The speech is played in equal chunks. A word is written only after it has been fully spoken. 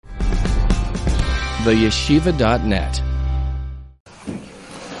theyeshiva.net.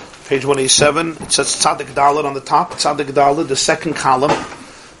 Page 187, it says Tzadik Daled on the top, Tzadik Daled, the second column,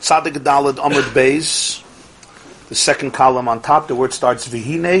 Tzadik Daled Amud Beis, the second column on top, the word starts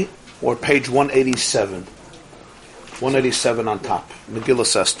Vihine, or page 187. 187 on top,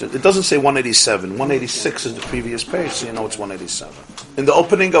 Megillah Esther. It doesn't say 187, 186 is the previous page, so you know it's 187. In the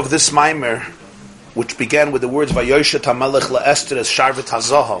opening of this Maimer, which began with the words Vayoshet HaMelech LaEsther as Sharvet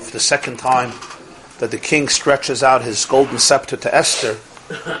HaZahav, the second time that the king stretches out his golden scepter to Esther,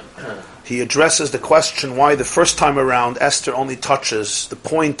 he addresses the question why the first time around Esther only touches the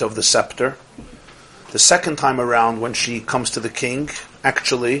point of the scepter. The second time around, when she comes to the king,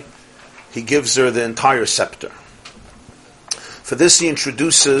 actually, he gives her the entire scepter. For this he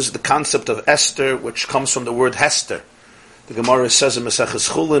introduces the concept of Esther, which comes from the word Hester. The Gemara says in Maseches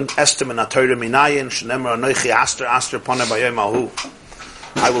Chulin, Esther min HaTorah minayin, shenemar anochi Aster, Aster paneh bayom hahu.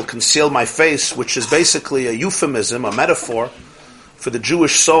 I will conceal my face, which is basically a euphemism, a metaphor, for the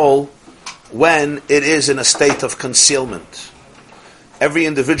Jewish soul when it is in a state of concealment. Every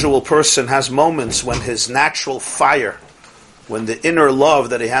individual person has moments when his natural fire, when the inner love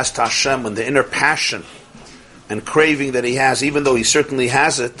that he has to Hashem, when the inner passion and craving that he has, even though he certainly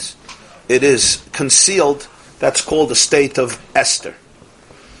has it, it is concealed. That's called a state of Esther.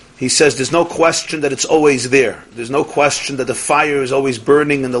 He says there's no question that it's always there. There's no question that the fire is always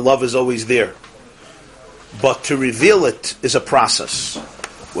burning and the love is always there. But to reveal it is a process.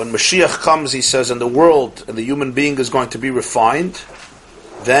 When Mashiach comes, he says, and the world and the human being is going to be refined,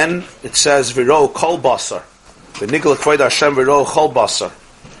 then it says, V'ro kol basar. V'nigla kvoid Hashem v'ro kol basar.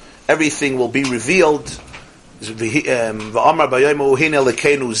 Everything will be revealed. V'amar b'yoyim ahu hine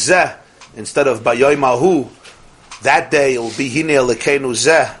lekenu zeh. Instead of b'yoyim ahu, that day it will be hine lekenu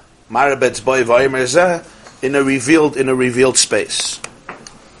zeh. Marabetz boy v'yomer zeh. In a revealed space.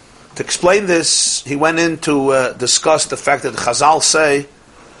 To explain this, he went in to discuss the fact that Chazal say,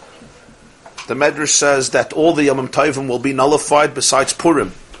 the Medrash says that all the Yom Tovim will be nullified besides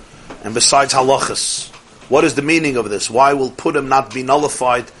Purim and besides Halachas. What is the meaning of this? Why will Purim not be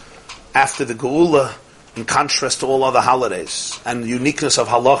nullified after the Geula in contrast to all other holidays? And the uniqueness of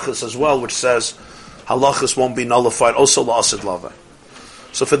Halachas as well, which says Halachas won't be nullified, also La'asid Lava.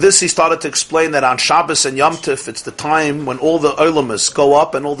 So for this he started to explain that on Shabbos and Yom Tov, it's the time when all the olamas go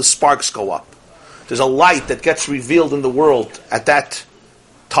up and all the sparks go up. There's a light that gets revealed in the world at that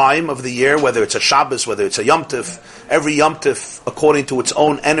time of the year, whether it's a Shabbos, whether it's a Yom Tov, every Yom Tov according to its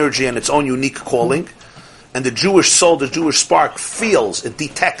own energy and its own unique calling. And the Jewish soul, the Jewish spark feels, it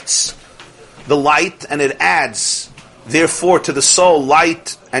detects the light and it adds, therefore, to the soul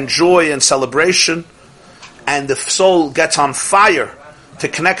light and joy and celebration, and the soul gets on fire to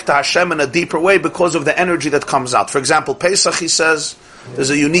connect to Hashem in a deeper way because of the energy that comes out. For example, Pesach, he says,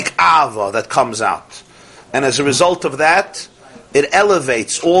 there's a unique ava that comes out. And as a result of that, it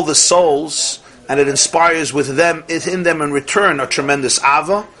elevates all the souls and it inspires in them in return a tremendous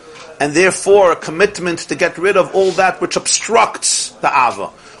ava, and therefore a commitment to get rid of all that which obstructs the ava,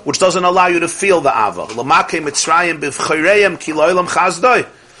 which doesn't allow you to feel the ava.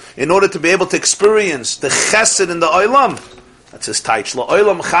 In order to be able to experience the chesed in the olam, that's his title.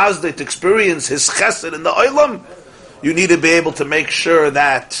 La'olam chazdei, to experience his chesed in the olam, you need to be able to make sure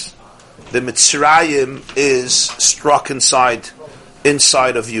that the Mitzrayim is struck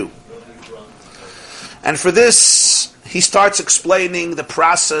inside of you. And for this, he starts explaining the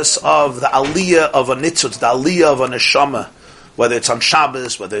process of the aliyah of a nitzutz, the aliyah of a neshama, whether it's on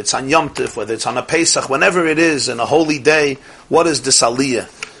Shabbos, whether it's on Yom Tov, whether it's on a Pesach, whenever it is in a holy day, what is this aliyah?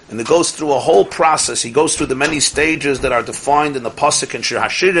 And it goes through a whole process. He goes through the many stages that are defined in the Pasuk and Shir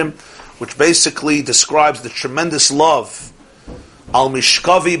Hashirim, which basically describes the tremendous love. Al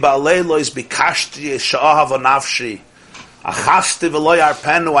mishkavi ba'leilois bikashti sha'ahav nafshi. Achasti v'loy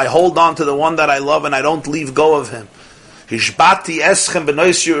arpenu. I hold on to the one that I love and I don't leave go of him. Hishbati eschem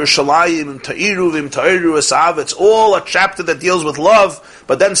b'nois Yerushalayim ta'iru v'im ta'iru esav. It's all a chapter that deals with love,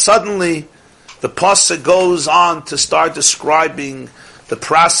 but then suddenly the Pasuk goes on to start describing the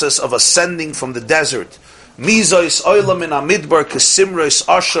process of ascending from the desert. Mizois oilam in amidbar kesimrois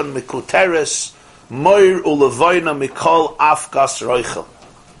ashan mikuteres moir ulevayna mikol afgas roichel.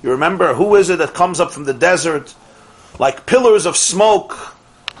 You remember, who is it that comes up from the desert like pillars of smoke,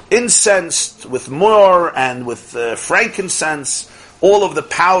 incensed with myrrh and with frankincense, all of the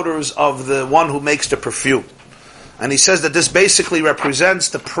powders of the one who makes the perfume. And he says that this basically represents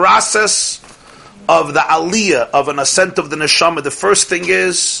the process of the aliyah, of an ascent of the neshama. The first thing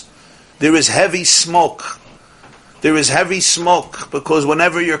is, there is heavy smoke. There is heavy smoke, because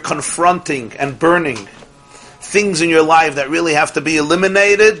whenever you're confronting and burning things in your life that really have to be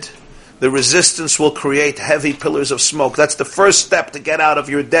eliminated, the resistance will create heavy pillars of smoke. That's the first step to get out of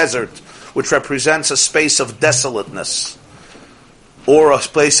your desert, which represents a space of desolateness, or a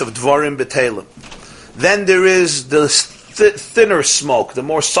place of dvarim b'telim. Then there is the thinner smoke, the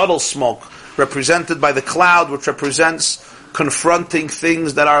more subtle smoke, represented by the cloud, which represents confronting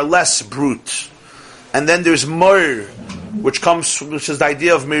things that are less brute. And then there's Moir, which is the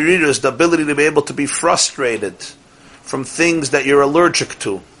idea of Miriris, the ability to be able to be frustrated from things that you're allergic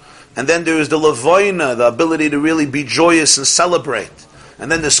to. And then there is the Levoina, the ability to really be joyous and celebrate.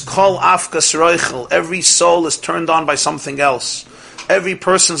 And then this Kol Afkas Roichel, every soul is turned on by something else. Every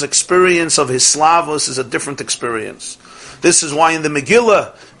person's experience of his slavos is a different experience. This is why in the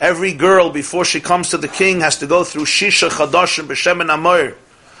Megillah, every girl, before she comes to the king, has to go through Shisha Chadashim B'Shemen HaMoir.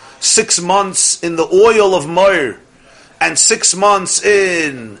 6 months in the oil of Moir, and 6 months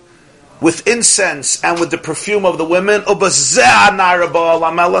in with incense and with the perfume of the women. So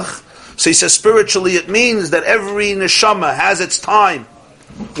he says spiritually it means that every neshama has its time.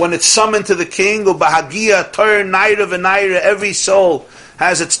 When it's summoned to the king, every soul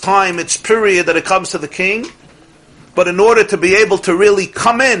has its time, its period that it comes to the king. But in order to be able to really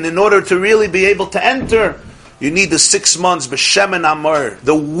come in order to really be able to enter, you need the 6 months, b'shemen amor,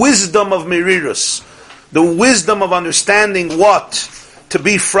 the wisdom of Mirirus, the wisdom of understanding what to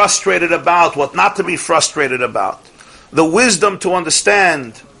be frustrated about, what not to be frustrated about, the wisdom to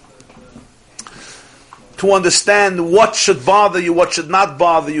understand what should bother you, what should not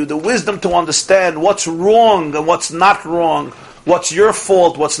bother you, the wisdom to understand what's wrong and what's not wrong, what's your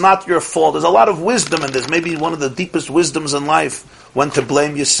fault, what's not your fault. There's a lot of wisdom in this. Maybe one of the deepest wisdoms in life, when to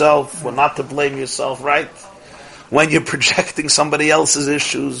blame yourself, when not to blame yourself, right? When you're projecting somebody else's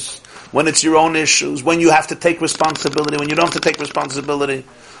issues, when it's your own issues, when you have to take responsibility, when you don't have to take responsibility,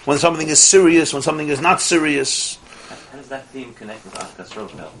 when something is serious, when something is not serious. How does that theme connect with Afkas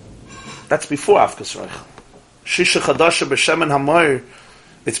Rochel? That's before Afkas Rochel. Shisha Chadasha B'Shemen HaMoir,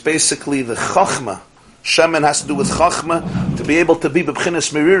 it's basically the Chachma. Shemen has to do with Chachma, to be able to be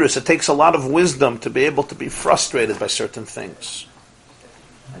B'Bchinas Miriris. It takes a lot of wisdom to be able to be frustrated by certain things.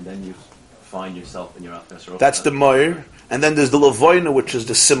 And then you find yourself in your Afkas Rochel. That's the Moir. And then there's the Levoina, which is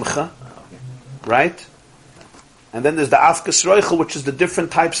the Simcha. Right? And then there's the Afkas Rochel, which is the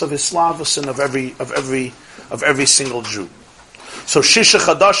different types of Islavus and of every single Jew. So Shisha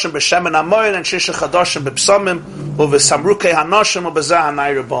Chadashim B'Shemen HaMoir and Shisha Chadashim B'Psamim U'V'Samrukei HaNoshim U'B'Zeh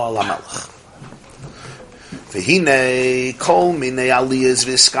HaNayir Ba'al HaMelech. V'hinei kol minei aliyas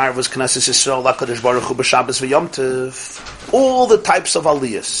v'iskarvus Knesset Yisrael HaKadosh Baruch Hu b'Shabbos v'Yom Tov. All the types of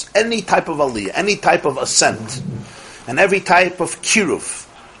aliyas, any type of aliyah, any type of ascent, and every type of kiruv,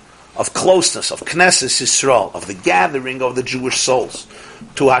 of closeness, of Knesset Yisrael, of the gathering of the Jewish souls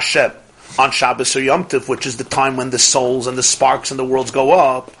to Hashem on Shabbos or Yom Tov, which is the time when the souls and the sparks and the worlds go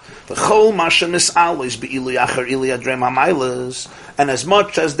up. The chol mashem is always be'ilu yachar ili adrem hamaylas, and as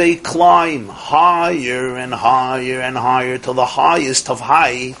much as they climb higher and higher and higher to the highest of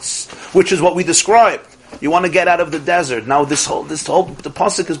heights, which is what we described. You want to get out of the desert. Now the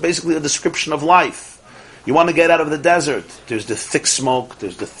pasuk is basically a description of life. You want to get out of the desert. There's the thick smoke,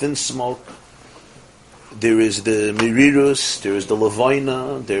 there's the thin smoke, there is the mirirus, there is the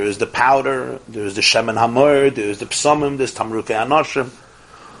levoina, there is the powder, there is the shemen hamor, there is the psamim, there's tamrukei anoshim.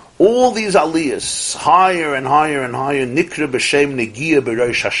 All these aliyahs, higher and higher and higher, nikra b'shem negia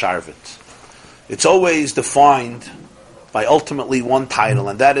b'rosh hasharvet. It's always defined by ultimately one title,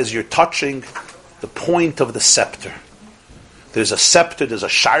 and that is you're touching the point of the scepter. There's a scepter, there's a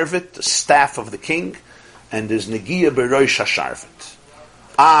sharvet, the staff of the king, and there's negia b'rosh hasharvet.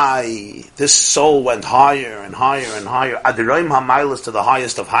 This soul went higher and higher and higher, adiroim hamaylas, to the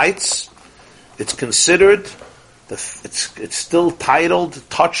highest of heights. It's considered, it's still titled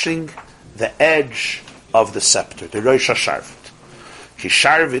touching the edge of the scepter, the Rosh HaSharvet. Ki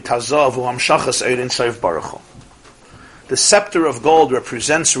sharvit hazav hu hamshachas eirin soif baruch hu. The scepter of gold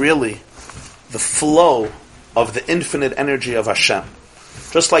represents really the flow of the infinite energy of Hashem.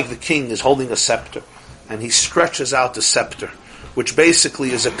 Just like the king is holding a scepter, and he stretches out the scepter, which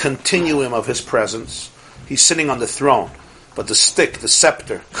basically is a continuum of his presence. He's sitting on the throne, but the stick, the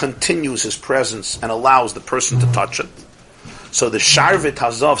scepter, continues his presence and allows the person to touch it. So the Sharvit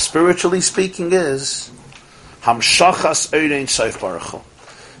Hazav, spiritually speaking, is Hamshachas Eirein Sof Baruch Hu.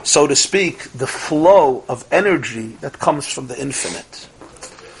 So to speak, the flow of energy that comes from the infinite.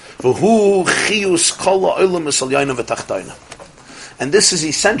 V'hu chiyus kol ha'olam v'salyayna v'tachtayna. And this is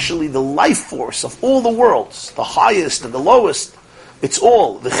essentially the life force of all the worlds, the highest and the lowest. It's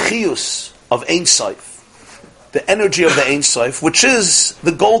all the chiyus of Ein Sof, the energy of the Ein Sof, which is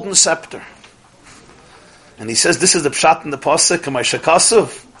the golden scepter. And he says, this is the pshat in the pasuk, Kamay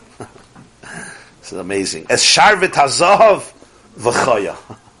Shekasuv. It's amazing. As Sharvet Hazav v'chaya.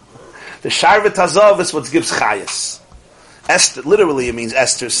 The Sharvet Hazav is what gives chayas. Esther, literally it means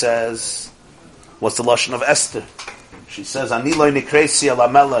Esther says, what's the lashon of Esther? She says, "Ani lo nikresi al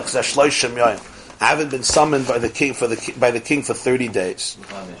hamelech ze shloshim yoyim." I haven't been summoned by the king for 30 days.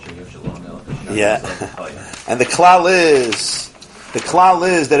 Yeah, and the klal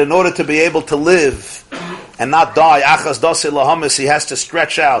is that in order to be able to live and not die, achas dasi lahamis, he has to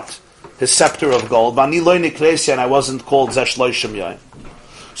stretch out his scepter of gold. Ani lo nikresi, and I wasn't called ze shloshim yoyim.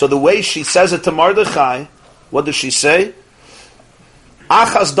 So the way she says it to Mordechai, what does she say?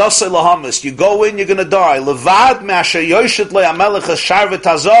 Achas dase lahamis, you go in, you're going to die. Levad me'asher yoshet le hamelech sharvet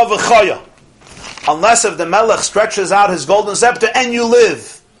hazav v'chaya. Unless if the melech stretches out his golden scepter and you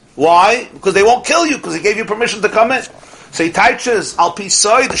live. Why? Because they won't kill you, because he gave you permission to come in. So he teaches, al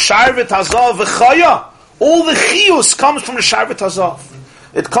pisoi, the sharvet hazav v'chaya. All the chiyus comes from the sharvet hazav.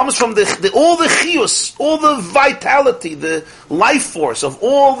 It comes from all the chiyus, all the vitality, the life force of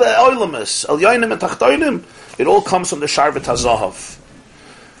all the oilamus, al yoinim and tachtoinim. It all comes from the sharvet hazav.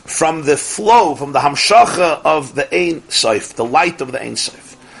 From the flow, from the hamshacha of the Ein Sof, the light of the Ein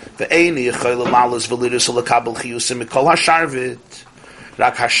Sof. The Ein Yechol Malas V'Liris L'Kabel Chiyusim Mikol HaSharvit.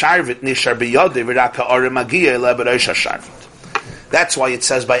 Rak HaSharvit Nishar B'Yodei V'Rak HaOrem Agiya Le'Berosh HaSharvit. That's why it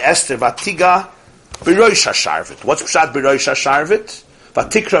says by Esther, Vatiga B'Rosh HaSharvit. What's Pshat B'Rosh HaSharvit?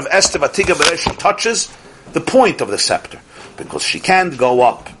 Vatikra of Esther, Vatiga B'Rosh, she touches the point of the scepter. Because she can't go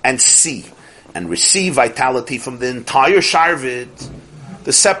up and see and receive vitality from the entire Sharvit.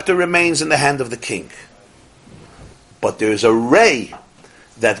 The scepter remains in the hand of the king. But there's a ray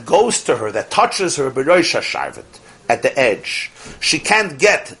that goes to her, that touches her B'Rosh HaSharvit, at the edge. She can't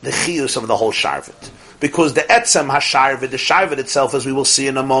get the chiyus of the whole Sharvit. Because the Etzem HaSharvit, the Sharvit itself, as we will see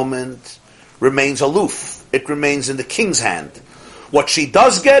in a moment, remains aloof. It remains in the king's hand. What she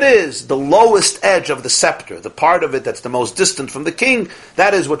does get is the lowest edge of the scepter, the part of it that's the most distant from the king.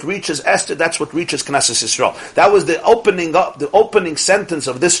 That is what reaches Esther. That's what reaches Knesset Yisrael. That was the opening sentence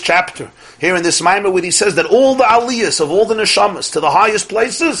of this chapter. Here in this Maimer, where he says that all the aliyahs of all the neshamas to the highest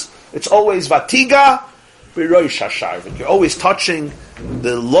places, it's always Vatiga B'Rosh HaSharvit. You're always touching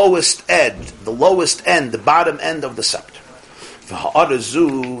the lowest end, the bottom end of the scepter.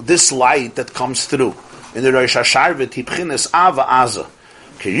 This light that comes through in the Rosh HaSharvit, Hibchines Ava Aza,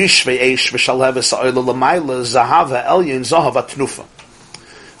 Kirishve Eish V'Shalheves Ha'oila L'mayla, Zahava Elyon Zahav Atnufa.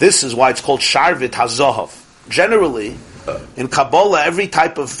 This is why it's called Sharvit HaZahav. Generally, in Kabbalah, every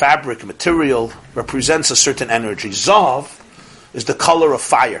type of fabric, material, represents a certain energy. Zahav is the color of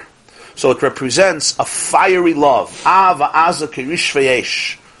fire. So it represents a fiery love. Ava Aza Kirishve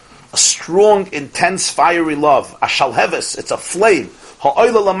Eish. A strong, intense, fiery love. Ashalheves, it's a flame.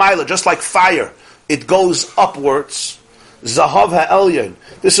 Ha'oila L'mayla, just like fire. It goes upwards. Zahav ha'elyon.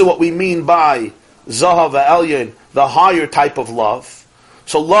 This is what we mean by Zahav ha'elyon, the higher type of love.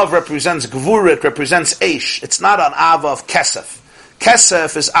 So love represents Gvura, it represents Eish. It's not an Ava of Kesef.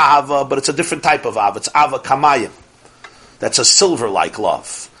 Kesef is Ava, but it's a different type of Ava. It's Ava Kamayim. That's a silver-like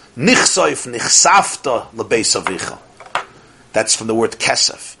love. Nichsoif nichsafta lebeis avicha. That's from the word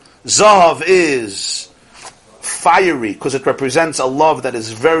Kesef. Zahav is fiery, because it represents a love that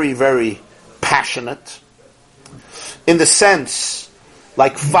is very, very passionate, in the sense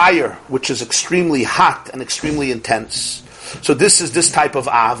like fire, which is extremely hot and extremely intense. So this is this type of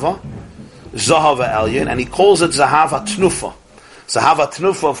Ava, Zahav Elyon, and he calls it Zahav HaTnufa. Zahav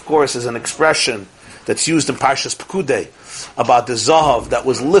HaTnufa, of course, is an expression that's used in Parshas Pekudei about the Zahav that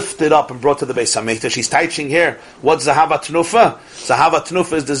was lifted up and brought to the Beis HaMikdash. He's teaching here, what's Zahav HaTnufa? Zahav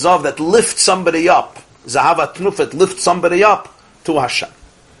HaTnufa is the Zahav that lifts somebody up. Zahav HaTnufa, it lifts somebody up to Hashem.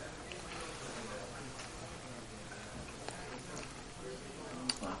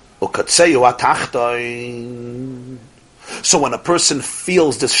 So when a person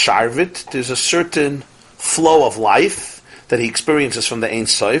feels this Sharvit, there's a certain flow of life that he experiences from the Ein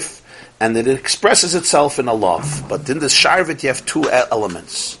Sof, and that it expresses itself in a love. But in this Sharvit you have two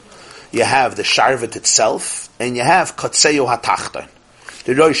elements. You have the Sharvit itself, and you have Kotzeyu HaTachton,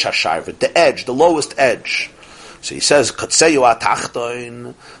 the Rosh HaSharvit, the edge, the lowest edge. So he says, Kotzeyu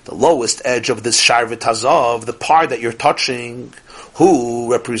HaTachton, the lowest edge of this Sharvit Hazav, the part that you're touching, who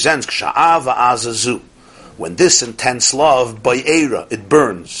represents Ksha'ava Azazu. When this intense love, by Eira, it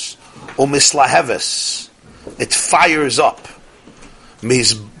burns. Umislaheves, it fires up.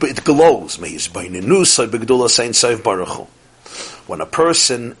 It glows. When a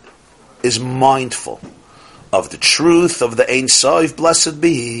person is mindful of the truth of the Ein Sof, blessed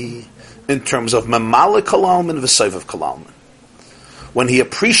be He, in terms of Memalik Kalalman and V'Sof of Kalalman. When he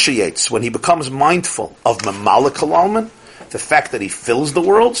appreciates, when he becomes mindful of Memalik Kalalman, the fact that he fills the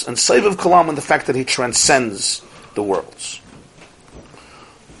worlds, and Sovev Kalam, the fact that he transcends the worlds.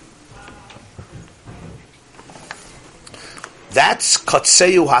 That's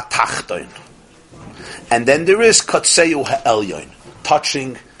Katseu HaTachton. And then there is Katseu HaElyon,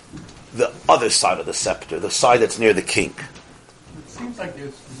 touching the other side of the scepter, the side that's near the king. It seems like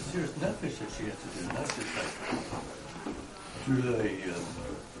there's serious nefesh that she has to do, not just like through the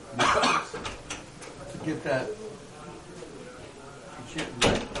to get that.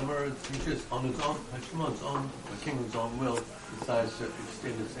 In words, he just on his own, Hashem on his own, the king of his own will, decides to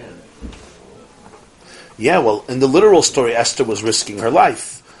extend his hand. Yeah, well, in the literal story, Esther was risking her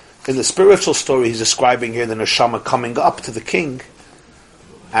life. In the spiritual story, he's describing here the neshama coming up to the king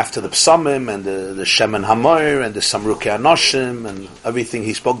after the psamim and the shemen hamoir and the samruke anoshim and everything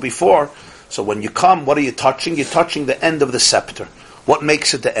he spoke before. So when you come, what are you touching? You're touching the end of the scepter. What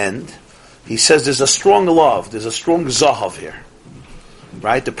makes it the end? He says there's a strong love, there's a strong zahav here.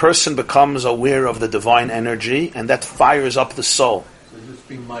 Right? The person becomes aware of the divine energy, and that fires up the soul.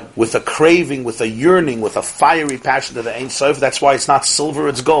 With a craving, with a yearning, with a fiery passion to the Ein Sof. That's why it's not silver,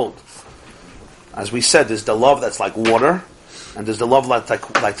 it's gold. As we said, there's the love that's like water, and there's the love like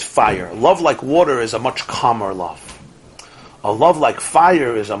fire. Love like water is a much calmer love. A love like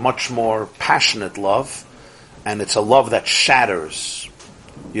fire is a much more passionate love, and it's a love that shatters.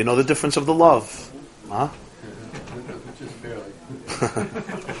 You know the difference of the love? Huh? Just barely.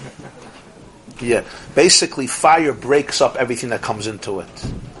 Yeah, basically fire breaks up everything that comes into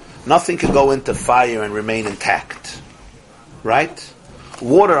it. Nothing can go into fire and remain intact. Right?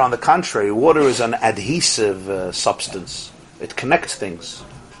 Water, on the contrary, water is an adhesive substance. It connects things.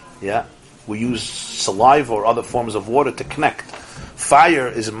 Yeah? We use saliva or other forms of water to connect. Fire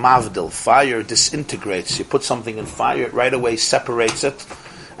is mavdil. Fire disintegrates. You put something in fire, it right away separates it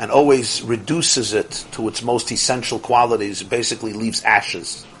and always reduces it to its most essential qualities. It basically leaves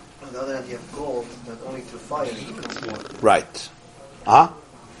ashes. On the other hand, you have gold that only through fire it becomes water. Right. Huh?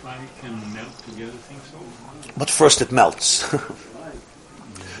 Fire can melt together things so. But first it melts.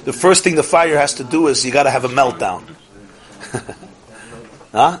 The first thing the fire has to do is you got to have a meltdown.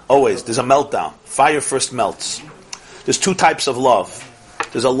 Huh? Always. There's a meltdown. Fire first melts. There's two types of love.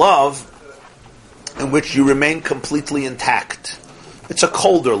 There's a love in which you remain completely intact. It's a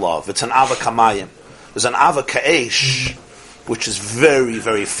colder love. It's an ava kamayim. There's an ava ka'esh, which is very,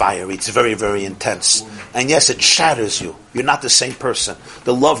 very fiery. It's very, very intense. And yes, it shatters you. You're not the same person.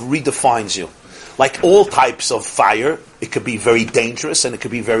 The love redefines you. Like all types of fire, it could be very dangerous and it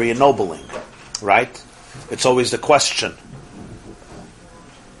could be very ennobling. Right? It's always the question.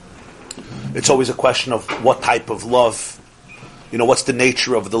 It's always a question of what type of love, what's the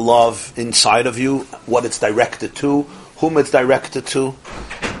nature of the love inside of you, what it's directed to, whom it's directed to.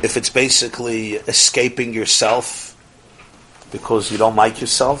 If it's basically escaping yourself because you don't like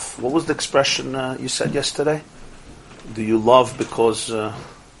yourself. What was the expression you said yesterday? Do you love because...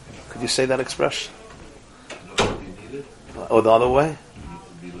 could you say that expression? Or the other way?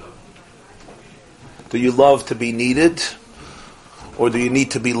 Do you love to be needed? Or do you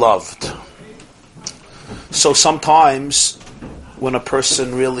need to be loved? So sometimes when a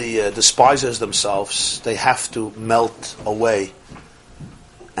person really despises themselves, they have to melt away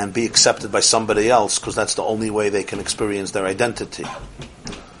and be accepted by somebody else, because that's the only way they can experience their identity.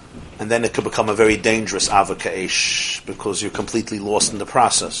 And then it could become a very dangerous ava ka'esh, because you're completely lost in the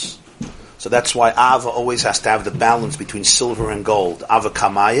process. So that's why ava always has to have the balance between silver and gold. Ava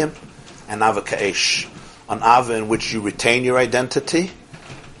kamayim and ava ka'esh. An ava in which you retain your identity,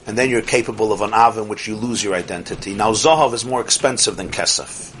 and then you're capable of an ava in which you lose your identity. Now zahav is more expensive than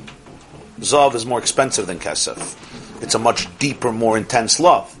kesef. Zahav is more expensive than kesef. It's a much deeper, more intense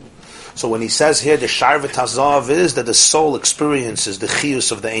love. So when he says here, the sharvet hazav is that the soul experiences the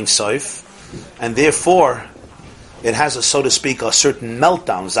chiyus of the Ein Sof, and therefore it has a, so to speak, a certain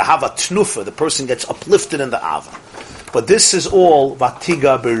meltdown. Zahava tnufa, the person gets uplifted in the ava. But this is all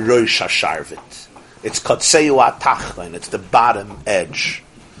vatiga beroish hasharvet. It's katseu atachlein. It's the bottom edge.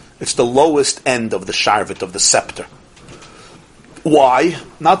 It's the lowest end of the sharvet, of the scepter. Why?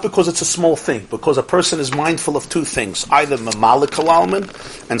 Not because it's a small thing, because a person is mindful of two things, either Mamalik Kalalman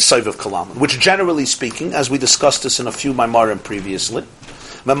and Sovev Kalalman, which generally speaking, as we discussed this in a few Maimarim previously,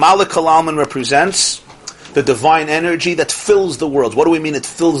 Mamalik Kalalman represents the divine energy that fills the worlds. What do we mean it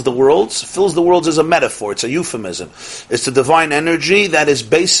fills the worlds? Fills the worlds is a metaphor, it's a euphemism. It's the divine energy that is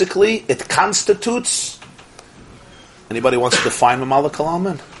basically, it constitutes... Anybody wants to define Mamalik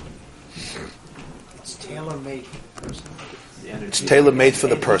Kalalman? It's tailor-made for the person. It's tailor-made for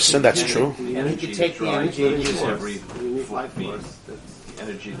the person, that's true. The energy You take the energy and use it. every 4 feet.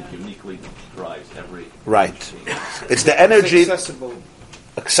 energy that uniquely drives every Right. being. It's the energy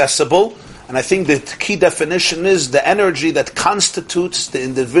accessible. and I think the key definition is the energy that constitutes the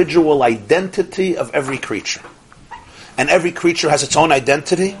individual identity of every creature. And every creature has its own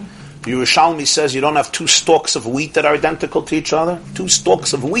identity. The Yerushalmi says you don't have two stalks of wheat that are identical to each other. Two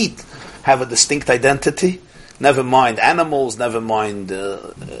stalks of wheat have a distinct identity. Never mind animals, never mind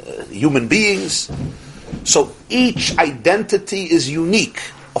human beings. So each identity is unique.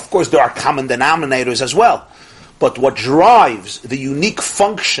 Of course, there are common denominators as well. But what drives the unique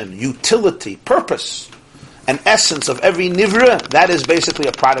function, utility, purpose, and essence of every nivra, that is basically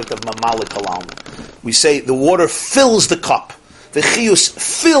a product of Mamalik Halam. We say the water fills the cup. The chiyus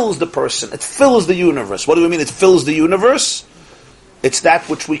fills the person. It fills the universe. What do we mean it fills the universe? It's that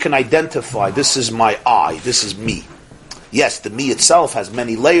which we can identify. This is my I. This is me. Yes, the me itself has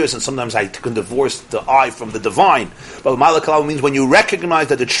many layers, and sometimes I can divorce the I from the divine. But Mamalik Kalalman means when you recognize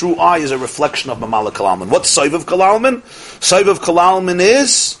that the true I is a reflection of Mamalik Kalalman. What's Soivav Kalalman? Soivav Kalalman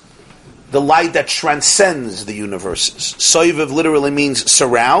is the light that transcends the universes. Soivav literally means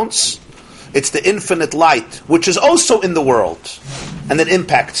surrounds. It's the infinite light, which is also in the world, and it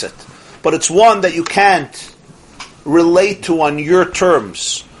impacts it. But it's one that you can't relate to on your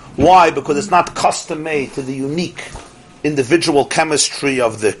terms. Why? Because it's not custom made to the unique individual chemistry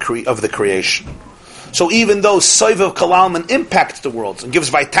of the creation. So even though Soivav Kalalman impacts the worlds and gives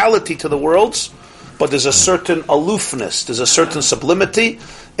vitality to the worlds, but there's a certain aloofness, there's a certain sublimity.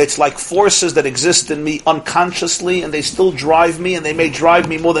 It's like forces that exist in me unconsciously, and they still drive me, and they may drive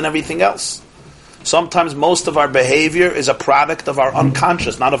me more than everything else. Sometimes most of our behavior is a product of our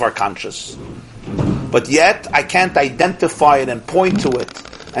unconscious, not of our conscious. But yet, I can't identify it and point to it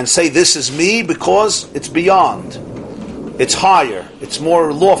and say this is me because it's beyond. It's higher, it's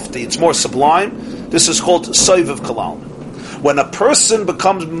more lofty, it's more sublime. This is called Soivav Kalalman. When a person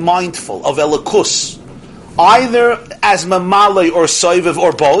becomes mindful of Elikus, either as Mamale or Soivav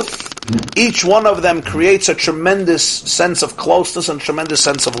or both, each one of them creates a tremendous sense of closeness and tremendous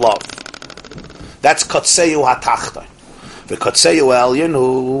sense of love. That's Kotseyu HaTachta. The Kotseyu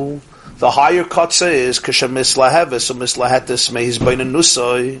Elyanu, the higher Kotse is Kishamislahevis or Mislahetis Meis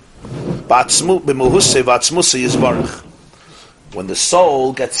Bainanusoi B'muhusei V'atzmusei Yizbarach. When the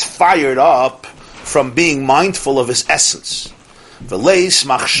soul gets fired up from being mindful of his essence. V'leis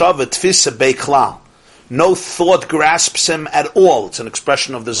machshava tfisa beiklal. No thought grasps him at all. It's an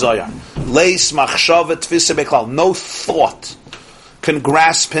expression of the Zohar. Leis machshava tfisa beiklal. No thought can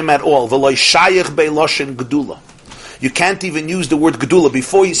grasp him at all. V'loi shayich beiloshin gedula. You can't even use the word gedula.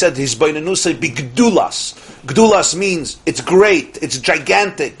 Before he said his beinanusay bigdulas. Gdulas means it's great, it's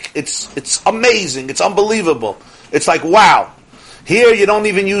gigantic, it's amazing, it's unbelievable. It's like wow. Here you don't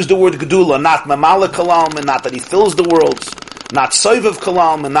even use the word Gedula, not Mamalik Kalalman, not that he fills the worlds, not Soivav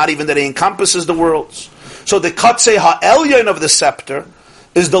Kalalman, not even that he encompasses the worlds. So the Katsei Ha'elyon of the scepter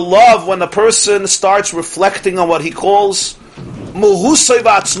is the love when a person starts reflecting on what he calls Muhusay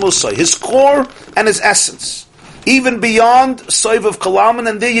V'atzmusay, his core and his essence. Even beyond Soivav Kalalman,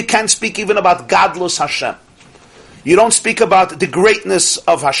 and there you can't speak even about Gadlus Hashem. You don't speak about the greatness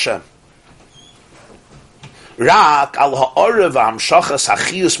of Hashem. Rak al ha'orev ha'amshachas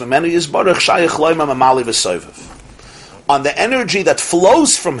ha'chiyus memenu yizbarach shayich loima mamali v'soivav. On the energy that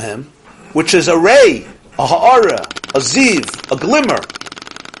flows from him, which is a ray, a ha'ora, a ziv, a glimmer,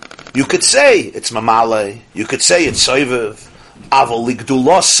 you could say it's mamale, you could say it's soivav, aval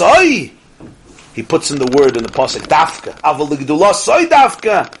ligdula soy. He puts in the word in the pasuk dafka. Aval ligdula soy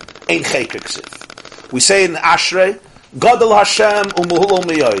dafka ein cheker ksiv. We say in Ashrei, Gadol Hashem umuhul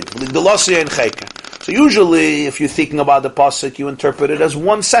miyoid. Ligdula soy ein cheker. So usually, if you're thinking about the pasuk, you interpret it as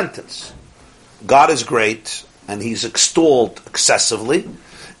one sentence. God is great, and He's extolled excessively,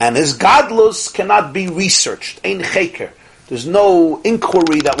 and His godless cannot be researched. Ein cheker. There's no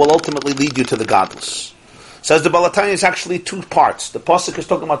inquiry that will ultimately lead you to the godless. Says the Balatani, it's actually two parts. The pasuk is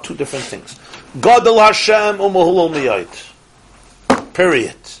talking about two different things. Gadol Hashem u'mehulol miyot.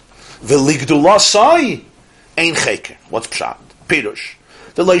 Period. V'ligdula sai ein cheker. What's pshat? Pirush.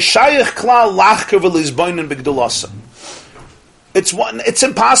 The leishayich klal lachker v'lizboinen b'gdulasa. It's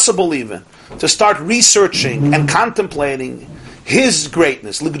impossible even to start researching and contemplating His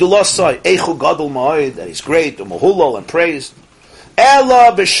greatness. L'gdulasa eichu gadol ma'od, that He's great, u'mehulol, and praised.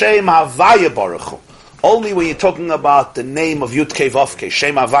 Ela b'shem havaya baruch hu. Only when you're talking about the name of Yud Kei Vav Kei,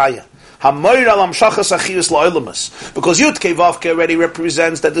 Shem Havaya. Hamoir al amshachas achiyus la'olamus. Because Yud Kei Vav Kei already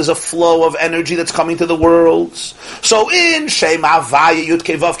represents that there's a flow of energy that's coming to the worlds. So in Shem Havaya, Yud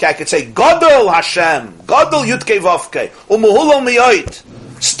Kei Vav Kei, I could say, Gadol Hashem, Gadol Yud Kei Vav Kei, u'muhulol miyoid.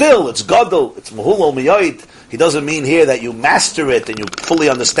 Still, it's Gadol, it's muhulol miyoid. He doesn't mean here that you master it and you fully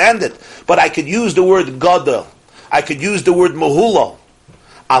understand it. But I could use the word gadol. I could use the word mehulo.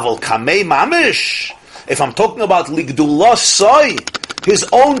 Aval kamei mamish. If I'm talking about ligdula soy, his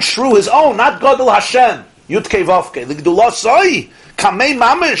own true, his own, not gadol Hashem. Yudke vavke. Ligdula soy. Kamei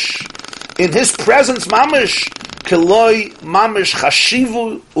mamish. In his presence mamish. Keloi mamish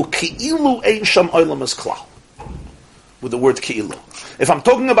chashivu uki'ilu ein sham olam es klal. With the word ki'ilu. If I'm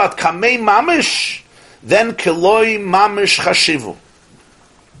talking about kamei mamish, then keloi mamish chashivu.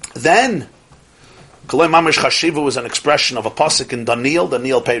 Then keloi mamish chashivu is an expression of a pasuk in Daniel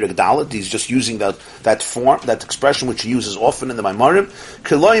Perek Dalet. He's just using that form, that expression which he uses often in the Maimarim.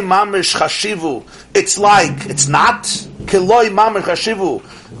 Keloi mamish chashivu. It's like, it's not. Keloi mamish chashivu.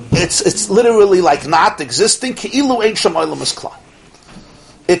 It's literally like not existing. Ki'ilu ein sham olam es klal.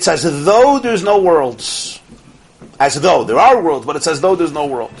 It's as though there's no worlds. As though there are worlds, but it's as though there's no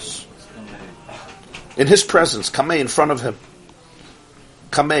worlds. In his presence, kamei in front of him.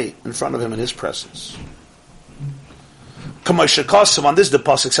 Kamei in front of him in his presence. Kamei shekasim, on this the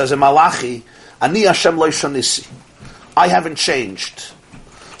pasuk says in Malachi, Ani Hashem lo shonisi. I haven't changed.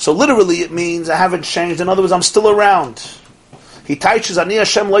 So literally it means I haven't changed. In other words, I'm still around. He teaches Ani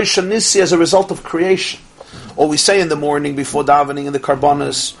Hashem lo shonisi as a result of creation. Or we say in the morning before davening in the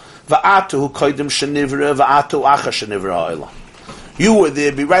Karbonos, Va'atu koidim shenivra, va'atu acha shenivra ha'olam. You were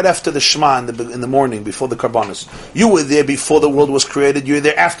there right after the Shema in the morning, before the Karbonos. You were there before the world was created. You were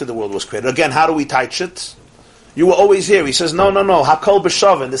there after the world was created. Again, how do we teach it? You were always here. He says, no. Hakol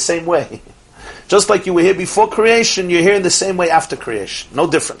b'shava, in the same way. Just like you were here before creation, you're here in the same way after creation. No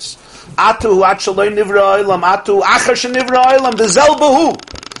difference. Atu ha'achaloi nivra ha'olam, atu acha shenivra ha'olam, dezel b'hu.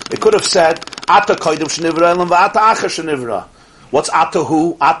 It could have said, ata koidim shenivra ha'olam, va'ata acha shenivra. What's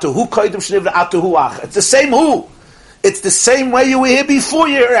atahu? Atahu koidim shenivra, atahu acha. It's the same who. It's the same way you were here before,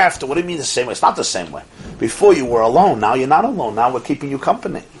 you're here after. What do you mean the same way? It's not the same way. Before you were alone, now you're not alone. Now we're keeping you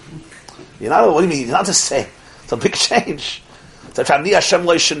company. You're not. What do you mean? You're not the same. It's a big change.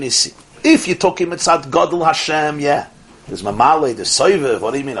 If you're talking mitzad Gadol Hashem, yeah. There's Mamale, there's Soiviv.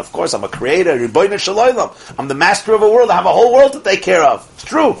 What do you mean? Of course, I'm a creator. Ribono shel olam. I'm the master of a world. I have a whole world to take care of. It's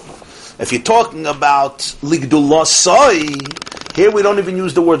true. If you're talking about Ligdullah Soy, here we don't even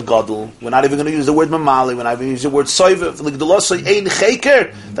use the word Gadol. We're not even going to use the word Mamali. We're not even use the word Soiviv. Ligdullah Soy ein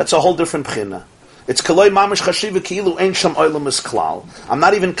cheker. That's a whole different pchina. It's kaloi mamish chashiva ki'ilu ein sham olam es klal. I'm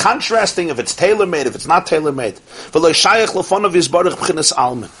not even contrasting if it's tailor-made, if it's not tailor-made. V'lo shayach lefonav yisbarach b'chinas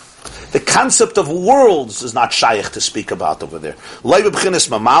almen. The concept of worlds is not shayach to speak about over there. Loi b'chinas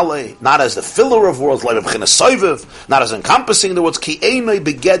mamale, not as the filler of worlds. Loi b'chinas soiviv, not as encompassing the words. Ki einoi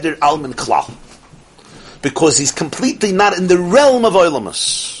begeder almen klal. Because he's completely not in the realm of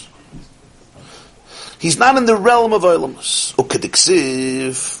Oilamus. He's not in the realm of Oilamus.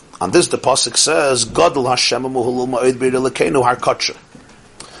 Ukediksiv. On this, the pasuk says, "Gadol Hashem u'muhulul ma'od b'irelikeinu har kotcher."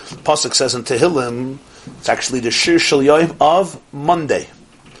 The pasuk says in Tehillim, it's actually the Shir Shel Yom of Monday.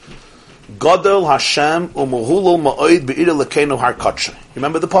 Gadol Hashem u'muhulul ma'od b'irelikeinu har kotcher.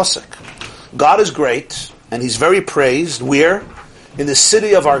 Remember the pasuk. God is great, and He's very praised. Where? In the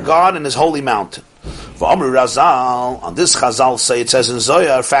city of our God and His holy mountain. V'amru Razal, on this Chazal say, it says in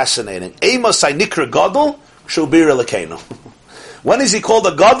Zohar, fascinating. Eimosai nikra Gadol shu b'irelikeinu. When is he called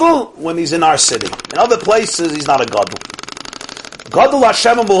a Gadol? When he's in our city. In other places, he's not a Gadol. Gadol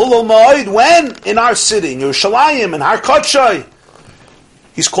Hashem u'muhulul ma'od, when? In our city, in Yerushalayim, in Har Kodshay,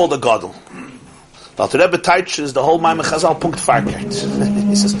 he's called a Gadol. The Alter Rebbe teaches the whole Maimon Chazal punkt farkert.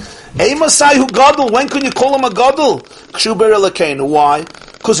 He says, Eimosai hu Gadol, when can you call him a Gadol? Kshu b'irelikeinu. Why?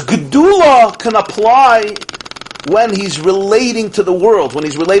 Because Gedula can apply when he's relating to the world, when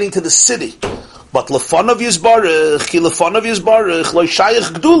he's relating to the city. But lefonav yizbarach, lo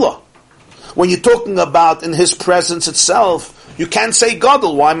shayach gdula. When you're talking about in his presence itself, you can't say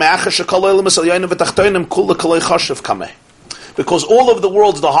Gadol. Why? Because all of the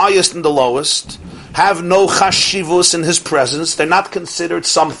worlds, the highest and the lowest, have no chashivus in his presence. They're not considered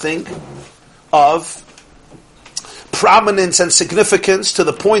something of prominence and significance to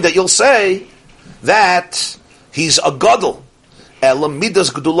the point that you'll say that he's a Gadol. Actually,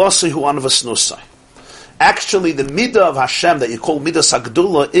 the midah of Hashem that you call midas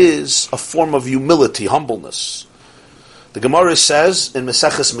hagdula is a form of humility, humbleness. The Gemara says in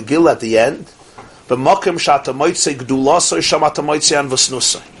Maseches Megillah at the end,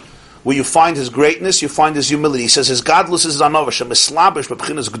 where you find his greatness, you find his humility. He says his godless is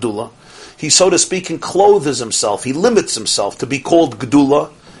gdula. He, so to speak, enclothes himself. He limits himself to be called gdula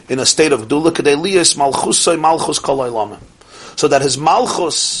in a state of gdula. So that his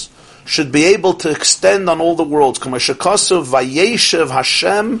malchus should be able to extend on all the worlds. Vayeshev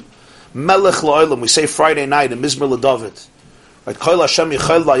Hashem Melech La'olam. We say Friday night in Mizmor LeDavid. Right? Kol Hashem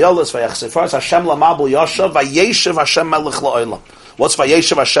Yichel V'Yolos V'Yachsefars Hashem Lamabel Yashav V'Yeshev Hashem Melech La'olam. What's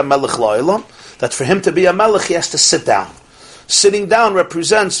V'Yeshev Hashem Melech La'olam? That for him to be a melech, he has to sit down. Sitting down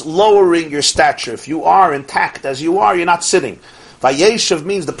represents lowering your stature. If you are intact as you are, you're not sitting. Vayeshev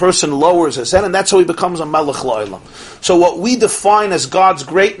means the person lowers his head, and that's how he becomes a melech la'olam. So what we define as God's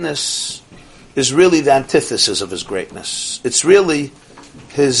greatness is really the antithesis of his greatness. It's really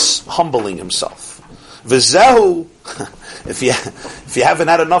his humbling himself. V'zehu, if you haven't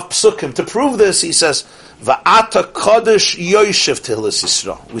had enough psukim to prove this, he says, Va'ata kodesh yoshev tehillas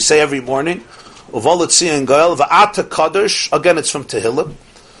Yisrael. We say every morning, Uvalatzi and Goel, Va'ata kodesh, again it's from Tehillim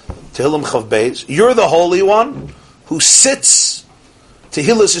Chav Beis, you're the Holy One who sits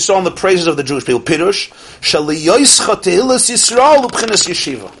Tehillas Yisrael in the praises of the Jewish people. Pirush, Shaliyoischa Tehillas Yisrael Ubchinas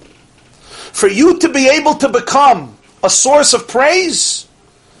Yeshiva. For you to be able to become a source of praise,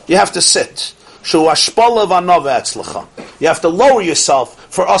 you have to sit. You have to lower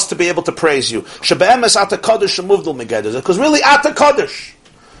yourself for us to be able to praise you. Because really, Ata Kaddish,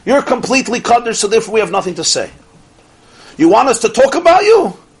 you're completely Kaddish, so therefore we have nothing to say. You want us to talk about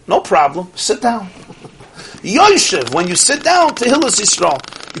you? No problem. Sit down. Yoshev, when you sit down, Tehillas Yisrael,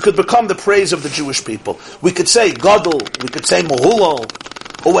 you could become the praise of the Jewish people. We could say Gadol, we could say Mohulal,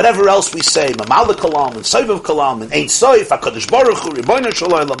 or whatever else we say, Mamalik Kalam, and Soivav Kalam, and Ein Soif, HaKadosh Baruch Hu, Ribono Shel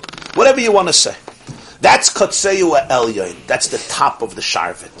Olam, whatever you want to say. That's Katseyu Elyon. That's the top of the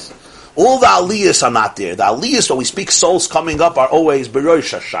Sharvit. All the Aliyahs are not there. The Aliyahs, when we speak souls coming up, are always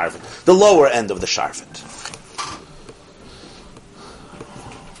Berosh Sharvit, the lower end of the Sharvit.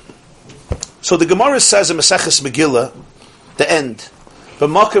 So the Gemara says in Maseches Megillah, the end, a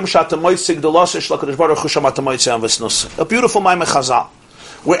beautiful Maimon Chazal.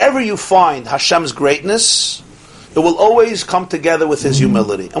 Wherever you find Hashem's greatness, it will always come together with his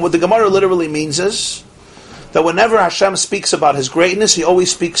humility. And what the Gemara literally means is that whenever Hashem speaks about his greatness, he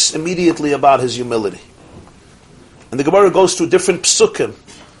always speaks immediately about his humility. And the Gemara goes through different psukim.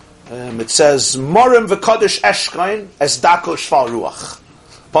 It says, Morim v'kadosh eshkain es dako shval ruach.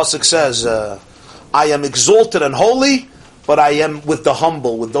 Pasuk says, I am exalted and holy, but I am with the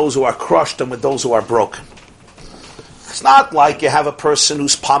humble, with those who are crushed and with those who are broken. It's not like you have a person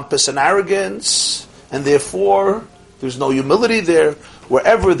who's pompous and arrogant, and therefore there's no humility there.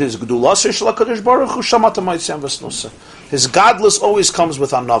 Wherever there's Gedulas Shel HaKadosh Baruch Hu, Shamat HaMotzei V'Snusa. His godless always comes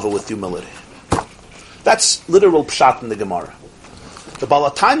with anava, with humility. That's literal pshat in the Gemara. The Baal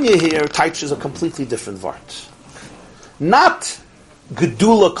HaTanya here teaches a completely different vart. Not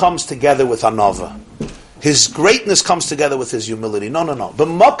Gedula comes together with anava. His greatness comes together with his humility. No.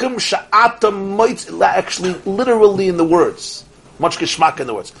 B'makom sha'ata moitz, actually, literally in the words. Much geschmack in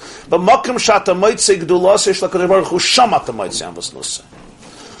the words. B'makom sha'ata moitz gedulas shel HaKadosh Baruch Hu shamat moitz v'snusa.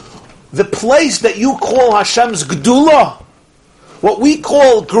 The place that you call Hashem's gedula, what we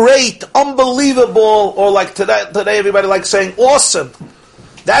call great, unbelievable, or like today everybody likes saying awesome.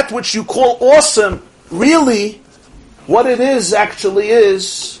 That which you call awesome, really, what it is actually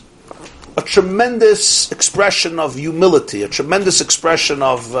is a tremendous expression of humility, a tremendous expression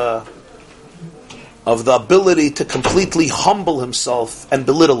of the ability to completely humble himself and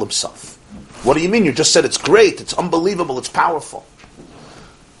belittle himself. What do you mean? You just said it's great, it's unbelievable, it's powerful.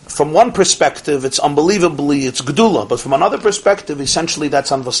 From one perspective, it's unbelievably, it's gedula, but from another perspective, essentially that's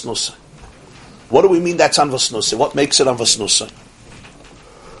anvasnusa. What do we mean that's anvasnusa? What makes it anvasnusa?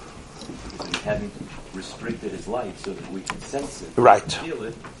 He hadn't restricted his life so that we can sense it, right, feel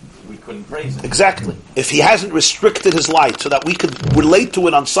it. We couldn't praise him. Exactly. If he hasn't restricted his light so that we could relate to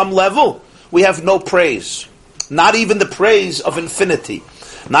it on some level, we have no praise. Not even the praise of infinity.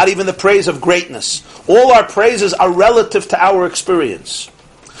 Not even the praise of greatness. All our praises are relative to our experience.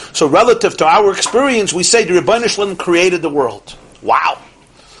 So relative to our experience, we say the Ribono Shel Olam created the world. Wow.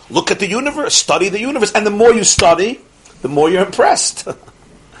 Look at the universe. Study the universe. And the more you study, the more you're impressed.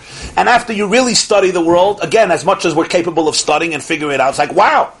 And after you really study the world, again, as much as we're capable of studying and figuring it out, it's like,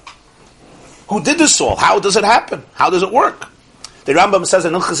 wow. Who did this all? How does it happen? How does it work? The Rambam says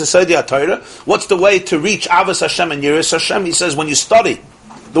in Hilchos Yesodei HaTorah, what's the way to reach Avos Hashem and Yiras Hashem? He says when you study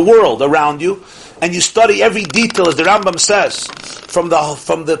the world around you, and you study every detail, as the Rambam says, from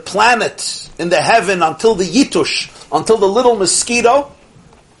the planet in the heaven until the Yitush, until the little mosquito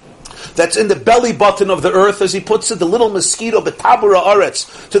that's in the belly button of the earth, as he puts it, the little mosquito, Betabura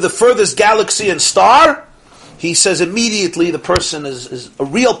Aretz, to the furthest galaxy and star, he says immediately the person is a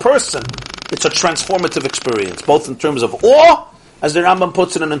real person. It's a transformative experience, both in terms of awe, as the Rambam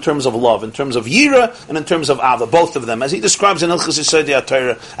puts it, and in terms of love, in terms of yira, and in terms of ava, both of them, as he describes in Hilchos Yesodei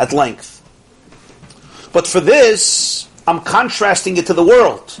HaTorah at length. But for this, I'm contrasting it to the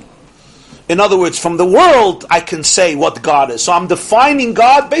world. In other words, from the world, I can say what God is. So I'm defining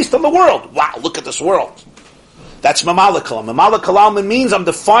God based on the world. Wow, look at this world. That's Mamalik Kalam. Mamalik Kalam means I'm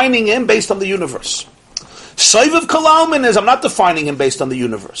defining Him based on the universe. Soiviv Kalam is I'm not defining Him based on the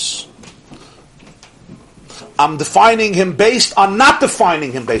universe. I'm defining Him based on not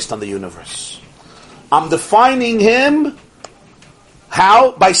defining Him based on the universe. I'm defining Him,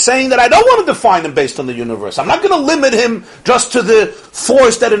 how? By saying that I don't want to define Him based on the universe. I'm not going to limit Him just to the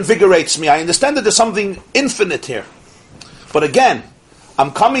force that invigorates me. I understand that there's something infinite here. But again,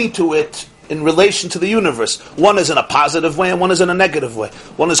 I'm coming to it in relation to the universe. One is in a positive way and one is in a negative way.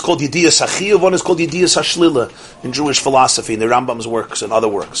 One is called Yediyas Achiyuv, one is called Yediyas Hashlila in Jewish philosophy, in the Rambam's works and other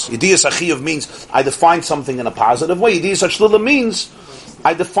works. Yediyas Achiyuv means I define something in a positive way. Yediyas Hashlila means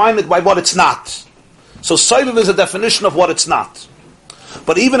I define it by what it's not. So Soiviv is a definition of what it's not.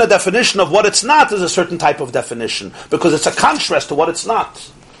 But even a definition of what it's not is a certain type of definition, because it's a contrast to what it's not.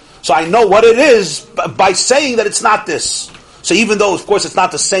 So I know what it is by saying that it's not this. So even though, of course, it's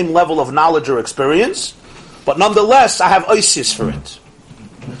not the same level of knowledge or experience, but nonetheless, I have oisius for it.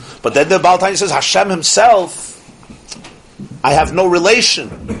 But then the Baal Tanya says, Hashem Himself, I have no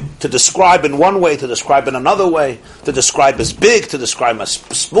relation to describe in one way, to describe in another way, to describe as big, to describe as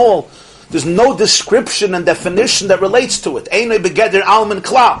small. There's no description and definition that relates to it. Einay begeder almin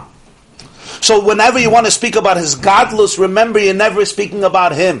kla. So whenever you want to speak about His godless, remember you're never speaking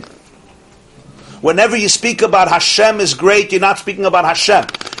about Him. Whenever you speak about Hashem is great, you're not speaking about Hashem.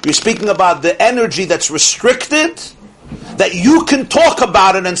 You're speaking about the energy that's restricted, that you can talk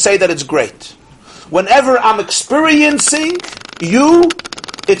about it and say that it's great. Whenever I'm experiencing you,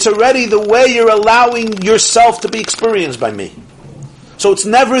 it's already the way you're allowing yourself to be experienced by me. So it's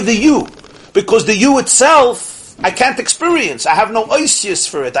never the you. Because the you itself, I can't experience. I have no oisius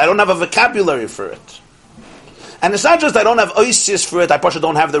for it. I don't have a vocabulary for it. And it's not just I don't have oisius for it, I probably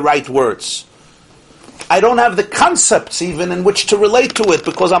don't have the right words. I don't have the concepts even in which to relate to it,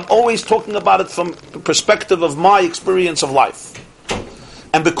 because I'm always talking about it from the perspective of my experience of life.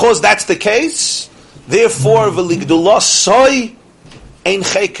 And because that's the case, therefore, v'ligdullah soy ein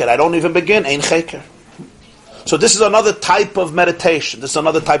cheker. I don't even begin, ein cheker. So this is another type of meditation. This is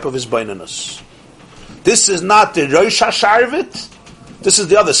another type of hisbonenus. This is not the Rosh HaSharvit. This is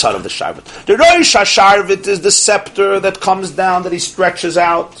the other side of the Sharvit. The Rosh HaSharvit is the scepter that comes down, that he stretches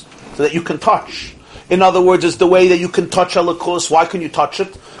out, so that you can touch. In other words, it's the way that you can touch Elokus. Why can you touch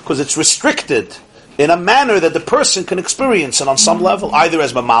it? Because it's restricted in a manner that the person can experience it on some level, either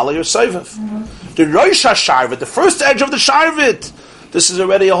as Mamali or Soiviv. The Rosh HaSharvit, the first edge of the Sharvit, this is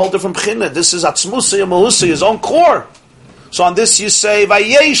already a whole different pchinah. This is Atzmusa Yamuhusa, his own core. So on this you say,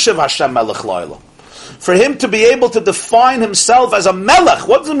 Vayeshev Hashem Melech Lo'ila. For him to be able to define himself as a melech,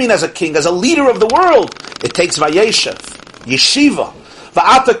 what does it mean as a king, as a leader of the world? It takes Vayeshev, Yeshiva,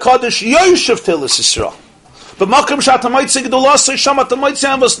 Va'ata Kodesh Yoshev Tilis Yisrael. But Makom Shatamoitze Gdulasei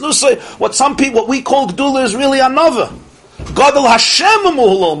Shamatamoitze Avasnusei, what we call Gdula is really Anova. Gadol Hashem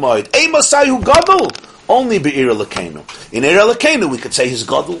Amuhul Olmoid. Eimasayu Gadol. Only Be'ir Elokeinu. In Ir Elokeinu we could say he's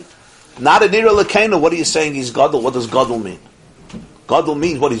Gadol. Not in Ir Elokeinu, what are you saying he's Gadol? What does Gadol mean? Gadol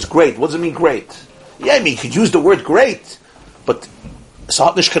means what he's great. What does it mean great? Yeah, I mean, you could use the word great, but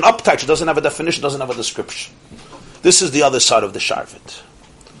Sahatnish can uptouch, it doesn't have a definition, doesn't have a description. This is the other side of the Sharvit.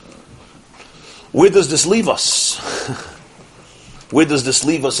 Where does this leave us? Where does this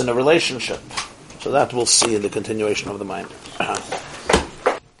leave us in a relationship? So that we'll see in the continuation of the mind.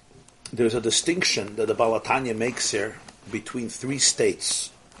 There's a distinction that the Baal HaTanya makes here between three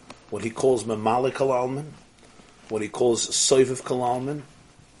states. What he calls Mamalik Kalalman, what he calls Soiviv Kalalman,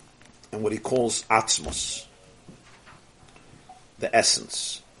 and what he calls Atzmos, the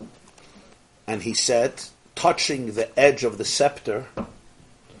essence. And he said, touching the edge of the scepter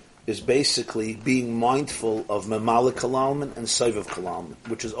is basically being mindful of Mamalik Kalalman and Soiviv Kalalman,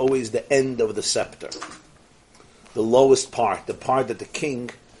 which is always the end of the scepter. The lowest part, the part that the king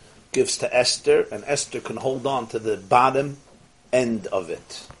gives to Esther, and Esther can hold on to the bottom end of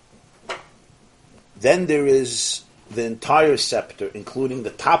it. Then there is the entire scepter, including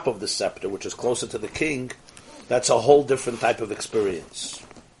the top of the scepter, which is closer to the king. That's a whole different type of experience.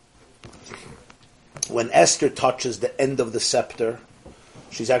 When Esther touches the end of the scepter,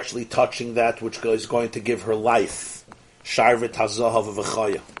 she's actually touching that which is going to give her life. Sharvit hazahav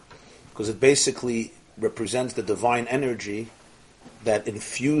v'chaya. Because it basically represents the divine energy that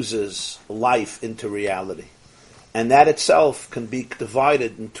infuses life into reality. And that itself can be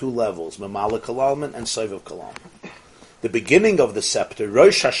divided in two levels, Mamalik Kalalman and Soiviv Kalalman. The beginning of the scepter,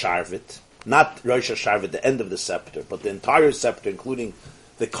 Rosh HaSharvit, not Rosh HaSharvit, the end of the scepter, but the entire scepter, including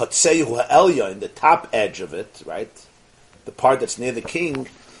the Kotzei Ha'elya in the top edge of it, right? The part that's near the king,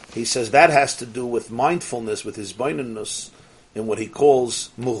 He says that has to do with mindfulness, with his beinunus, in what he calls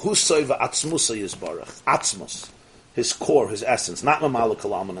muhusay v'atzmusay yisbarach, atzmus, his core, his essence, not mamala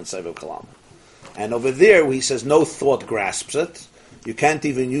kalaman and sevav kalaman. And over there, he says no thought grasps it. You can't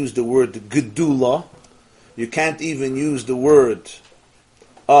even use the word gedula. You can't even use the word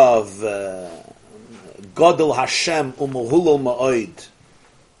of Godel Hashem umuhulul ma'oid,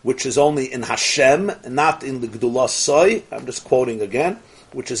 which is only in Hashem, not in the Gdula Soy. I'm just quoting again,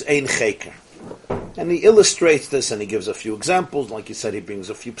 which is Ein Cheker. And he illustrates this, and he gives a few examples. Like he said, he brings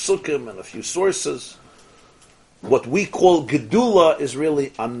a few psukim and a few sources. What we call Gedula is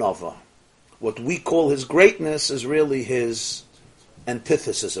really Anova. What we call his greatness is really his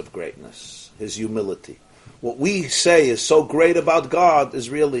antithesis of greatness, his humility. What we say is so great about God is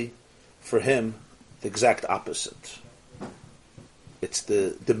really, for him, the exact opposite. It's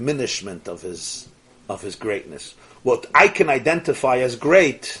the diminishment of his greatness. What I can identify as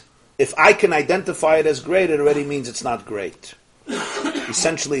great, if I can identify it as great, it already means it's not great.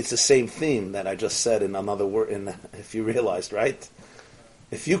 Essentially, it's the same theme that I just said in another word. If you realized, right?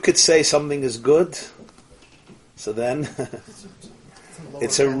 If you could say something is good, so then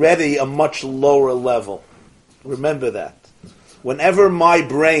it's already a much lower level. Remember that. Whenever my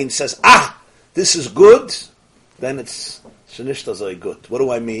brain says, this is good, then it's shenishta zay good. What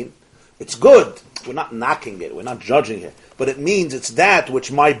do I mean? It's good. We're not knocking it. We're not judging it. But it means it's that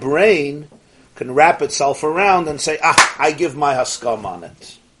which my brain can wrap itself around and say, I give my haskam on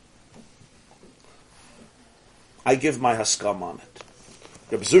it. I give my haskam on it.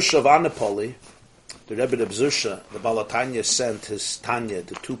 Reb Zusha of Anipoli, the Rebbe Reb Zusha, the Balatanya sent his Tanya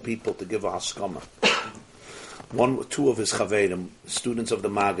to two people to give a haskama. Two of his chaverim, students of the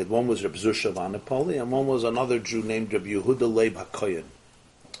Maggid. One was Reb Zusha of Anipoli, and one was another Jew named Reb Yehuda Leib HaKoyen.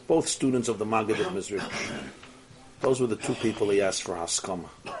 Both students of the Maggid of Mizrich. Those were the two people he asked for haskama.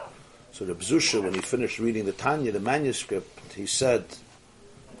 So Reb Zusha, when he finished reading the Tanya, the manuscript, he said,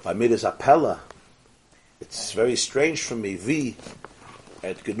 I made his appella. It's very strange for me. Vi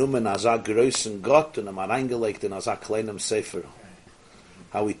et genommen azak größen Gott und am reingelegt in azak kleinem Sefer.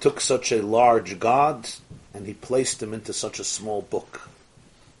 How he took such a large God and he placed him into such a small book.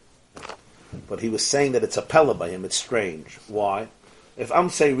 But he was saying that it's appella by him. It's strange. Why? If I'm,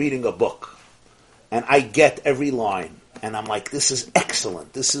 say, reading a book and I get every line and I'm like, this is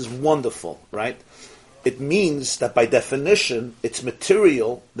excellent, this is wonderful, right? It means that by definition, it's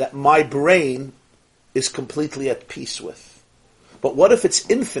material that my brain is completely at peace with. But what if it's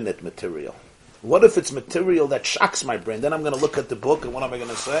infinite material? What if it's material that shocks my brain? Then I'm going to look at the book and what am I going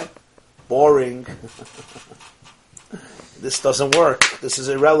to say? Boring. This doesn't work. This is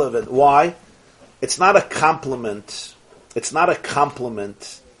irrelevant. Why? It's not a compliment. It's not a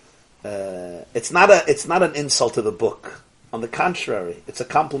compliment. It's not an insult to the book. On the contrary, it's a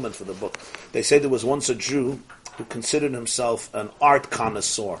compliment for the book. They say there was once a Jew who considered himself an art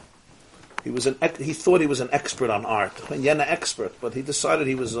connoisseur. He thought he was an expert on art. Yena expert, but he decided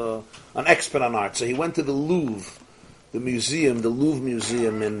he was an expert on art. So he went to the Louvre, the Louvre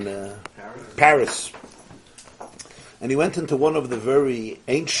Museum in Paris. And he went into one of the very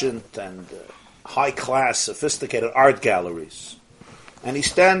ancient and high-class, sophisticated art galleries. And he's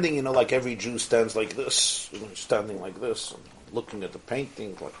standing, like every Jew stands like this, standing like this, and looking at the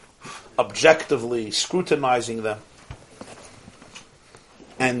paintings, like objectively scrutinizing them.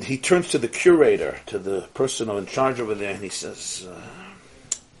 And he turns to the curator, to the person in charge over there, and he says,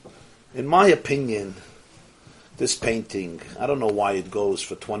 in my opinion, this painting, I don't know why it goes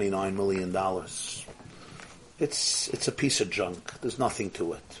for $29 million. It's a piece of junk. There's nothing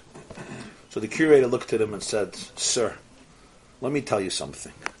to it. So the curator looked at him and said, sir, let me tell you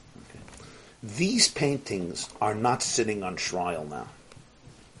something. Okay. These paintings are not sitting on trial now.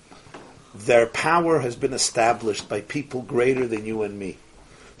 Their power has been established by people greater than you and me.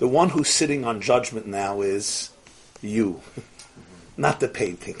 The one who's sitting on judgment now is you, not the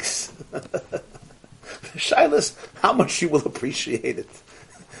paintings. Shilas, how much you will appreciate it.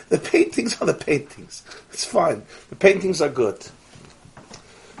 The paintings are the paintings. It's fine. The paintings are good.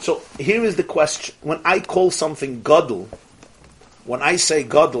 So here is the question. When I call something Gadol, when I say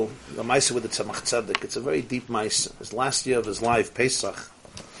Gadol, the Maisa with the Tzemach Tzedek, it's a very deep Maisa. His last year of his life, Pesach,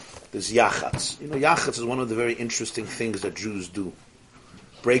 there's Yachatz. Yachatz is one of the very interesting things that Jews do.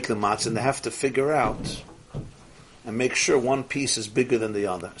 Break the matzah, and they have to figure out and make sure one piece is bigger than the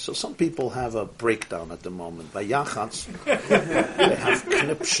other. So some people have a breakdown at the moment. By Yachatz, they have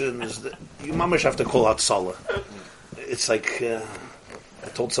conniptions. You mamish have to call out Salah. It's like I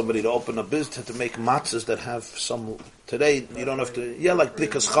told somebody to open a business to make matzahs that have some. Today you don't have to. Yeah, like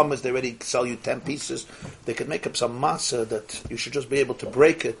Blikas Chametz, they already sell you 10 pieces. They could make up some matzah that you should just be able to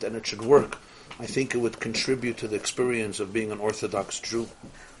break it and it should work. I think it would contribute to the experience of being an Orthodox Jew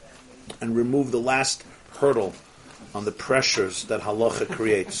and remove the last hurdle on the pressures that halacha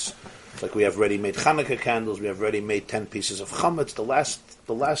creates. Like we have ready-made Hanukkah candles, we have ready-made 10 pieces of chametz.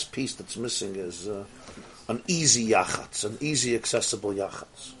 The last piece that's missing is an easy yachatz, an easy, accessible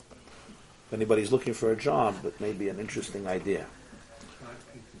yachatz. If anybody's looking for a job, it may be an interesting idea.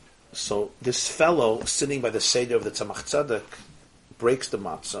 So this fellow sitting by the seder of the Tzemach Tzedek breaks the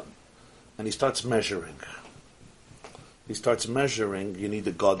matzah, and he starts measuring. He starts measuring. You need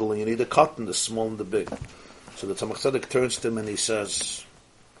the gadol and you need the cotton, the small and the big. So the Tzemach Tzedek turns to him and he says,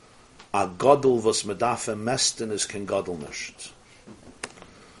 "A gadol was medafe mesten is ken gadol nisht."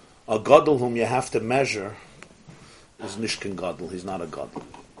 A gadol whom you have to measure is nishkin gadol. He's not a gadol.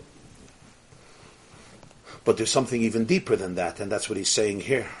 But there's something even deeper than that, and that's what he's saying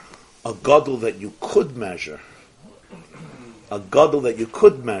here. A gadol that you could measure, a gadol that you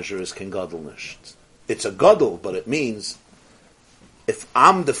could measure is ken gadol nisht. It's a gadol, but it means, if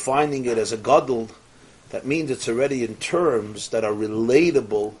I'm defining it as a gadol, that means it's already in terms that are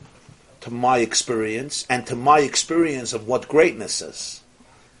relatable to my experience and to my experience of what greatness is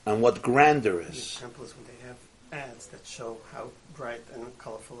and what grandeur is. Temples, when they have ads that show how bright and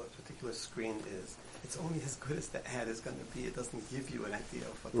colorful a particular screen is, it's only as good as the ad is going to be. It doesn't give you an idea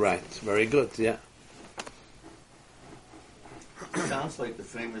of what. Right, very good, yeah. It sounds like the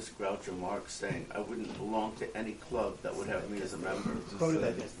famous Groucho Marx saying, "I wouldn't belong to any club that would have me as a member." Quoted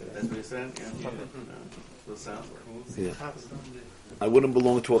that yesterday. That's what you're saying? Yeah. That's what it sounds like. Yeah. I wouldn't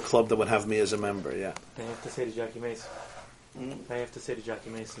belong to a club that would have me as a member, yeah. I have to say to Jackie Mason. I have to say to Jackie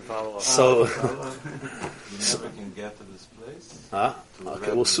Mason, follow up. So, You never can get to this place.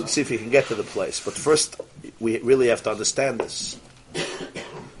 okay, we'll soon see if you can get to the place. But first, we really have to understand this.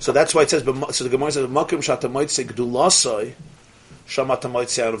 So that's why it says, so the Gemara says, "Makim shatamoitze gdulasai,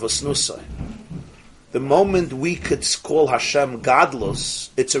 shamatamoitze arvasnusai." The moment we could call Hashem godless,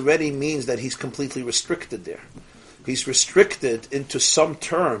 it already means that He's completely restricted there. He's restricted into some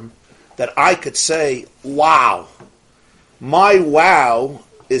term that I could say, wow. My wow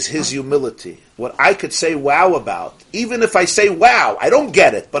is His humility. What I could say wow about, even if I say wow, I don't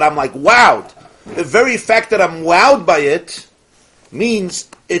get it, but I'm like wowed. The very fact that I'm wowed by it means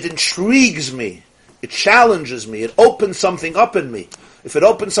it intrigues me. It challenges me. It opens something up in me. If it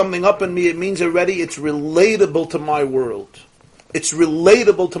opens something up in me, it means already it's relatable to my world. It's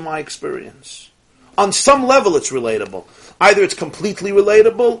relatable to my experience. On some level it's relatable. Either it's completely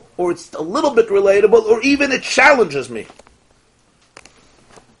relatable, or it's a little bit relatable, or even it challenges me.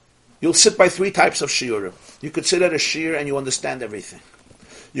 You'll sit by 3 types of shiurim. You could sit at a shiur and you understand everything.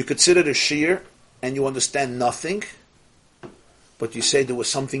 You could sit at a shiur and you understand nothing, but you say there was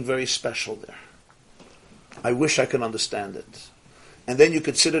something very special there. I wish I could understand it. And then you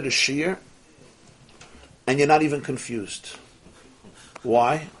could sit at a shiur and you're not even confused.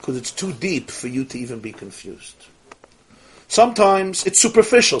 Why? Because it's too deep for you to even be confused. Sometimes it's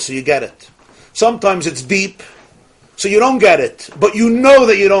superficial, so you get it. Sometimes it's deep, so you don't get it. But you know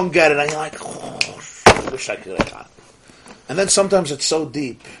that you don't get it, and you're like, oh, I wish I could have got it. And then sometimes it's so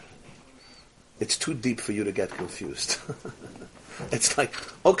deep, it's too deep for you to get confused. It's like,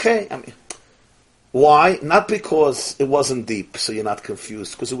 okay, I mean, why? Not because it wasn't deep, so you're not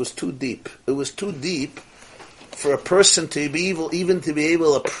confused, because it was too deep. It was too deep for a person to be able, even to be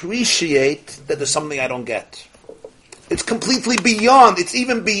able to appreciate that there's something I don't get. It's completely beyond. It's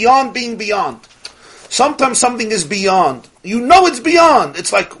even beyond being beyond. Sometimes something is beyond. You know it's beyond.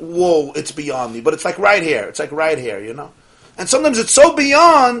 It's like, whoa, it's beyond me. But it's like right here. It's like right here, you know. And sometimes it's so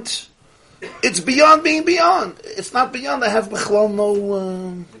beyond, it's beyond being beyond. It's not beyond. I have no...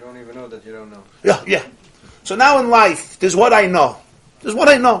 You don't even know that you don't know. Yeah. So now in life, there's what I know. There's what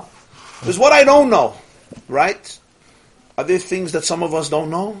I know. There's what I don't know. Right? Are there things that some of us don't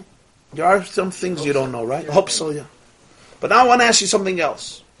know? There are some things you don't know, right? I hope so, yeah. But now I want to ask you something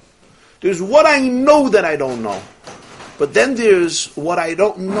else. There's what I know that I don't know. But then there's what I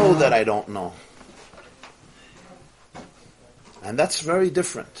don't know that I don't know. And that's very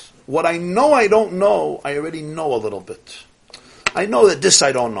different. What I know I don't know, I already know a little bit. I know that this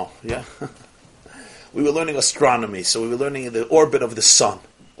I don't know, yeah? We were learning astronomy, so we were learning the orbit of the sun,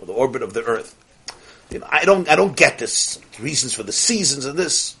 or the orbit of the earth. You know, I don't get this, reasons for the seasons and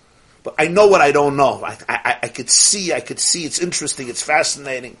this. But I know what I don't know. I could see, it's interesting, it's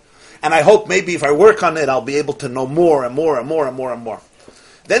fascinating. And I hope maybe if I work on it, I'll be able to know more and more and more and more and more.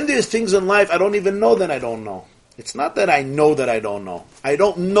 Then there's things in life I don't even know that I don't know. It's not that I know that I don't know. I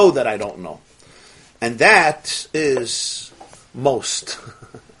don't know that I don't know. And that is most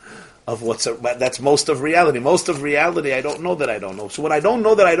of that's most of reality. Most of reality, I don't know that I don't know. So when I don't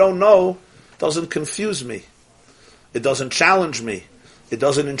know that I don't know, it doesn't confuse me. It doesn't challenge me. It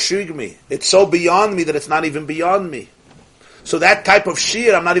doesn't intrigue me. It's so beyond me that it's not even beyond me. So that type of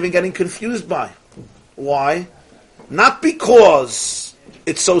shir I'm not even getting confused by. Why? Not because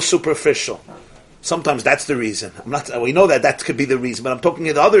it's so superficial. Sometimes that's the reason. We know that could be the reason, but I'm talking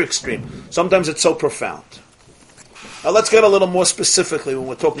at the other extreme. Sometimes it's so profound. Now let's get a little more specifically when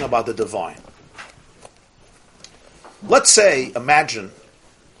we're talking about the divine. Let's say, imagine,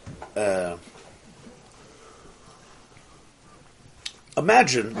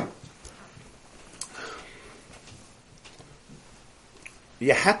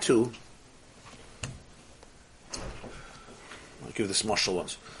 you had to, I'll give this mashal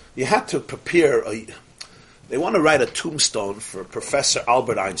once. You had to prepare they want to write a tombstone for Professor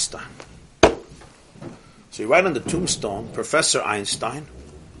Albert Einstein. So you write on the tombstone, Professor Einstein,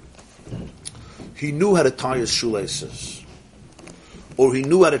 he knew how to tie his shoelaces. Or he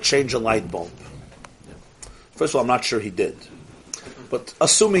knew how to change a light bulb. First of all, I'm not sure he did. But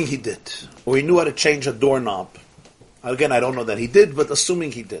assuming he did. Or he knew how to change a doorknob. Again, I don't know that he did, but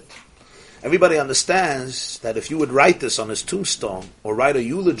assuming he did. Everybody understands that if you would write this on his tombstone, or write a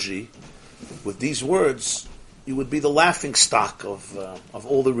eulogy with these words, you would be the laughing stock of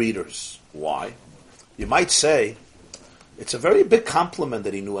all the readers. Why? You might say, it's a very big compliment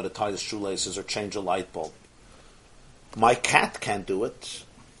that he knew how to tie his shoelaces or change a light bulb. My cat can't do it.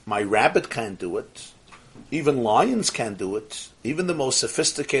 My rabbit can't do it. Even lions can't do it. Even the most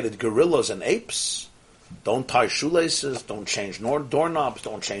sophisticated gorillas and apes don't tie shoelaces, don't change doorknobs,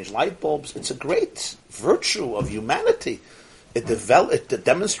 don't change light bulbs. It's a great virtue of humanity. It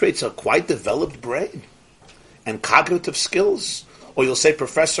demonstrates a quite developed brain and cognitive skills. Or you'll say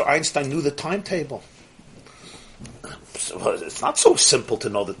Professor Einstein knew the timetable. So it's not so simple to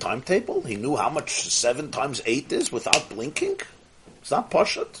know the timetable. He knew how much 7 times 8 is without blinking. It's not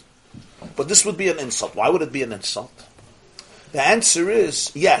pashut. But this would be an insult. Why would it be an insult? The answer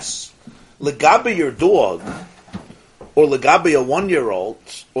is yes. Legabe your dog, or legabe a 1-year-old,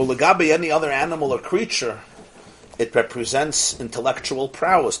 or legabe any other animal or creature, it represents intellectual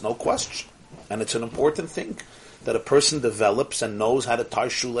prowess, no question. And it's an important thing that a person develops and knows how to tie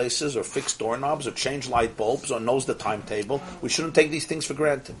shoelaces or fix doorknobs or change light bulbs or knows the timetable. We shouldn't take these things for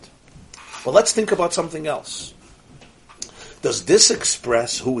granted. Well, let's think about something else. Does this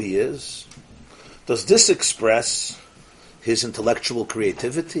express who he is? Does this express his intellectual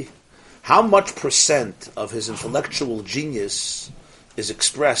creativity? How much percent of his intellectual genius is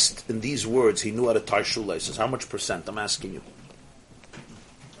expressed in these words, he knew how to tie shoelaces? How much percent? I'm asking you.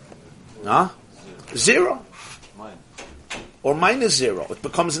 Huh? 0. Or minus 0. It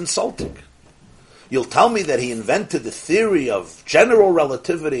becomes insulting. You'll tell me that he invented the theory of general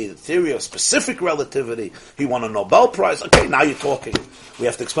relativity, the theory of specific relativity. He won a Nobel Prize. Okay, now you're talking. We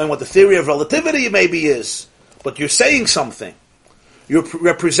have to explain what the theory of relativity maybe is. But you're saying something. You're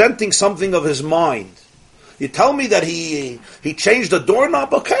representing something of his mind. You tell me that he changed the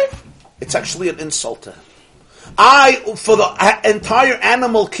doorknob. Okay, it's actually an insult to him. For the entire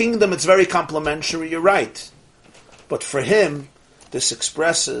animal kingdom, it's very complimentary. You're right. But for him, this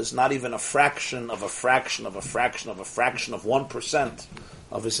expresses not even a fraction of 1%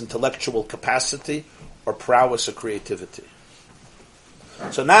 of his intellectual capacity or prowess or creativity.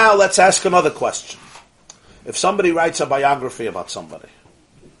 So now let's ask another question. If somebody writes a biography about somebody,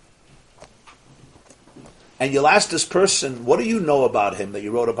 and you'll ask this person, what do you know about him that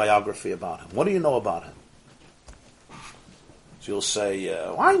you wrote a biography about him? What do you know about him? So you'll say,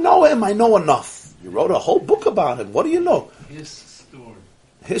 I know him, I know enough. You wrote a whole book about him. What do you know? His story.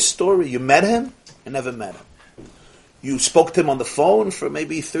 His story. You met him? I never met him. You spoke to him on the phone for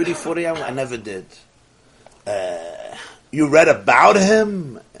maybe 30, 40 hours? I never did. You read about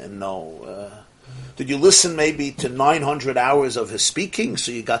him? No. Did you listen maybe to 900 hours of his speaking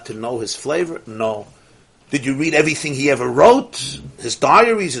so you got to know his flavor? No. Did you read everything he ever wrote? His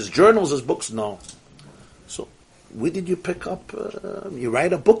diaries, his journals, his books? No. So where did you pick up? You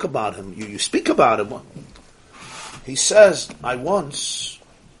write a book about him. You speak about him. He says, I once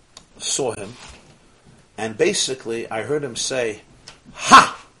saw him, and basically I heard him say,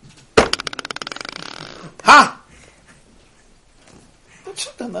 ha! Ha! That's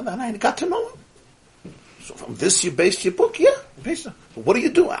it. And I got to know him. So from this you based your book? Yeah. What do you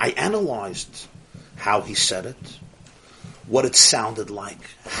do? I analyzed how he said it, what it sounded like,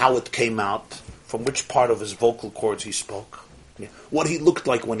 how it came out, from which part of his vocal cords he spoke. what he looked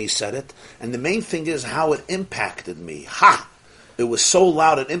like when he said it, and the main thing is how it impacted me. Ha! It was so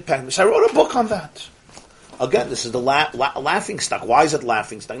loud, it impacted me. So I wrote a book on that. Again, this is the laughing stock. Why is it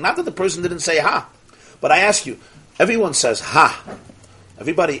laughing stock? Not that the person didn't say ha, but I ask you, everyone says ha.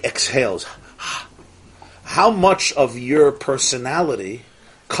 Everybody exhales ha. How much of your personality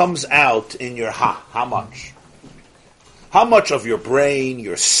comes out in your ha? How much? How much of your brain,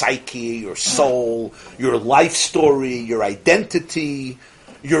 your psyche, your soul, your life story, your identity,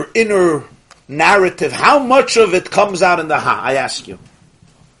 your inner narrative, how much of it comes out in the ha? I ask you.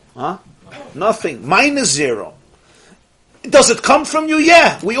 Huh? Nothing. Minus zero. Does it come from you?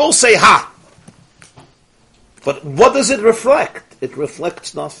 Yeah. We all say ha. But what does it reflect? It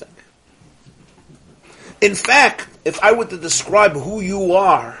reflects nothing. In fact, if I were to describe who you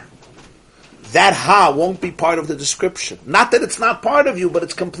are, that ha won't be part of the description. Not that it's not part of you, but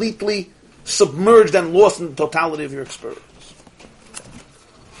it's completely submerged and lost in the totality of your experience.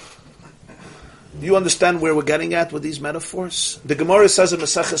 Do you understand where we're getting at with these metaphors? The Gemara says in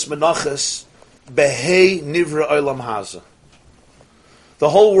Maseches Menachos, Behei Nivra Olam Haza. The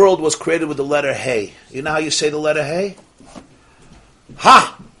whole world was created with the letter Hey. You know how you say the letter Hey?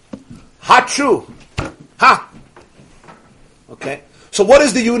 Ha! Ha-chu! Ha! Okay? So what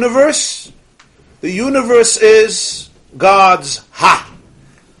is the universe? The universe is God's Ha.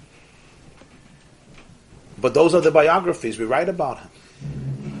 But those are the biographies we write about Him.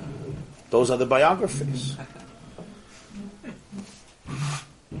 Those are the biographies.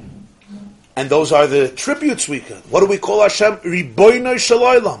 And those are the tributes we can. What do we call Hashem? Ribono shel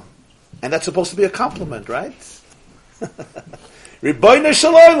olam. And that's supposed to be a compliment, right? Ribono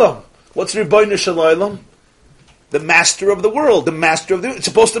shel olam. What's Ribono shel olam? The master of the world. The master of the... It's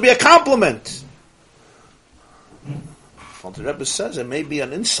supposed to be a compliment. Well, the Rebbe says it may be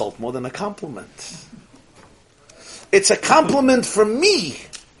an insult more than a compliment. It's a compliment for me.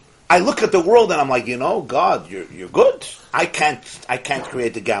 I look at the world and I'm like, God, you're good. I can't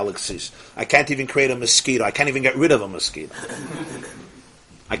create the galaxies. I can't even create a mosquito. I can't even get rid of a mosquito.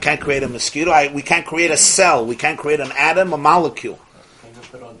 I can't create a mosquito. We can't create a cell. We can't create an atom, a molecule. Can't even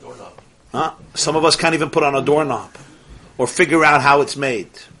put on a doorknob. Some of us can't even put on a doorknob or figure out how it's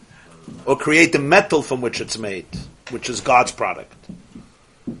made or create the metal from which it's made, which is God's product.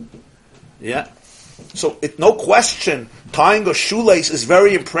 Yeah. So, no question, tying a shoelace is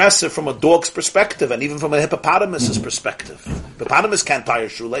very impressive from a dog's perspective and even from a hippopotamus's perspective. Hippopotamus can't tie a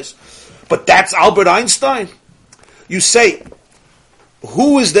shoelace. But that's Albert Einstein. You say,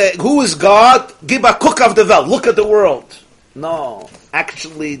 who is God? Gib a cook of the Welt. Look at the world. No.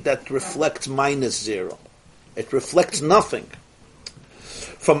 Actually, that reflects minus zero. It reflects nothing.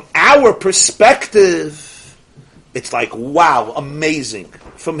 From our perspective, it's like, wow, amazing.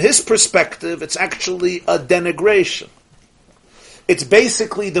 From his perspective, it's actually a denigration. It's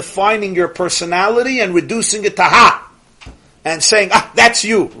basically defining your personality and reducing it to ha. And saying, that's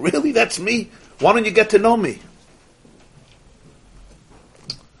you. Really? That's me? Why don't you get to know me?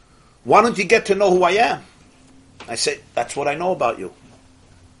 Why don't you get to know who I am? I say, that's what I know about you.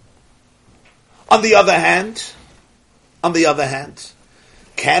 On the other hand,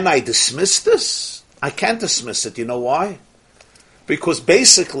 can I dismiss this? I can't dismiss it. You know why? Because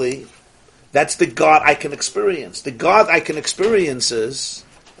basically, that's the God I can experience. The God I can experience is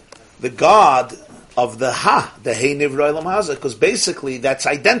the God of the Ha, the Hei Nivra Olam Haza, because basically that's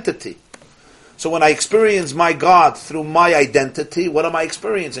identity. So when I experience my God through my identity, what am I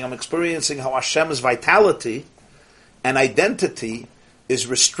experiencing? I'm experiencing how Hashem's vitality and identity is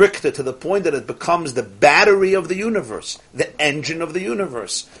restricted to the point that it becomes the battery of the universe, the engine of the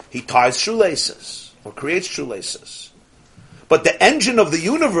universe. He ties shoelaces, or creates shoelaces. But the engine of the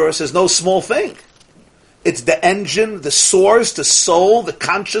universe is no small thing. It's the engine, the source, the soul, the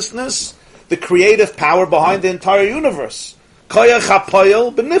consciousness, the creative power behind the entire universe. Koyach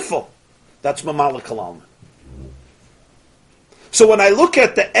hapoyel benifel. That's Mamala Kalam. So when I look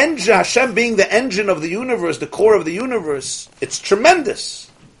at the engine, Hashem being the engine of the universe, the core of the universe, it's tremendous.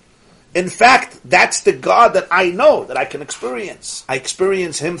 In fact, that's the God that I know, that I can experience. I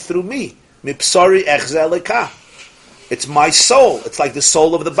experience Him through me. Mipsari echzeh lekah. It's my soul. It's like the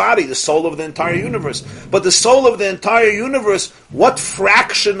soul of the body, the soul of the entire universe. But the soul of the entire universe, what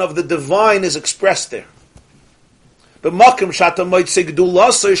fraction of the divine is expressed there? So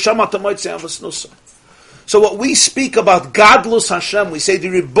what we speak about Gadlus Hashem, we say the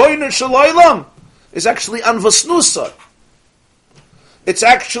Ribono shel olam is actually Anvasnusa. It's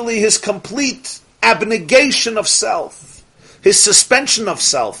actually His complete abnegation of self, His suspension of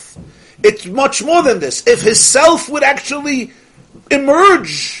self. It's much more than this. If His self would actually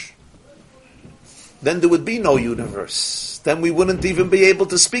emerge then there would be no universe. Then we wouldn't even be able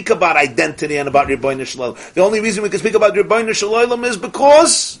to speak about identity and about Ribbono Shel Olam. The only reason we can speak about Ribbono Shel Olam is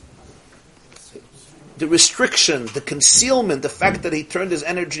because the restriction, the concealment, the fact that he turned his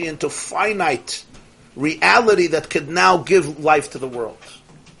energy into finite reality that could now give life to the world.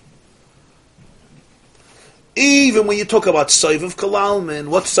 Even when you talk about Soivav Kalalman,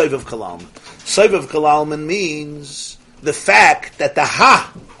 what's Soivav Kalalman? Soivav Kalalman means the fact that the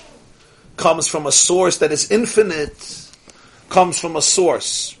Ha comes from a source that is infinite, comes from a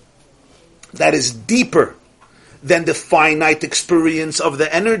source that is deeper than the finite experience of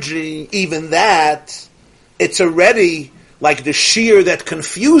the energy. Even that, it's already like the shear that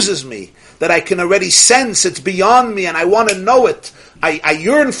confuses me, that I can already sense it's beyond me and I want to know it. I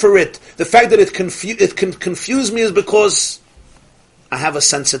yearn for it. The fact that it can confuse me is because I have a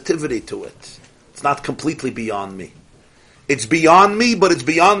sensitivity to it. It's not completely beyond me. It's beyond me, but it's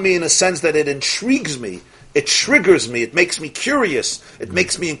beyond me in a sense that it intrigues me. It triggers me. It makes me curious. It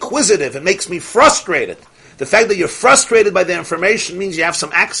makes me inquisitive. It makes me frustrated. The fact that you're frustrated by the information means you have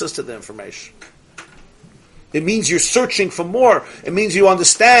some access to the information. It means you're searching for more. It means you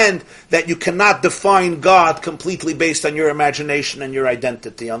understand that you cannot define God completely based on your imagination and your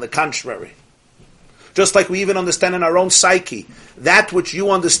identity. On the contrary. Just like we even understand in our own psyche, that which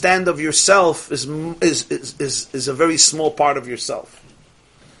you understand of yourself is a very small part of yourself.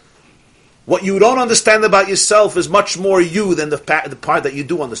 What you don't understand about yourself is much more you than the part that you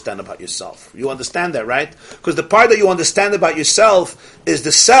do understand about yourself. You understand that, right? Because the part that you understand about yourself is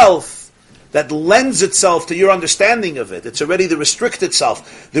the self that lends itself to your understanding of it. It's already the restricted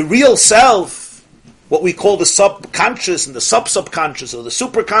self. The real self, what we call the subconscious and the sub-subconscious or the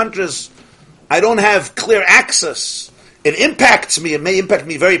superconscious, I don't have clear access. It impacts me. It may impact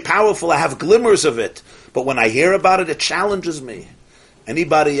me very powerful. I have glimmers of it. But when I hear about it, it challenges me.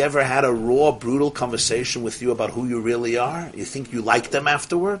 Anybody ever had a raw, brutal conversation with you about who you really are? You think you like them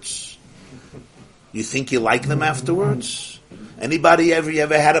afterwards? You think you like them afterwards? Anybody you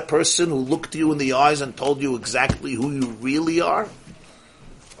ever had a person who looked you in the eyes and told you exactly who you really are?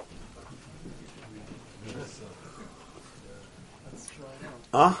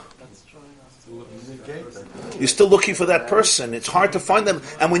 Huh? You're still looking for that person. It's hard to find them.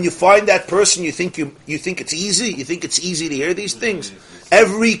 And when you find that person, you think it's easy. You think it's easy to hear these things.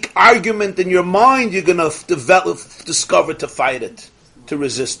 Every argument in your mind, you're going to discover to fight it, to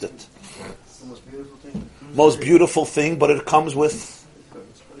resist it. Most beautiful thing, but it comes with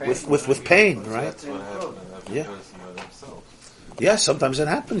pain, right? That's what happened every Yeah. person by themselves. Yeah, sometimes it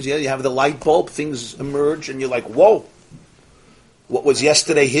happens. Yeah, you have the light bulb, things emerge, and you're like, whoa. What was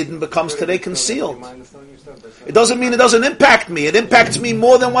yesterday hidden becomes today concealed. It doesn't mean it doesn't impact me. It impacts me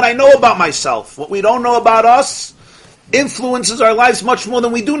more than what I know about myself. What we don't know about us influences our lives much more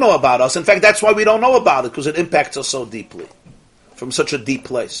than we do know about us. In fact, that's why we don't know about it, because it impacts us so deeply, from such a deep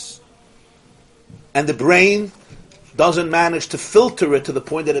place. And the brain doesn't manage to filter it to the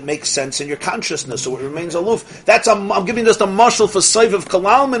point that it makes sense in your consciousness, so it remains aloof. I'm giving just a mashal for Soivav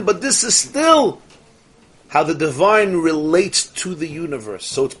Kalalman, but this is still how the divine relates to the universe.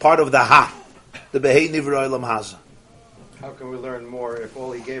 So it's part of the Ha, the Behei Nivra Olam Haza. How can we learn more if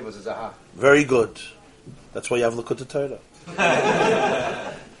all he gave us is a Ha? Very good. That's why you have Likutei Torah.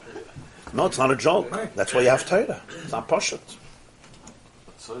 No, it's not a joke. That's why you have Torah. It's not Pashut.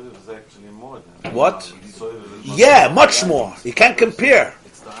 Soivav is actually more than What? Soivav is Yeah, much more. You can't compare.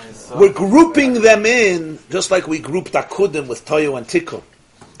 It's the Ein Sof. We're grouping them in just like we grouped Akudim with Toyo and Tikkun.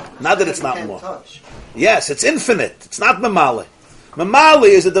 Not that it's not more. Touch. Yes, it's infinite. It's not Mamali. Mamali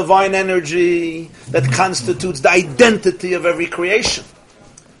is a divine energy that constitutes the identity of every creation.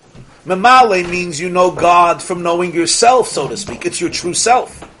 Mamali means you know God from knowing yourself, so to speak. It's your true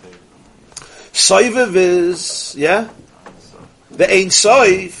self. Soivav is, the Ein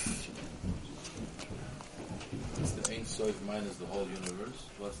Sof. It's the Ein Sof minus the whole universe.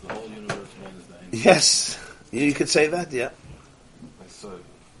 What's the whole universe minus the Ein Sof? Yes, you could say that, yeah. Soivav.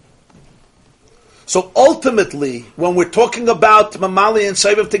 So ultimately, when we're talking about Mamali and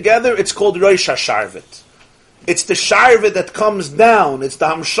Soivav together, it's called Rosh HaSharvit. It's the Sharvit that comes down. It's the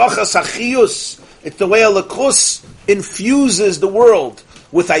Hamshachas HaChiyus. It's the way Alakus infuses the world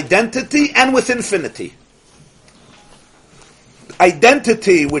with identity and with infinity.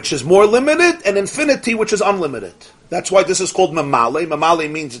 Identity, which is more limited, and infinity, which is unlimited. That's why this is called Mamali. Mamali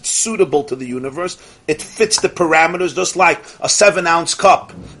means it's suitable to the universe. It fits the parameters, just like a 7-ounce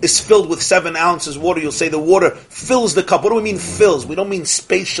cup is filled with 7 ounces water. You'll say the water fills the cup. What do we mean fills? We don't mean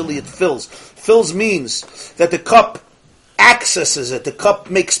spatially it fills. Fills means that the cup accesses it. The cup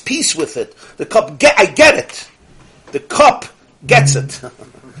makes peace with it. The cup, I get it. The cup gets it.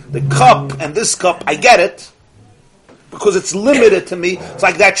 The cup and this cup, I get it. Because it's limited to me. It's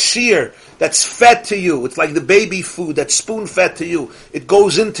like that shear that's fed to you. It's like the baby food that's spoon-fed to you. It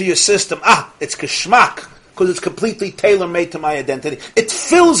goes into your system. It's geschmack. Because it's completely tailor-made to my identity. It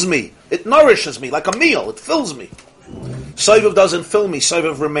fills me. It nourishes me like a meal. It fills me. Soivav doesn't fill me.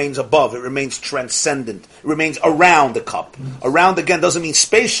 Soivav remains above. It remains transcendent. It remains around the cup. Around, again, doesn't mean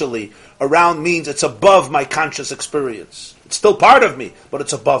spatially. Around means it's above my conscious experience. It's still part of me, but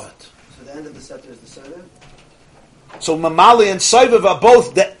it's above it. So the end of the scepter is the Soivav? So Mamali and Soivav are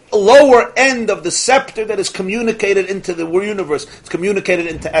both the lower end of the scepter that is communicated into the universe. It's communicated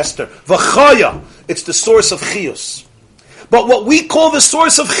into Esther. V'chaya, it's the source of Chiyus. But what we call the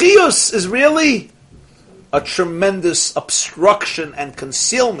source of Chiyus is really a tremendous obstruction and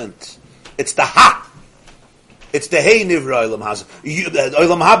concealment. It's the Ha. It's the Hey Nivra Olam Haba.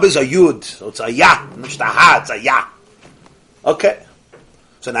 Olam Haba is a Yud. So it's a Ya. It's the Ha, it's a Ya. Okay.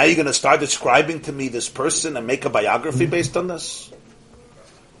 So now you're going to start describing to me this person and make a biography based on this?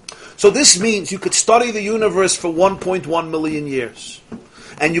 So this means you could study the universe for 1.1 million years.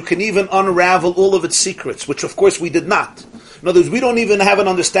 And you can even unravel all of its secrets, which of course we did not. In other words, we don't even have an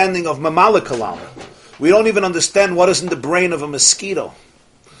understanding of Mamala Kalam. We don't even understand what is in the brain of a mosquito.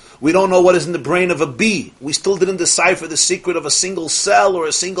 We don't know what is in the brain of a bee. We still didn't decipher the secret of a single cell or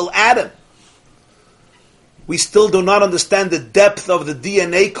a single atom. We still do not understand the depth of the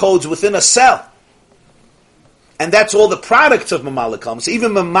DNA codes within a cell. And that's all the products of Mamala Kalam. So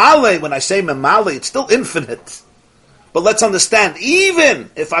even Mamale, when I say Mamale, it's still infinite. But let's understand, even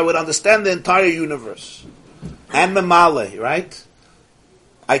if I would understand the entire universe, and Mamale, right?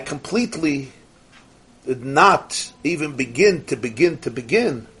 I completely did not even begin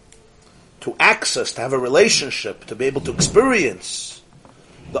to access, to have a relationship, to be able to experience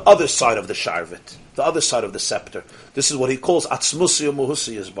the other side of the Sharvit, the other side of the scepter. This is what he calls Atzmusi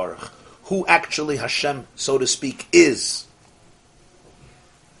Muhusi Yisbarach, who actually Hashem, so to speak, is.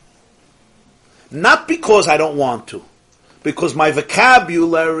 Not because I don't want to, because my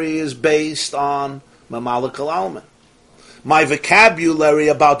vocabulary is based on Mamalik al-Alman. My vocabulary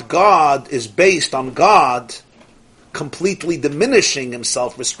about God is based on God completely diminishing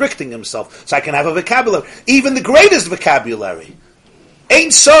himself, restricting himself, so I can have a vocabulary. Even the greatest vocabulary. Ein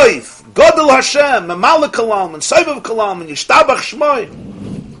Soif, Godel Hashem, Mamalik al-Alman, Soivav al-Alman, Yishtabach Shmoy.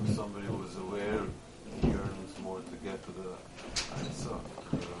 Somebody who was aware yearns more to get to the Ein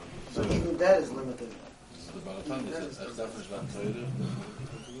So even that is limited.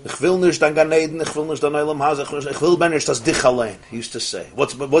 Ich will nicht an Gan Eden, ich will nicht an Olam Haba, ich will nicht das Dich allein, he used to say.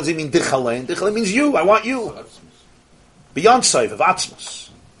 What does he mean, Dich allein? Dich allein means you, I want you. Beyond Soivav, Atzmus.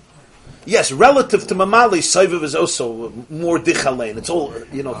 Yes, relative to Mamali, Soivav is also more Dich allein. It's all,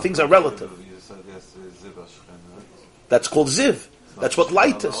 things are relative. That's called Ziv. That's what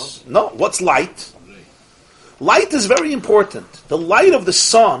light is. No, what's light? Light is very important. The light of the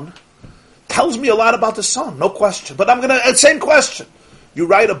sun tells me a lot about the sun, no question. But I'm going to, same question. You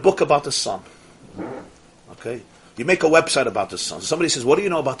write a book about the sun. Okay? You make a website about the sun. Somebody says, what do you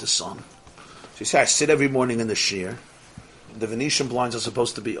know about the sun? So you say, I sit every morning in the shear. The Venetian blinds are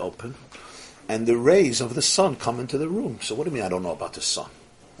supposed to be open. And the rays of the sun come into the room. So what do you mean I don't know about the sun?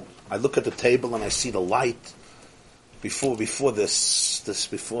 I look at the table and I see the light. Before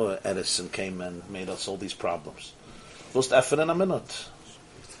Edison came and made us all these problems. Just effort in a minute.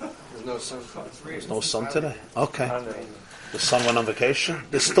 There's no sun. There's no sun today. Okay. The sun went on vacation.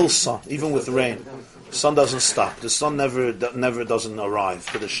 There's still sun, even with rain. The sun doesn't stop. The sun never doesn't arrive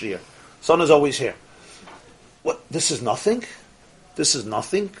to the shear. Sun is always here. What? This is nothing? This is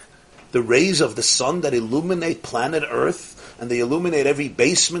nothing? The rays of the sun that illuminate planet Earth and they illuminate every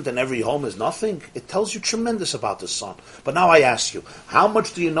basement and every home is nothing? It tells you tremendous about the sun. But now I ask you, how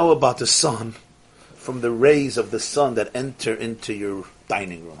much do you know about the sun from the rays of the sun that enter into your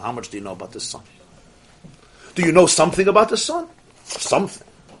dining room? How much do you know about the sun? Do you know something about the sun? Something.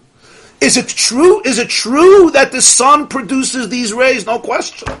 Is it true? Is it true that the sun produces these rays? No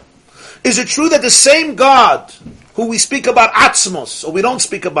question. Is it true that the same God who we speak about Atzmos, or we don't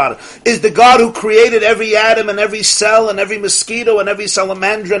speak about it, is the God who created every atom and every cell and every mosquito and every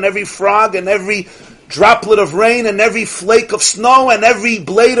salamander and every frog and every droplet of rain and every flake of snow and every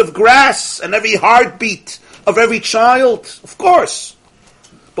blade of grass and every heartbeat of every child? Of course.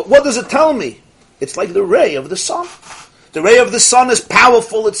 But what does it tell me? It's like the ray of the sun. The ray of the sun is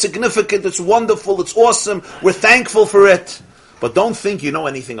powerful, it's significant, it's wonderful, it's awesome, we're thankful for it. But don't think you know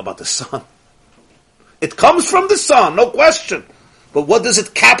anything about the sun. It comes from the sun, no question. But what does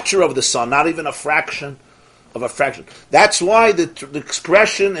it capture of the sun? Not even a fraction of a fraction. That's why the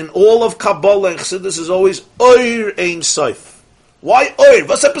expression in all of Kabbalah and Chassidus is always Oir Ein Sof. Why oir?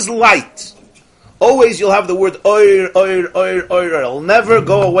 What's up is light? Always you'll have the word oir. It'll never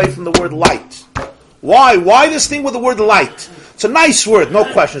go away from the word light. Why? Why this thing with the word light? It's a nice word, no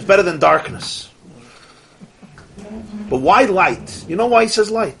question. It's better than darkness. But why light? You know why he says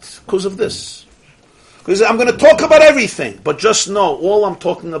light? Because of this. Because I'm going to talk about everything, but just know, all I'm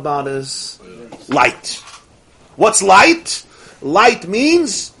talking about is light. What's light? Light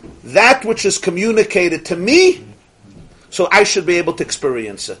means that which is communicated to me, so I should be able to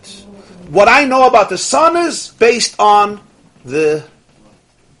experience it. What I know about the sun is based on the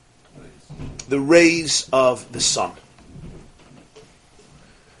rays of the sun.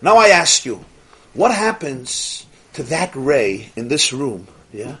 Now I ask you, what happens to that ray in this room?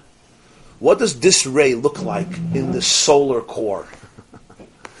 Yeah? What does this ray look like in the solar core?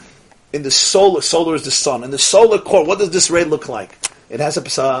 In the solar is the sun. In the solar core, what does this ray look like? It has a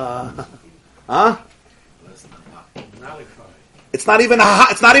It's not even a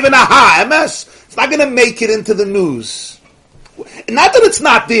MS. It's not going to make it into the news. Not that it's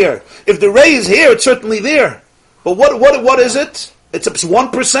not there. If the ray is here, it's certainly there. But what is it? It's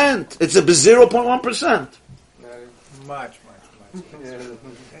 1%. It's a 0.1%. Much.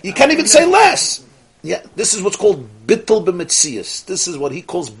 You can't even say less. Yeah, this is what's called bittul b'metzias. This is what he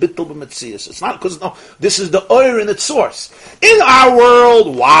calls bittul b'metzias. It's not because this is the oir in its source. In our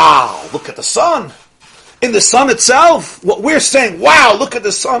world, wow, look at the sun. In the sun itself, what we're saying, wow, look at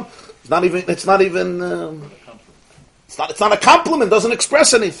the sun. It's not a compliment. Doesn't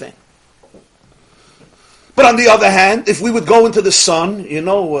express anything. But on the other hand, if we would go into the sun, we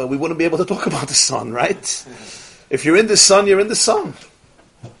wouldn't be able to talk about the sun, right? If you're in the sun, you're in the sun.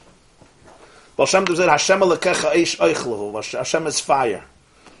 Hashem is fire.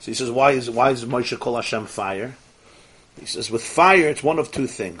 So he says, why is Moshe call Hashem fire? He says, with fire, it's one of two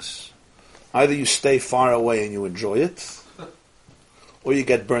things. Either you stay far away and you enjoy it, or you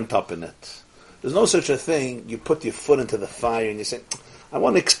get burnt up in it. There's no such a thing, you put your foot into the fire and you say, I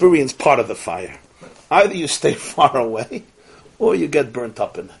want to experience part of the fire. Either you stay far away, or you get burnt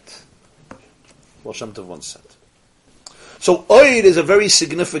up in it. Hashem Tov once said. So oir is a very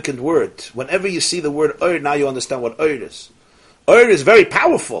significant word. Whenever you see the word oir, now you understand what oir is. Oir is very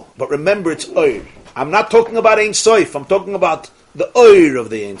powerful, but remember it's oir. I'm not talking about Ein Sof, I'm talking about the oir of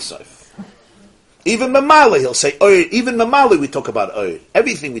the Ein Sof. Even Mamali, he'll say oir. Even Mamali we talk about oir.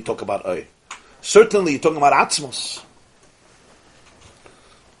 Everything we talk about oir. Certainly you're talking about Atzmos.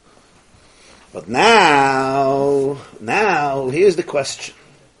 But now, here's the question.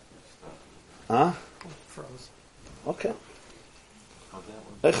 Huh? Froze. Okay.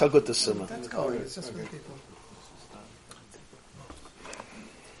 That's going. It's just with people.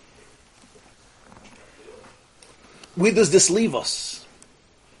 Where does this leave us?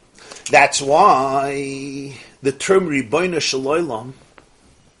 That's why the term Ribono Shel Olam,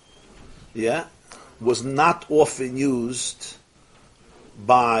 was not often used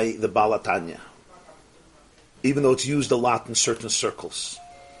by the Baal HaTanya, even though it's used a lot in certain circles.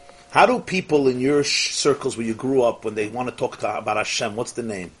 How do people in your circles where you grew up, when they want to talk about Hashem, what's the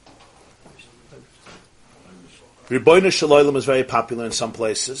name? Ribono Shel Olam is very popular in some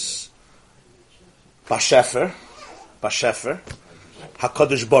places. Bashefer,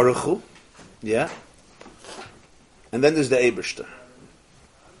 HaKadosh Baruch Hu, and then there's the Eibishter.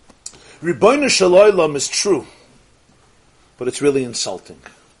 Ribono Shel Olam is true, but it's really insulting.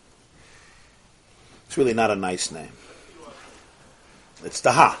 It's really not a nice name. It's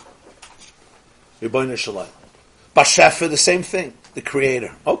the Ha. Ribono Shel Olam. Bashefer, the same thing. The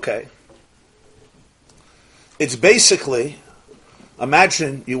Creator. Okay. It's basically,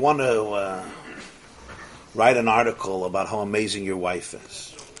 imagine you want to write an article about how amazing your wife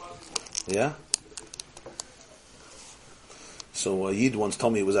is. Yeah? So Yid once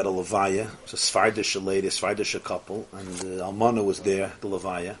told me he was at a Levaya. It's a Sfardish lady, a Sfardish couple, and Almana was there, the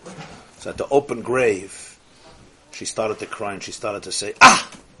Levaya. So at the open grave, she started to cry and she started to say,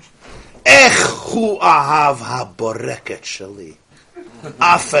 Ech hu ahav ha-boreket shali.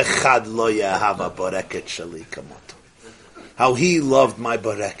 Af echad lo yahav ha-boreket shali kamato. How he loved my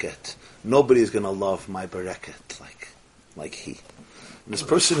boreket. Nobody's going to love my boreket like he. And this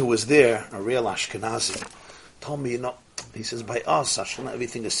person who was there, a real Ashkenazi, told me, he says, by us, Hashanah,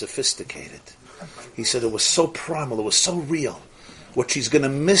 everything is sophisticated. He said it was so primal, it was so real. What she's going to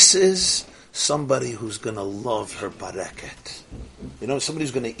miss is somebody who's going to love her bareket. Somebody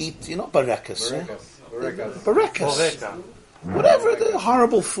who's going to eat, barekas. Barekas. Whatever, the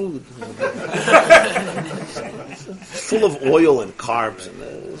horrible food. Full of oil and carbs.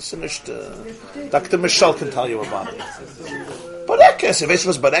 And Dr. Michelle can tell you about it. Barekas. If it's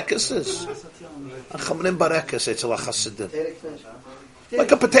what barekas is. Chamrim barekas, it's a chasidim.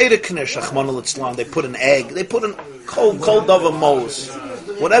 Like a potato knish, Achman al-Islam. They put an egg. They put in cold over mose.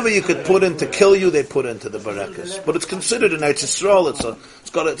 Whatever you could put in to kill you, they put into the barakas. But it's considered in Eretz Yisrael. It's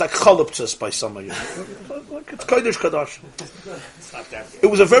like chaluptus by some of you. It's kodesh kadosh. It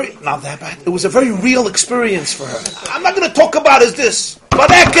was not that bad. It was a very real experience for her. I'm not going to talk about is this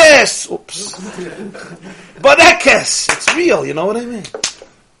barakes. Oops, barakes. It's real. You know what I mean?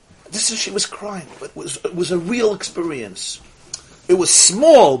 She was crying. But it was a real experience. It was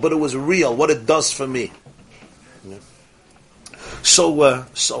small, but it was real. What it does for me. Yeah.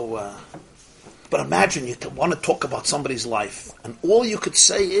 But imagine you want to talk about somebody's life, and all you could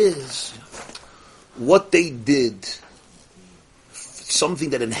say is what they did, something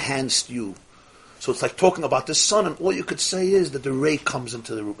that enhanced you. So it's like talking about the sun, and all you could say is that the ray comes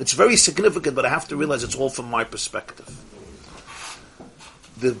into the room. It's very significant, but I have to realize it's all from my perspective.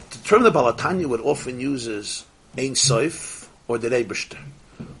 The term that Baal HaTanya would often use is Ein Sof or the Eibishter.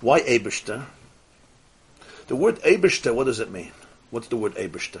 Why Eibishter? The word Eibishter, what does it mean? What's the word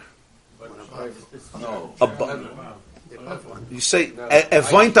Eibishter? No. You say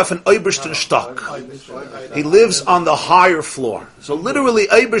Evoint auf an Eibishter Stock. He lives on the higher floor. So literally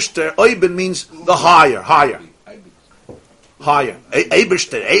Eibishter, Eibin means the higher.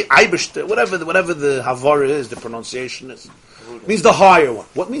 Eibishter, whatever the Havara is, the pronunciation is. Means the higher one.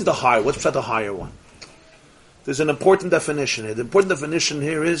 What means the higher? What's the higher one? There's an important definition here. The important definition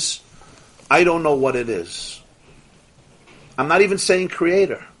here is, I don't know what it is. I'm not even saying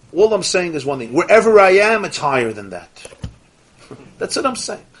creator. All I'm saying is one thing. Wherever I am, it's higher than that. That's what I'm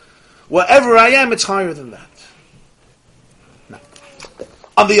saying. Wherever I am, it's higher than that. Now,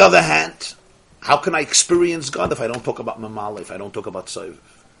 on the other hand, how can I experience God if I don't talk about Mamala, if I don't talk about Soiv?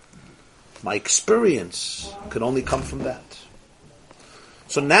 My experience can only come from that.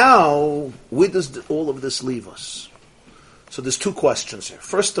 So now, where does all of this leave us? So there's two questions here.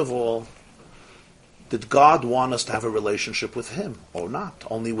 First of all, did God want us to have a relationship with Him or not?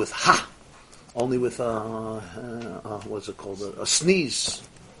 Only with only with what's it called? A sneeze,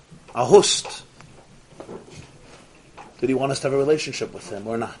 a hust. Did He want us to have a relationship with Him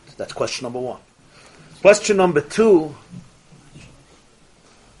or not? That's question number one. Question number two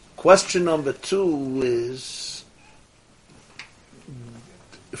is,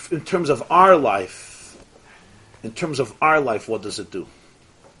 in terms of our life, what does it do?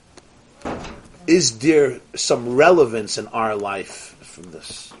 Is there some relevance in our life from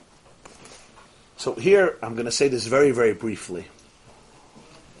this? So here, I'm going to say this very, very briefly,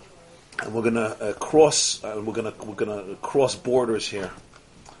 and we're going to cross borders here,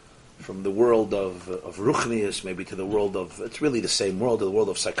 from the world of Ruchnius, maybe to the world of, it's really the same world, the world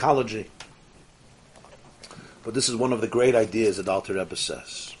of psychology. But this is one of the great ideas that Alter Rebbe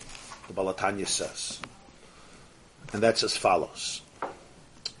says, the Baal HaTanya says, and that's as follows.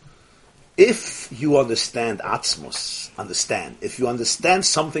 If you understand Atzmos, if you understand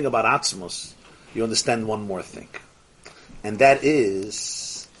something about Atzmos, you understand one more thing. And that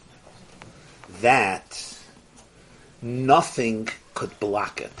is that nothing could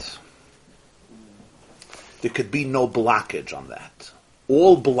block it. There could be no blockage on that.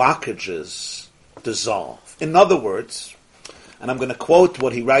 All blockages dissolve. In other words, and I'm going to quote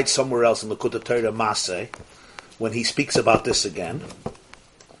what he writes somewhere else in the Likutei Torah Maseh, when he speaks about this again,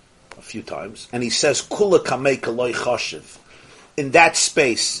 a few times, and he says, Kula kamei kaloi chashiv. In that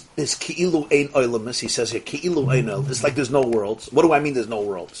space is ki'ilu ein oilamus. He says here, ki'ilu ein oil. It's like there's no worlds. What do I mean there's no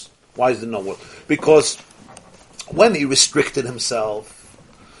worlds? Why is there no world? Because when he restricted himself,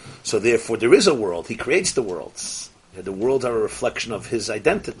 so therefore there is a world. He creates the worlds. The worlds are a reflection of his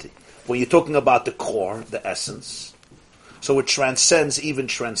identity. When you're talking about the core, the essence, so it transcends even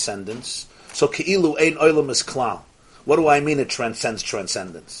transcendence. So ki'ilu ein oilamus klal. What do I mean it transcends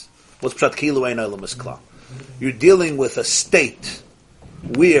transcendence? What's pshat ki'ilu ein oilamus klal? You're dealing with a state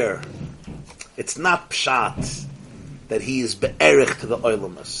where it's not pshat that he is be'erich to the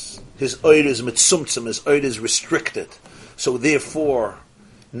oilamus. His oid is mitzumtzum, his oid is restricted. So therefore,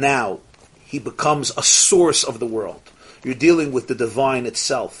 now he becomes a source of the world. You're dealing with the divine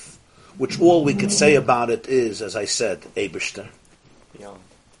itself, which all we could say about it is, as I said, Eibishter.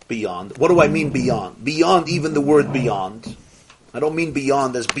 Beyond. What do I mean beyond? Beyond even the word beyond. I don't mean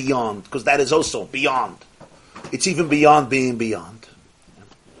beyond as beyond, because that is also beyond. It's even beyond being beyond.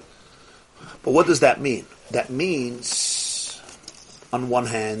 But what does that mean? That means, on one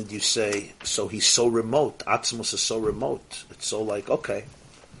hand, you say, so he's so remote. Atzmos is so remote. It's so like, okay,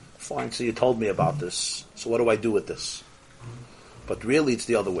 fine, so you told me about this. So what do I do with this? But really, it's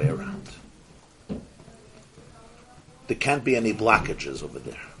the other way around. There can't be any blockages over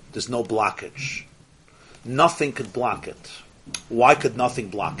there. There's no blockage. Nothing could block it. Why could nothing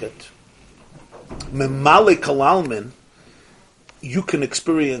block it? Memale kalalmin, you can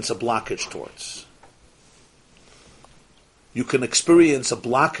experience a blockage towards. You can experience a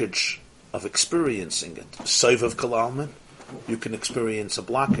blockage of experiencing it. Soivav kalalmin, you can experience a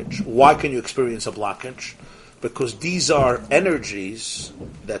blockage. Why can you experience a blockage? Because these are energies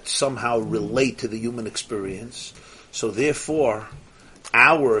that somehow relate to the human experience. So therefore,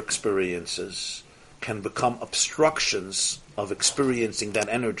 our experiences can become obstructions of experiencing that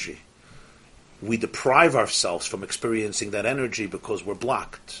energy. We deprive ourselves from experiencing that energy because we're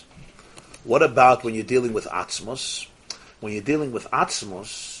blocked. What about when you're dealing with Atzmos? When you're dealing with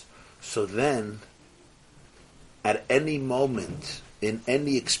Atzmos, so then, at any moment, in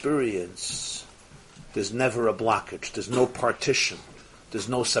any experience, there's never a blockage, there's no partition, there's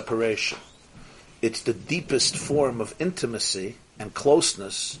no separation. It's the deepest form of intimacy and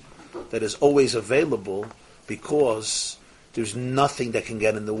closeness that is always available because there's nothing that can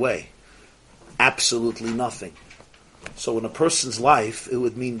get in the way. Absolutely nothing. So in a person's life, it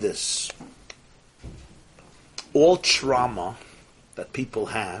would mean this. All trauma that people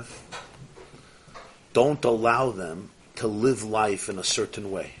have don't allow them to live life in a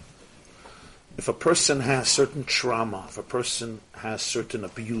certain way. If a person has certain trauma, if a person has certain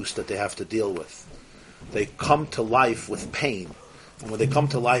abuse that they have to deal with, they come to life with pain. And when they come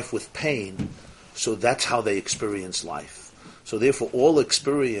to life with pain, so that's how they experience life. So therefore, all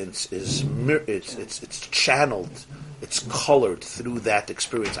experience is it's channeled, it's colored through that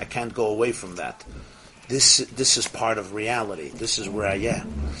experience. I can't go away from that. This is part of reality. This is where I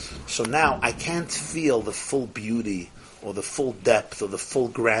am. So now I can't feel the full beauty or the full depth or the full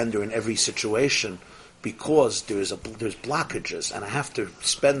grandeur in every situation because there's blockages, and I have to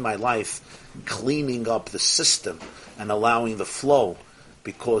spend my life cleaning up the system and allowing the flow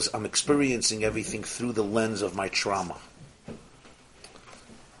because I'm experiencing everything through the lens of my trauma.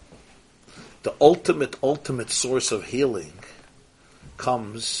 The ultimate source of healing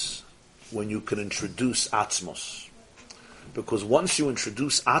comes when you can introduce Atzmos. Because once you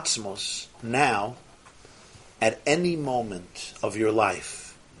introduce Atzmos, now, at any moment of your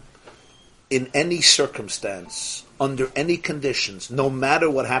life, in any circumstance, under any conditions, no matter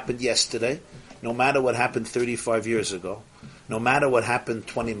what happened yesterday, no matter what happened 35 years ago, no matter what happened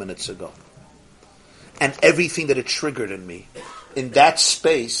 20 minutes ago, and everything that it triggered in me, in that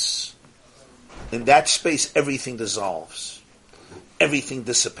space, everything dissolves. Everything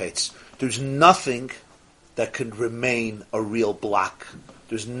dissipates. There's nothing that could remain a real block.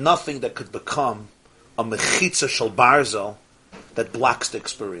 There's nothing that could become a mechitza shel barzel that blocks the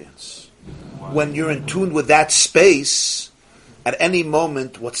experience. When you're in tune with that space, at any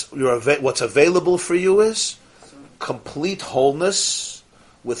moment, what's available for you is complete wholeness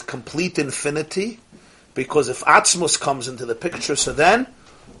with complete infinity. Because if Atzmos comes into the picture, so then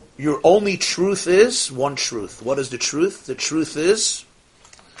your only truth is one truth. What is the truth? The truth is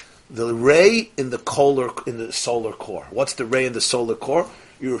the ray in the solar core. What's the ray in the solar core?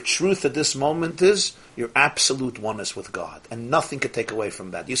 Your truth at this moment is your absolute oneness with God. And nothing could take away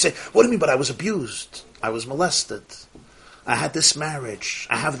from that. You say, what do you mean, but I was abused? I was molested. I had this marriage.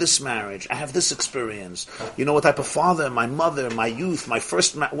 I have this marriage. I have this experience. You know what type of father, my mother, my youth, my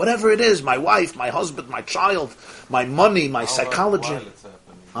first, whatever it is, my wife, my husband, my child, my money, my psychology. While it's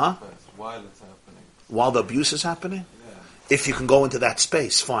happening. Huh? While it's happening. While the abuse is happening? Yeah. If you can go into that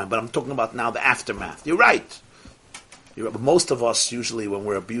space, fine. But I'm talking about now the aftermath. You're right. But most of us, usually, when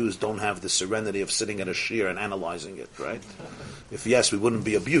we're abused, don't have the serenity of sitting at a shiur and analyzing it, right? If yes, we wouldn't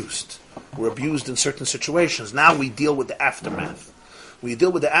be abused. We're abused in certain situations. Now we deal with the aftermath. We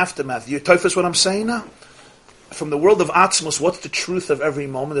deal with the aftermath. You typhus what I'm saying now? From the world of Atzmos, what's the truth of every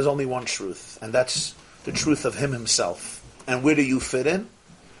moment? There's only one truth, and that's the truth of Him Himself. And where do you fit in?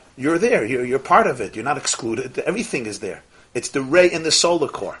 You're there. You're part of it. You're not excluded. Everything is there. It's the ray in the solar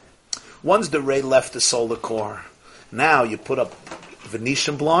core. Once the ray left the solar core, now you put up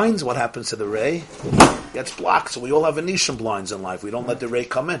Venetian blinds. What happens to the ray? It gets blocked. So we all have Venetian blinds in life. We don't let the ray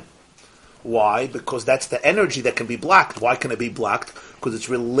come in. Why? Because that's the energy that can be blocked. Why can it be blocked? Because it's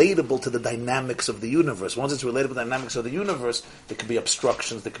relatable to the dynamics of the universe. Once it's relatable to the dynamics of the universe, there could be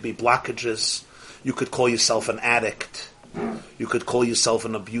obstructions, there could be blockages. You could call yourself an addict. You could call yourself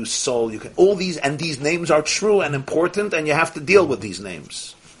an abused soul. You can all these, and these names are true and important, and you have to deal with these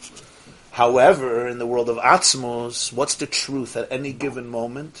names. However, in the world of Atzmos, what's the truth at any given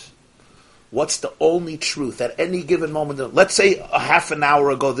moment? What's the only truth at any given moment? Let's say a half an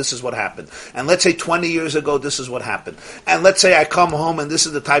hour ago, this is what happened. And let's say 20 years ago, this is what happened. And let's say I come home and this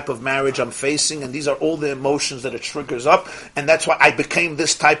is the type of marriage I'm facing, and these are all the emotions that it triggers up, and that's why I became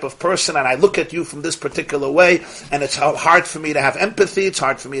this type of person, and I look at you from this particular way, and it's hard for me to have empathy, it's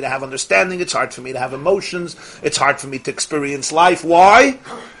hard for me to have understanding, it's hard for me to have emotions, it's hard for me to experience life. Why?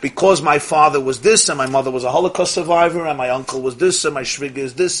 Because my father was this, and my mother was a Holocaust survivor, and my uncle was this, and my shviga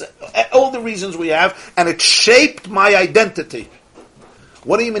is this, all the reasons we have, and it shaped my identity.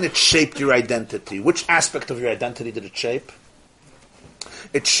 What do you mean it shaped your identity? Which aspect of your identity did it shape?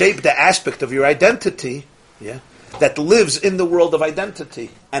 It shaped the aspect of your identity, that lives in the world of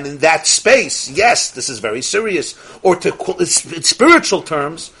identity. And in that space, yes, this is very serious. Or to in spiritual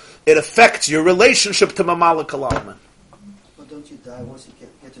terms, it affects your relationship to Mamalik Al-Alman. But don't you die once you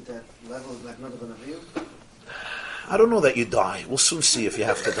get to that level, like not going to view? I don't know that you die. We'll soon see if you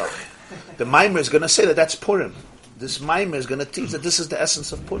have to die. The Maimer is going to say that that's Purim. This Maimer is going to teach that this is the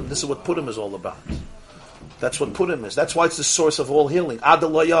essence of Purim. This is what Purim is all about. That's what Purim is. That's why it's the source of all healing. Ada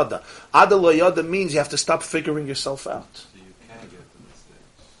lo yada. Ada lo yada means you have to stop figuring yourself out. So you can get to this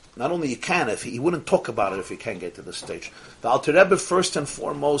stage. Not only you can, if he wouldn't talk about it if you can't get to this stage. The Alter Rebbe first and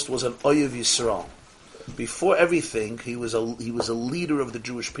foremost was an Oyev Yisrael. Before everything, he was a leader of the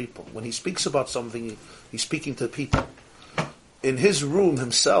Jewish people. When he speaks about something, he's speaking to people. In his room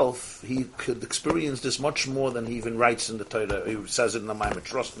himself, he could experience this much more than he even writes in the Torah. He says it in the Maimer,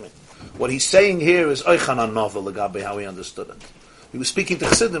 trust me. What he's saying here is Oichanan Novel, Legabe, how he understood it. He was speaking to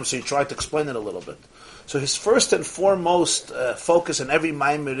Chassidim, so he tried to explain it a little bit. So his first and foremost focus in every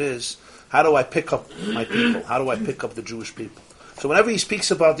Maimer is, how do I pick up my people? How do I pick up the Jewish people? So whenever he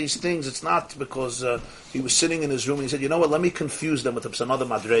speaks about these things, it's not because he was sitting in his room and he said, you know what, let me confuse them with another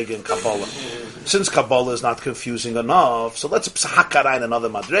Madrega in Kabbalah. Since Kabbalah is not confusing enough, so let's hakara in another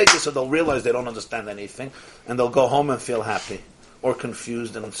Madrega, so they'll realize they don't understand anything, and they'll go home and feel happy, or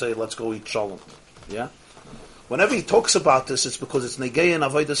confused, and say, let's go eat shalom. Yeah? Whenever he talks about this, it's because it's negei in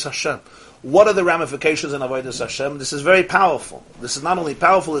Avodas Hashem. What are the ramifications in Avodas Hashem? This is very powerful. This is not only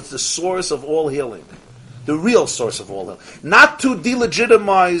powerful, it's the source of all healing. The real source of all healing. Not to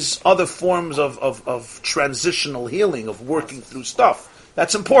delegitimize other forms of transitional healing, of working through stuff.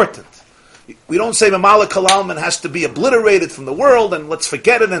 That's important. We don't say Mamalik Al-Alman has to be obliterated from the world and let's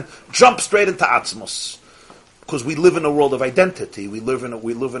forget it and jump straight into Atzmos. Because we live in a world of identity. We live in a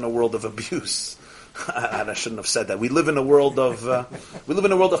world of abuse. I shouldn't have said that. We live in a world of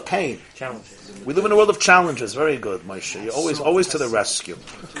pain. Challenges. We live in a world of challenges. Very good, Moshe. You're always to the rescue.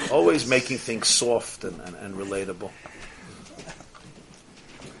 Always making things soft and relatable.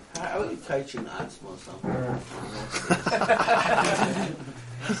 How are you teaching Atzmos?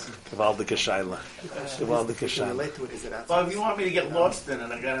 Gewaldige Shaila. Gewaldige Shaila. Relate to it, is it outside? Well, if you want me to get lost in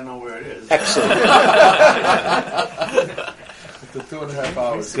it, I gotta know where it is. Excellent. The 2.5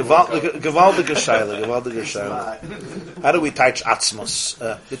 hours. Gewaldige Shaila. How do we teach Atzmos?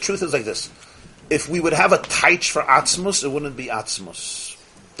 The truth is like this. If we would have a teich for Atzmos, it wouldn't be Atzmos.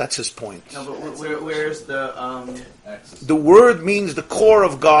 That's his point. No, but where's the... The word means the core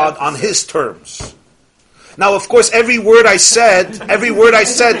of God on his terms. Now, of course, every word I said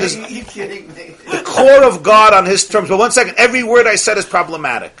is you kidding me? the core of God on his terms. But one second, every word I said is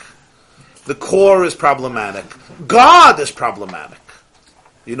problematic. The core is problematic. God is problematic.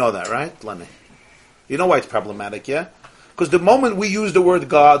 You know that, right, Lenny? You know why it's problematic, yeah? Because the moment we use the word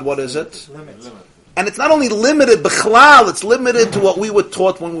God, what is it? Limits. And it's not only limited, b'chlal, it's limited to what we were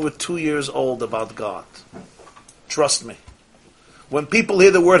taught when we were 2 years old about God. Trust me. When people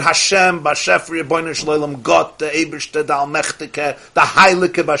hear the word Hashem, Bashef, Rebbeinu Shloim, God, the Eibishter, the Almechtike, the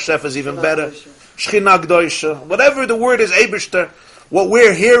Heilige Bashef is even better. Shechina Gdoisha. Whatever the word is, Eibishter, what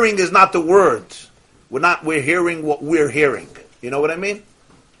we're hearing is not the word. We're hearing what we're hearing. You know what I mean?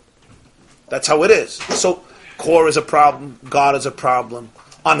 That's how it is. So, core is a problem, God is a problem.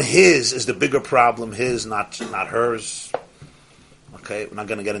 On his is the bigger problem, his, not hers. Okay, we're not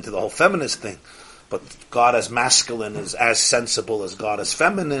going to get into the whole feminist thing. But God as masculine is as sensible as God as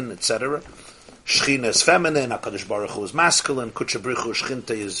feminine, etc. Shechina is feminine, HaKadosh Baruch Hu is masculine, Kudsha B'richu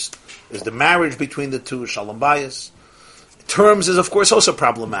Shechinta is the marriage between the two, Shalom Bayis. Terms is, of course, also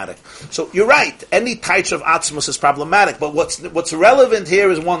problematic. So you're right, any type of Atzmos is problematic, but what's relevant here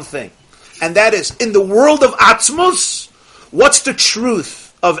is one thing. And that is, in the world of Atzmos, what's the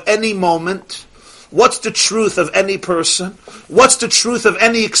truth of any moment? What's the truth of any person? What's the truth of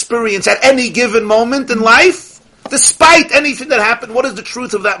any experience at any given moment in life? Despite anything that happened, what is the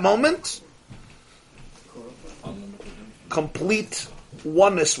truth of that moment? Complete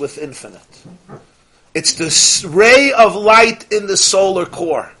oneness with infinite. It's the ray of light in the solar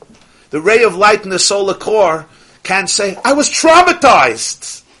core. The ray of light in the solar core can say, I was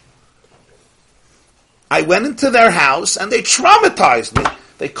traumatized. I went into their house and they traumatized me.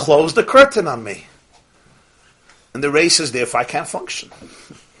 They closed the curtain on me. And the ray says, therefore I can't function.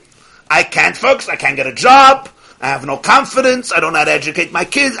 I can't focus, I can't get a job, I have no confidence, I don't know how to educate my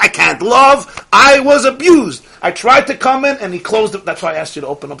kids, I can't love, I was abused. I tried to come in and he closed it. That's why I asked you to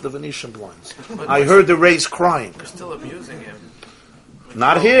open up the Venetian blinds. I heard the rays crying. We're still abusing him.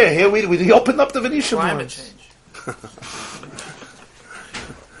 Not here. Here we opened up the Venetian Climate blinds. change.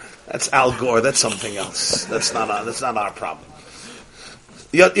 That's Al Gore, that's something else. That's not our problem.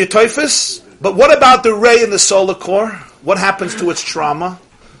 Your typhus? But what about the ray in the solar core? What happens to its trauma?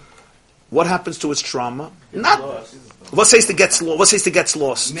 What happens to its trauma? Not Lost. what says to gets lost. What says to gets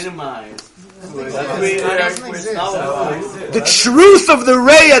lost? Minimized. The truth of the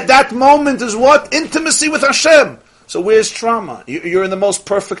ray at that moment is what? Intimacy with Hashem. So where's trauma? You're in the most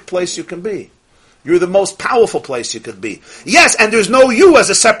perfect place you can be. You're the most powerful place you could be. Yes, and there's no you as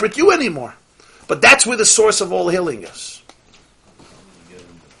a separate you anymore. But that's where the source of all healing is.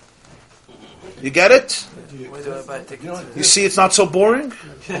 You get it? You see it's not so boring?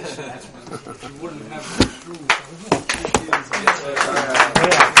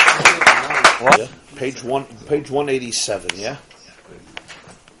 Yeah. Page 187, yeah?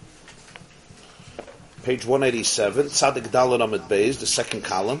 Page 187, Tzadik Dalet Amud Beis, the second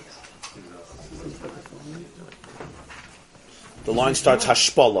column. The line starts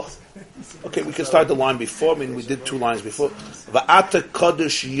Hashpola. Okay, we can start the line before. I mean, we did 2 lines before. Va'ata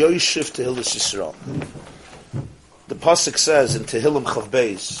Kodesh Yoshev Tehillas Yisrael. The pasuk says in Tehillim Chav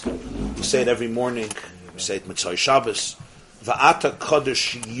Beis, we say it every morning. We say it Mitzvah Shabbos. Va'ata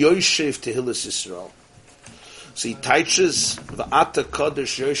Kodesh Yoshev Tehillas Yisrael. So he teaches Va'ata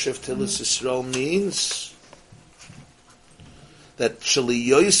Kodesh Yoshev Tehillas Yisrael means that Shali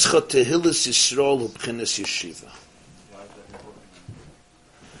Yoscha Tehillas Yisrael Ubchinas Yeshiva.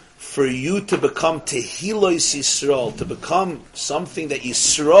 For you to become Tehillos Yisrael, to become something that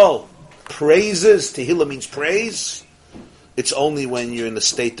Yisrael praises, Tehillah means praise, it's only when you're in the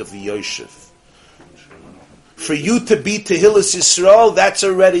state of Yoshev. For you to be Tehillas Yisrael, that's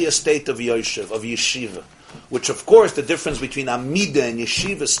already a state of Yoshev, of Yeshiva. Which of course, the difference between Amida and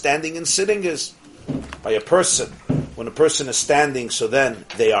Yeshiva, standing and sitting, is by a person. When a person is standing, so then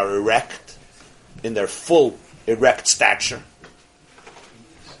they are erect, in their full erect stature.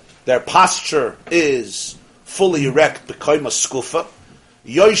 Their posture is fully erect, b'koima skufa.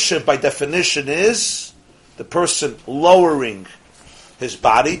 Yoshev, by definition, is the person lowering his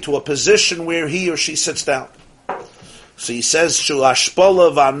body to a position where he or she sits down. So he says, Shu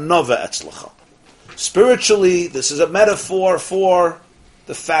hashpola v'anova etzlecha. Spiritually, this is a metaphor for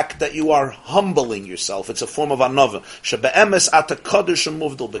the fact that you are humbling yourself. It's a form of anova. Shebe'emes ata kodesh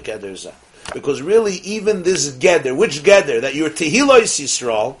umuvdal b'geder zeh. Because really, even this geder, which geder? That you're Tehillos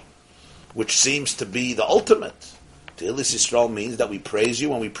Yisrael, which seems to be the ultimate. Tehillas Yisrael means that we praise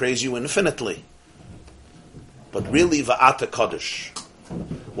you and we praise you infinitely. But really, Va'ata Kaddish.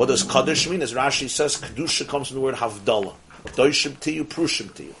 What does Kaddish mean? As Rashi says, Kedusha comes from the word Havdalah. Kedoshim to you,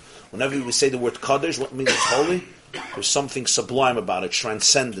 Prushim to you. Whenever we say the word Kaddish, what means it's holy? There's something sublime about it,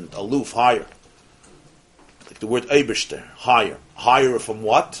 transcendent, aloof, higher. Like the word Eibishter, higher. Higher from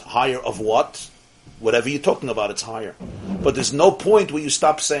what? Higher of what? Whatever you're talking about, it's higher. But there's no point where you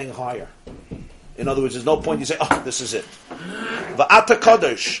stop saying higher. In other words, there's no point you say, oh, this is it. Va'ata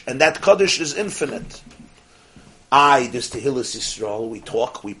Kaddish, and that Kaddish is infinite. This Tehillas Yisrael, we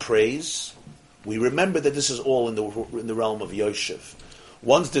talk, we praise, we remember that this is all in the realm of Yoshev.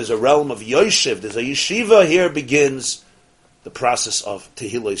 Once there's a realm of Yoshev, there's a yeshiva, here begins the process of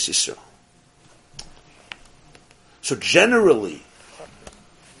Tehillas Yisrael. So generally,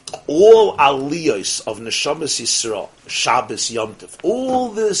 all aliyos of Neshamas Yisrael, Shabbos, Yom Tov, all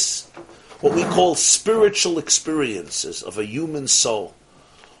this, what we call spiritual experiences of a human soul,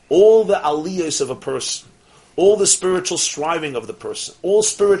 all the aliyos of a person, all the spiritual striving of the person, all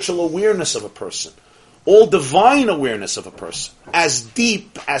spiritual awareness of a person, all divine awareness of a person, as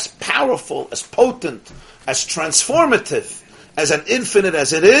deep, as powerful, as potent, as transformative, as an infinite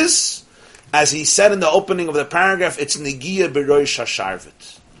as it is, as he said in the opening of the paragraph, it's Negiya B'Rosh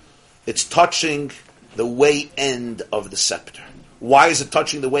HaSharvet. It's touching the way end of the scepter. Why is it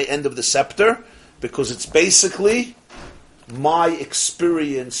touching the way end of the scepter? Because it's basically my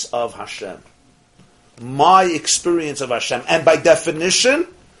experience of Hashem. My experience of Hashem. And by definition,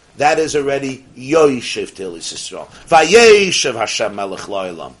 that is already Yoshev Tehillas Yisrael. Vayeshev Hashem Melech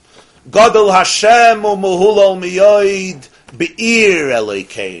La'olam. Gadol Hashem u'muhulol miyoid be'ir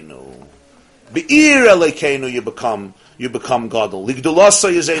Elokeinu. Be'ir Elokeinu you become you become gadol.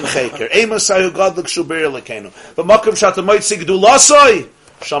 Ligdulasai is ein cheker. Eimasai gadol kshubir lekenu. But makom shatamoitzi gdulasai,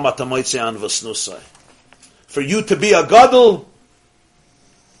 shamatamoitzi anvasnusai. For you to be a gadol,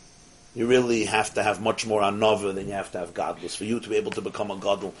 you really have to have much more anova than you have to have godless. For you to be able to become a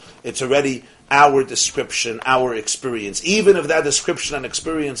gadol, it's already our description, our experience. Even if that description and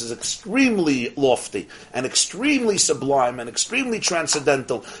experience is extremely lofty and extremely sublime and extremely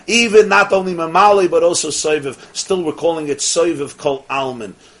transcendental, even not only mamali but also soiviv, still we're calling it soiviv kol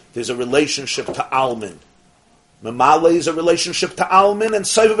almin. There's a relationship to almin. Mamali is a relationship to almin, and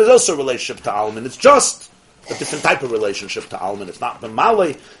soiviv is also a relationship to almin. It's just a different type of relationship to almin. It's not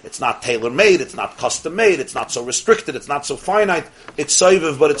mamali, it's not tailor-made, it's not custom-made, it's not so restricted, it's not so finite. It's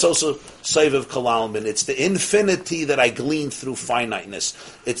soiviv, but it's also soiviv kol almin. It's the infinity that I glean through finiteness.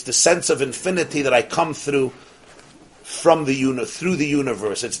 It's the sense of infinity that I come through from through the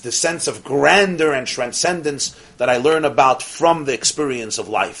universe. It's the sense of grandeur and transcendence that I learn about from the experience of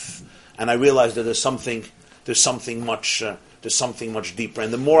life. And I realize that there's something much deeper.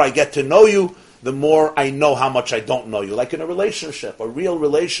 And the more I get to know you, the more I know how much I don't know you. Like in a relationship, a real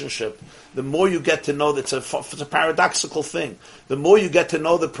relationship, the more you get to know, it's a paradoxical thing. The more you get to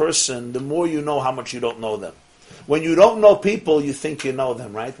know the person, the more you know how much you don't know them. When you don't know people, you think you know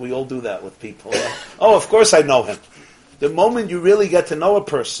them, right? We all do that with people. Right? Oh, of course I know him. The moment you really get to know a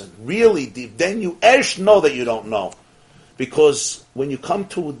person, really deep, then you know that you don't know. Because when you come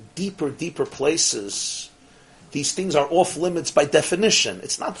to deeper places, these things are off limits by definition.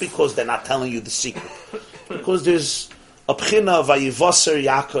 It's not because they're not telling you the secret. Because there's a b'china vayivaser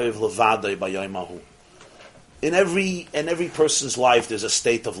Yaakov levadai b'yomahu. In every person's life, there's a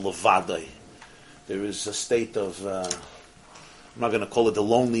state of levadai. There is a state of, I'm not going to call it the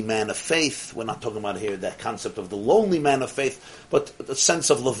lonely man of faith. We're not talking about here that concept of the lonely man of faith, but the sense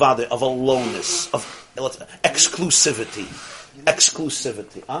of levadai, of aloneness, of exclusivity.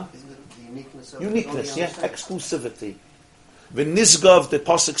 Exclusivity. Huh? Uniqueness, yeah, exclusivity. V'nizgav, the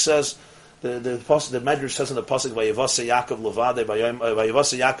pasuk says, the Medrash says in the pasuk, "Vayivasa Yaakov levadei,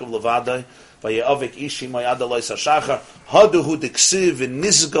 vayivasa Yaakov levadei, vayavik ishi mayad aloi sashachar, haduhu diksiv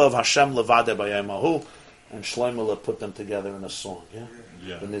v'nizgav Hashem levadei b'yaymahu," and Shlomo put them together in a song. Yeah,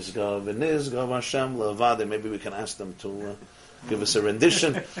 v'nizgav Hashem levadei. Maybe we can ask them to give us a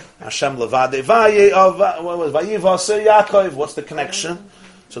rendition. Hashem levadei, vayivasa Yaakov. What's the connection?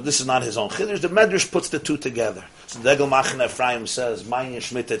 So this is not his own chiddush. The Medrash puts the two together. So Degel Machan Ephraim says, "Mayin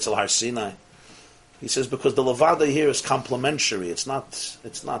Shmita Etzel Har Sinai." He says because the levada here is complementary. It's not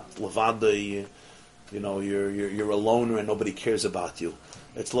levada. You're a loner and nobody cares about you.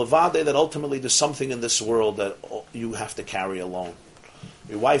 It's levada that ultimately there's something in this world that you have to carry alone.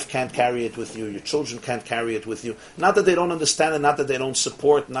 Your wife can't carry it with you. Your children can't carry it with you. Not that they don't understand it. Not that they don't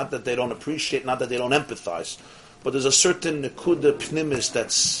support. Not that they don't appreciate. Not that they don't empathize. But there's a certain nekuda pnimis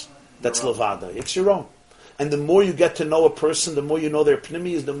that's levada. It's your own. And the more you get to know a person, the more you know their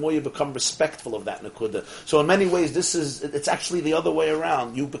pnimis, the more you become respectful of that nekuda. So in many ways, it's actually the other way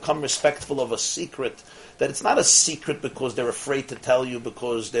around. You become respectful of a secret, that it's not a secret because they're afraid to tell you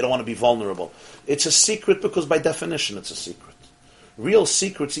because they don't want to be vulnerable. It's a secret because by definition it's a secret. Real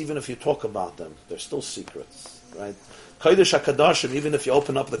secrets, even if you talk about them, they're still secrets, right? Kodesh HaKadoshim, even if you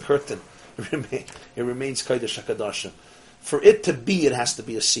open up the curtain, it remains Kodesh HaKadoshim. For it to be, it has to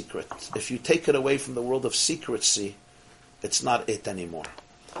be a secret. If you take it away from the world of secrecy, it's not it anymore.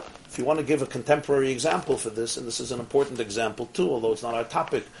 If you want to give a contemporary example for this, and this is an important example too, although it's not our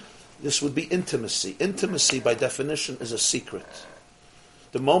topic, this would be intimacy. Intimacy, by definition, is a secret.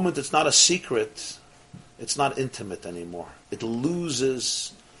 The moment it's not a secret, it's not intimate anymore. It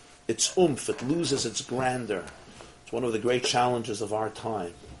loses its oomph, it loses its grandeur. It's one of the great challenges of our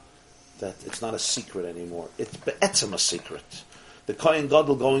time, that it's not a secret anymore. It's be'etzem a secret. The Kohen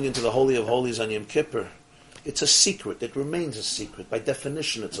Gadol going into the Holy of Holies on Yom Kippur, it's a secret. It remains a secret. By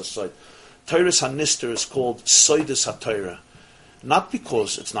definition, it's a soid. Teiras HaNister is called Soidus HaTorah. Not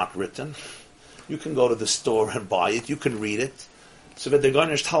because it's not written. You can go to the store and buy it. You can read it. So that they're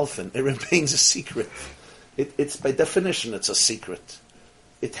garnished halfen. It remains a secret. It's by definition, it's a secret.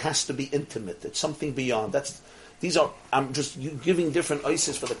 It has to be intimate. It's something beyond. I'm just giving different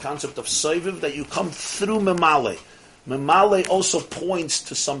ices for the concept of soiviv, that you come through memale. Memale also points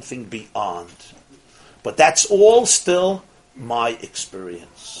to something beyond. But that's all still my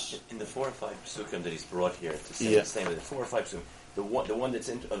experience. In the 4 or 5 psukim that he's brought here to say the same, the 4 or 5 psukim, the one that's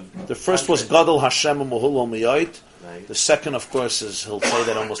in... the first was Gadol Hashem Muhul Miyait. The second, of course, is, he'll say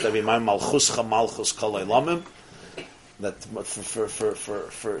that almost every time, Malchuscha Malchus Kol Eilamim. That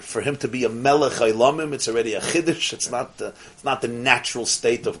for him to be a Melech Eilamim, it's already a Chiddush. It's not the natural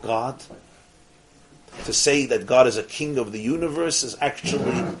state of God. to say that God is a king of the universe is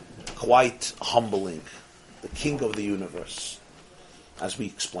actually quite humbling. The king of the universe, as we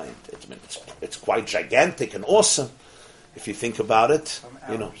explained. It's quite gigantic and awesome. If you think about it,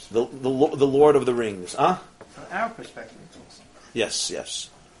 the Lord of the Rings. From our perspective, it's awesome. Yes.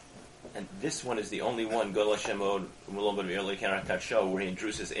 And this one is the only one, Gol Hashem Od Mulom B'Elokim Harakat Show, where he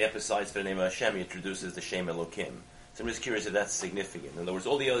introduces, besides the name of Hashem, he introduces the Shem Elokim. So I'm just curious if that's significant. In other words,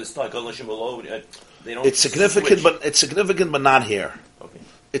 all the others talk Gol Hashem Od, they don't. It's significant, but not here. Okay.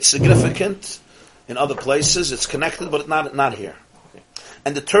 It's significant in other places. It's connected, but not here. Okay.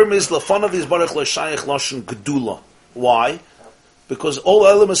 And the term is Lafanav Yisbarach L'Shayach Lashon Gedula. Why? Because all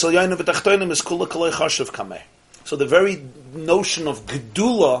elements of Yainu v'Tachtonim is Kula Kalei Chashav Kameh. So the very notion of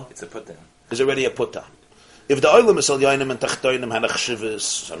Gedula is already a put down. If the Olam is Al Yainu and Tachtonim Hanach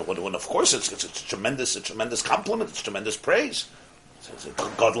Shivas, of course it's a tremendous compliment, it's tremendous praise. It's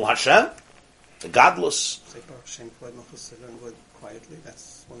Godel Hashem, the godless. Say Baruch Shem Kvod Malchus learn quietly.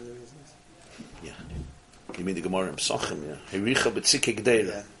 That's one of the reasons. Yeah. You mean the Gemara in Pesachim? Yeah. Hericha b'tzikik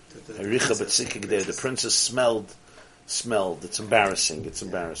deira. Hericha b'tzikik deira. The princess smelled. It's embarrassing.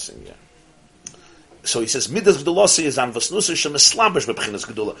 Yeah. So he says, Midas Gdulasi is an Vasnusa Shemeslabish b'Bchinas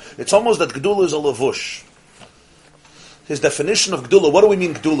Gedula. It's almost that Gedula is a lavush. His definition of Gedula, what do we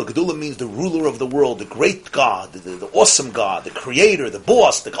mean Gedula? Gedula means the ruler of the world, the great God, the awesome God, the creator, the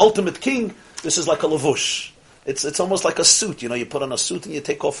boss, the ultimate king. This is like a lavush. It's almost like a suit. You put on a suit and you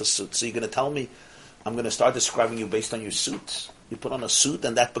take off a suit. So you're going to tell me, I'm going to start describing you based on your suit. You put on a suit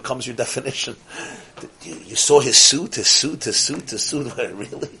and that becomes your definition. You saw his suit.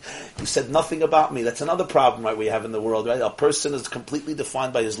 Really? You said nothing about me. That's another problem, right, we have in the world, right? A person is completely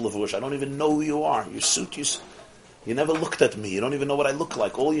defined by his lavush. I don't even know who you are. Your suit, you never looked at me. You don't even know what I look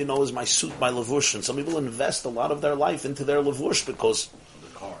like. All you know is my suit, my lavush. And some people invest a lot of their life into their lavush because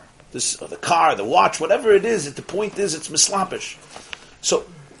the car, the watch, whatever it is, the point is it's mislapish. So,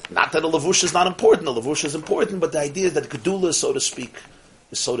 not that a lavush is not important. A lavush is important, but the idea is that gedula, so to speak,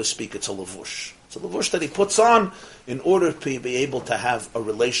 it's a lavush. It's a lavush that he puts on in order to be able to have a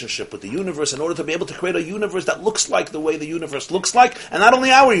relationship with the universe, in order to be able to create a universe that looks like the way the universe looks like, and not only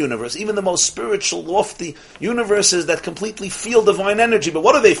our universe, even the most spiritual, lofty universes that completely feel divine energy. But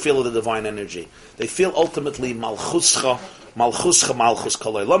what do they feel of the divine energy? They feel ultimately malchuscha, malchus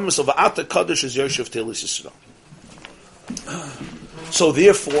kalei. Lamas of Ata Kaddish is Yoshev Telis Yisrael. So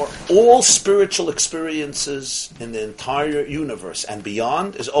therefore, all spiritual experiences in the entire universe and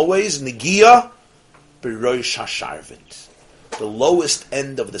beyond is always Negiah B'Rosh HaSharvit. The lowest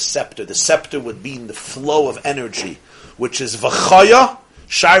end of the scepter. The scepter would be in the flow of energy, which is V'chaya,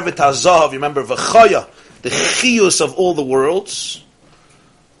 Sharvit HaZahav. Remember, V'chaya, the chiyus of all the worlds.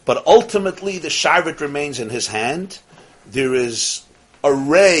 But ultimately, the Sharvit remains in his hand. There is a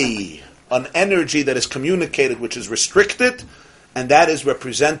ray, an energy that is communicated, which is restricted, and that is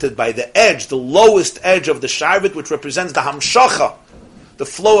represented by the edge, the lowest edge of the Sharvit, which represents the Hamshacha, the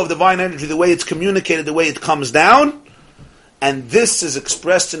flow of divine energy, the way it's communicated, the way it comes down. And this is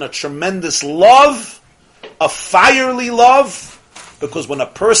expressed in a tremendous love, a fiery love, because when a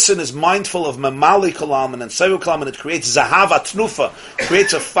person is mindful of Memali Kalam and Sevu Kalam, and it creates Zahava Tnufa,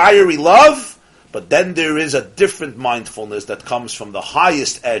 creates a fiery love. But then there is a different mindfulness that comes from the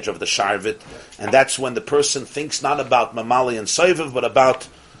highest edge of the Sharvit, and that's when the person thinks not about Mamali and Soiviv, but about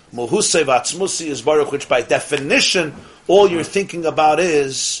Mulhusev Atzmusi is Baruch, which by definition, all you're thinking about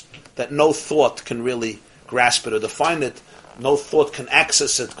is that no thought can really grasp it or define it. No thought can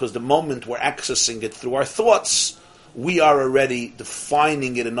access it, because the moment we're accessing it through our thoughts, we are already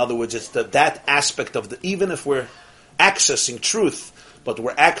defining it. In other words, it's that aspect of even if we're accessing truth, but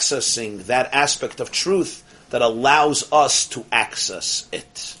we're accessing that aspect of truth that allows us to access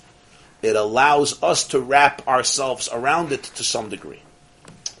it. It allows us to wrap ourselves around it to some degree.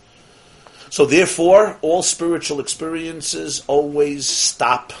 So therefore, all spiritual experiences always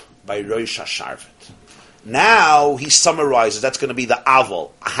stop by Rosh HaSharvit. Now he summarizes, that's going to be the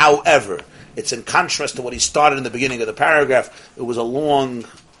Aval. However, it's in contrast to what he started in the beginning of the paragraph. It was a long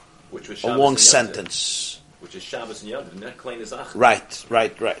sentence. Which is Shabbos and Yom, not Klein Zach. Right.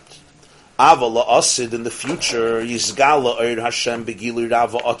 Aval la'asid in the future, Yizgala Oir Hashem begilu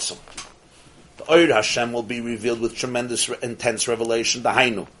Rava Otzim. The Oir Hashem will be revealed with tremendous, intense revelation.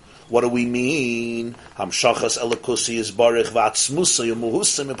 Dahainu. What do we mean? Hamshachas elakusi is barich v'atzmusa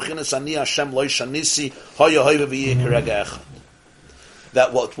yumuhusim ibchinas ani Hashem loy shanisi hoya hoya v'yikar echad.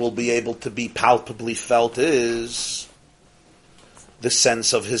 That what will be able to be palpably felt is the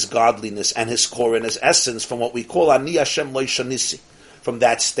sense of his godliness and his core and his essence from what we call Ani Hashem Lo Shanisi, from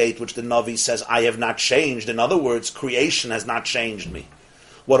that state which the Navi says, I have not changed. In other words, creation has not changed me.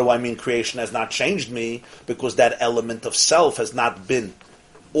 What do I mean creation has not changed me? Because that element of self has not been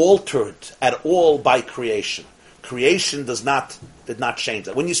altered at all by creation. Creation did not change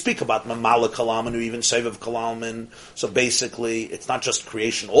that. When you speak about Mamala Kalaman or even Sevav Kalaman, so basically it's not just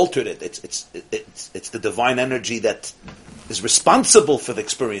creation altered it. It's the divine energy that is responsible for the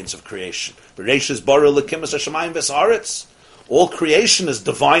experience of creation. All creation is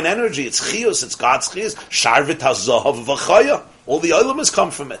divine energy. It's chiyus. It's God's chiyus. Sharvit hazahav v'chaya. All the olamas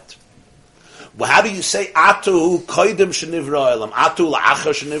come from it. Well, how do you say atu koidim shenivra olam, atu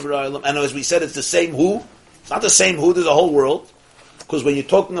la'achar shenivra olam? And as we said, it's the same who. It's not the same who. There's a whole world. Because when you're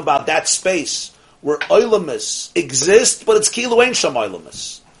talking about that space where olamas exist, but it's kilu ein sham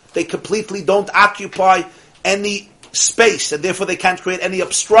olamas. They completely don't occupy any space, and therefore they can't create any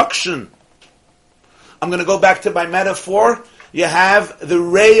obstruction. I'm going to go back to my metaphor. You have the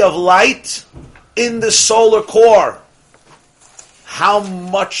ray of light in the solar core. How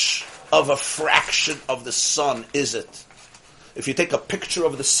much of a fraction of the sun is it? If you take a picture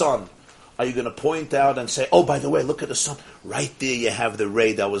of the sun, are you going to point out and say, oh, by the way, look at the sun. Right there you have the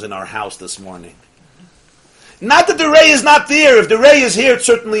ray that was in our house this morning. Not that the ray is not there. If the ray is here, it's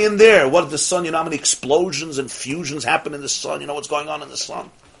certainly in there. What is the sun? You know how many explosions and fusions happen in the sun? You know what's going on in the sun?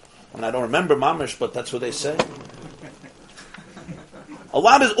 And I don't remember mamish, but that's what they say. A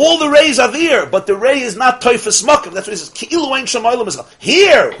lot is, all the rays are there, but the ray is not toifus makim. That's what it says. Ki'ilu ein shamaylam is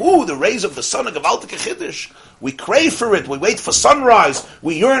here. The rays of the sun of Gavaltik Chiddush. We crave for it. We wait for sunrise.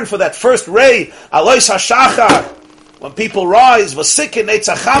 We yearn for that first ray. Alois hashachar. When people rise, vasikin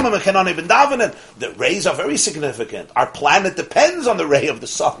eitzacham mechenon even davenin. The rays are very significant. Our planet depends on the ray of the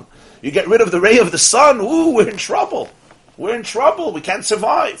sun. You get rid of the ray of the sun, we're in trouble. We're in trouble. We can't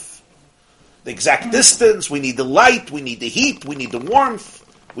survive. The exact distance, we need the light, we need the heat, we need the warmth.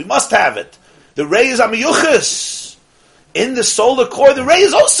 We must have it. The ray is amiyuchas. In the solar core, the ray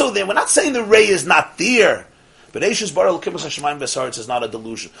is also there. We're not saying the ray is not there. But Eishes Bar Elokimus Hashemayim V'Saaretz is not a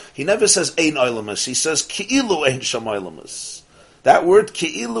delusion. He never says ein oilamus. He says ki'ilu ein sham oilamus. That word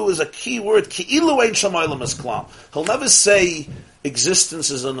ki'ilu is a key word. Ki'ilu ein sham oilamus klal. He'll never say existence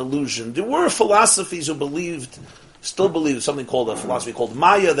is an illusion. There were philosophies who still believe something called a philosophy called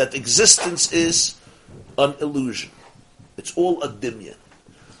Maya, that existence is an illusion. It's all a dimyan.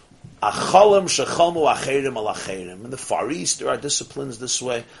 Achalam shechalmu acherim al acherim. In the Far East, there are disciplines this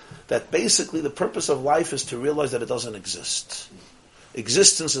way, that basically the purpose of life is to realize that it doesn't exist.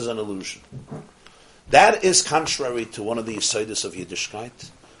 Existence is an illusion. That is contrary to one of the yesodis of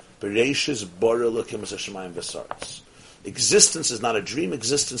Yiddishkeit. Bereishis bara Elokim Hashemayim V'Saaretz. Existence is not a dream.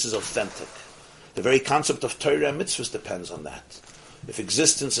 Existence is authentic. The very concept of Torah and mitzvahs depends on that. If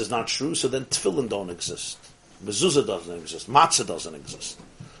existence is not true, so then tefillin don't exist. Mezuzah doesn't exist. Matzah doesn't exist.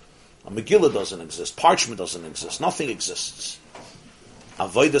 A Megillah doesn't exist. Parchment doesn't exist. Nothing exists.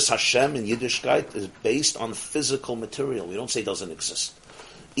 Avodas Hashem in Yiddishkeit is based on physical material. We don't say it doesn't exist.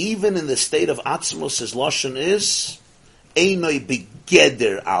 Even in the state of Atzmos, his lashon is Einoi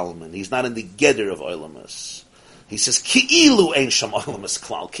begeder alman. He's not in the geder of oilamas. He says, Ki'ilu ein sham oilamas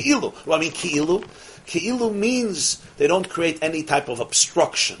klal. Ki'ilu. What do I mean Ki'ilu? Ki'ilu means they don't create any type of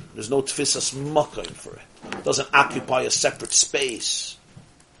obstruction. There's no tfisas makom for it. It doesn't occupy a separate space.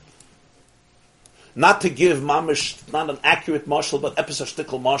 Not to give mamish, not an accurate mashal, but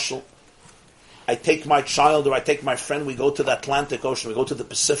episashtikal mashal. I take my child or I take my friend, we go to the Atlantic Ocean, we go to the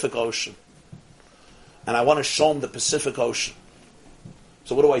Pacific Ocean. And I want to show him the Pacific Ocean.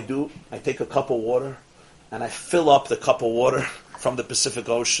 So what do? I take a cup of water, and I fill up the cup of water from the Pacific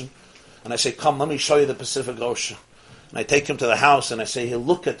Ocean. And I say, come, let me show you the Pacific Ocean. And I take him to the house, and I say, here,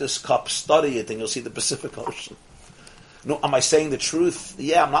 look at this cup, study it, and you'll see the Pacific Ocean. No, am I saying the truth?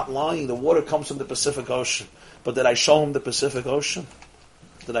 Yeah, I'm not lying. The water comes from the Pacific Ocean. But did I show him the Pacific Ocean?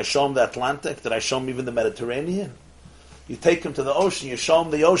 Did I show him the Atlantic? Did I show him even the Mediterranean? You take him to the ocean, you show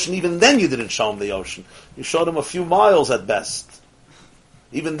him the ocean, even then you didn't show him the ocean. You showed him a few miles at best.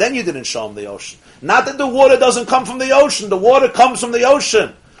 Even then you didn't show him the ocean. Not that the water doesn't come from the ocean. The water comes from the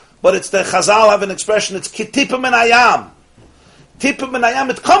ocean. But it's the Chazal have an expression, it's kitipim and ayam. Tipim and ayam,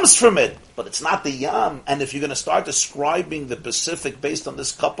 it comes from it. But it's not the yam. And if you're going to start describing the Pacific based on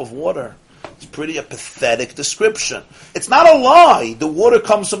this cup of water, it's pretty a pathetic description. It's not a lie. The water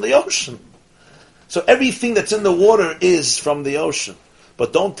comes from the ocean. So everything that's in the water is from the ocean.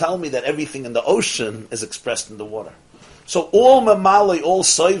 But don't tell me that everything in the ocean is expressed in the water. So all mamali, all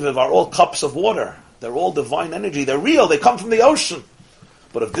soiviv are all cups of water. They're all divine energy. They're real. They come from the ocean.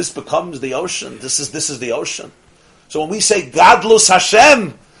 But if this becomes the ocean, this is the ocean. So when we say Gadlus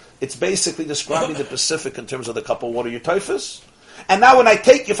Hashem, it's basically describing the Pacific in terms of the cup of water, your typhus. And now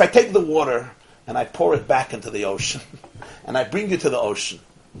if I take the water and I pour it back into the ocean, and I bring you to the ocean,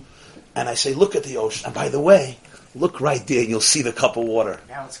 and I say, look at the ocean. And by the way, look right there, and you'll see the cup of water.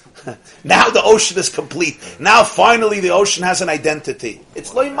 Now it's complete. Now the ocean is complete. Now finally the ocean has an identity.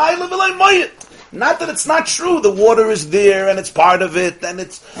 It's loy ma'ila v'loy mayit. Not that it's not true. The water is there, and it's part of it, and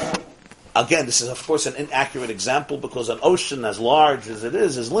it's... Again, this is of course an inaccurate example because an ocean as large as it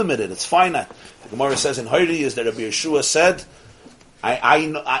is limited. It's finite. The Gemara says in Hoiri is that Rabbi Yeshua said,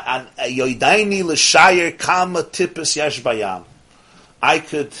 "Yoidaini l'shayer kama tippus yesh bayam." I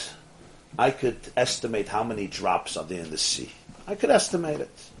could estimate how many drops are there in the sea. I could estimate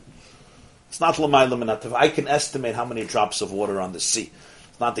it. It's not l'mayla minativ. I can estimate how many drops of water on the sea.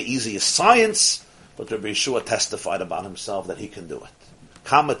 It's not the easiest science, but Rabbi Yeshua testified about himself that he can do it.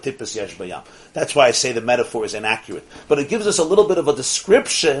 Kama tippus yesh bayam. That's why I say the metaphor is inaccurate. But it gives us a little bit of a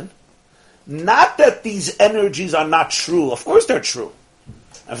description. Not that these energies are not true. Of course they're true.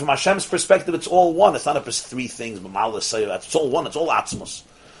 And from Hashem's perspective, it's all one. It's not up as three things. It's all one. It's all atzmos.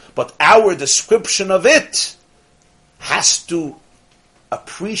 But our description of it has to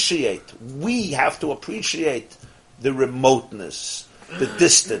appreciate. We have to appreciate the remoteness, the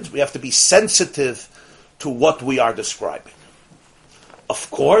distance. We have to be sensitive to what we are describing. Of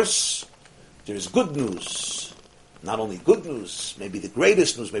course, there is good news. Not only good news, maybe the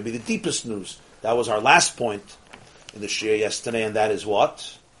greatest news, maybe the deepest news. That was our last point in the shir yesterday, and that is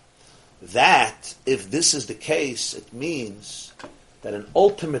what? That, if this is the case, it means that in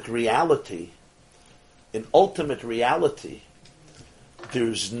ultimate reality,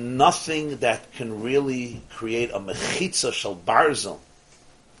 there's nothing that can really create a mechitza shel barzel,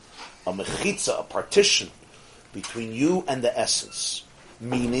 a mechitza, a partition between you and the essence.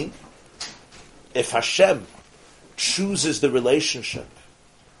 Meaning, if Hashem chooses the relationship,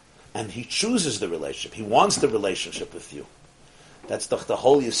 and He chooses the relationship, He wants the relationship with you. That's the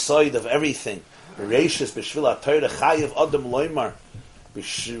whole yesod of everything. Bereishis b'shvil ha'torah chayiv adam loymar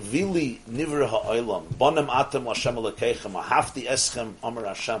b'shvili nivra ha'olam bonem atem l'Hashem elokeichem ahafti eschem amar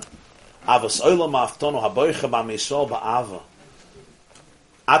Hashem avos olam ha'aftonu ha'boichem ha'meisol ba'ava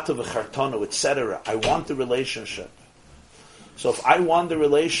ata v'chartonu, etc. I want the relationship. So if I want the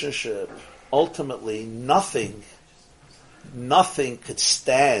relationship, ultimately nothing could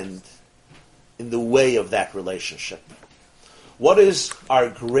stand in the way of that relationship. What is our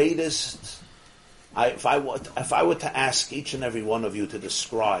greatest? If I were to ask each and every one of you to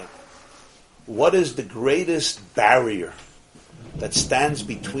describe, what is the greatest barrier that stands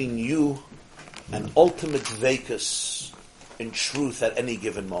between you and ultimate dveikus in truth at any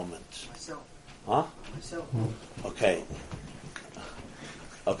given moment? Myself. Huh? Myself.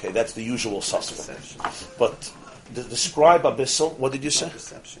 Okay, that's the usual suspect. But describe abyssal. What did you say?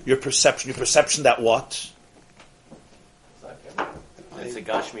 Perception. Your perception that what? It's a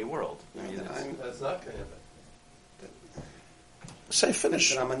Gashmi world. That's not going to Say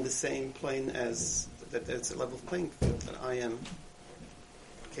finish. That I'm on the same plane as, that it's a level playing field, that I am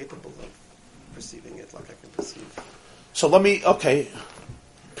capable of perceiving it like I can perceive. So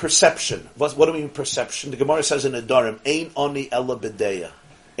perception. What do we mean perception? The Gemara says in Nedarim, Ein oni ela b'deya.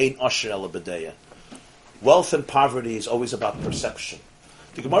 Ein asher ela b'deya. Wealth and poverty is always about perception.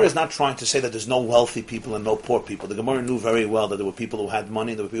 The Gemara is not trying to say that there's no wealthy people and no poor people. The Gemara knew very well that there were people who had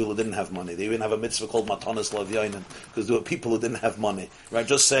money and there were people who didn't have money. They even have a mitzvah called Matanas Lavyainen because there were people who didn't have money. Right?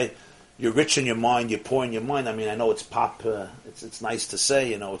 Just say, you're rich in your mind, you're poor in your mind. I mean, I know it's it's nice to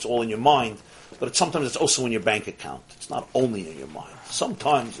say, it's all in your mind, but sometimes it's also in your bank account. It's not only in your mind.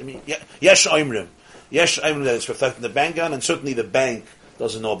 Sometimes, yesh oimrim. Yesh oimrim that it's reflected in the bank account, and certainly the bank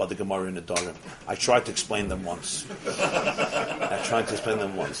doesn't know about the Gemara in the Nedarim. I tried to explain them once.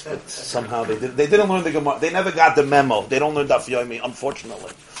 But somehow they didn't learn the Gemara. They never got the memo. They don't learn Daf Yomi,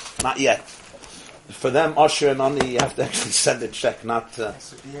 unfortunately. Not yet. For them, Usher and Ani, you have to actually send a check, not... So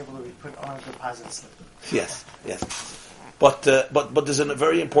be able to put on a deposit slip. Yes. But there's a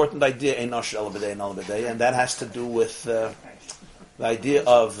very important idea in Usher al-B'day and al-B'day, and that has to do with the idea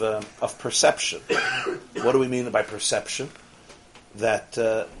of perception. What do we mean by perception? That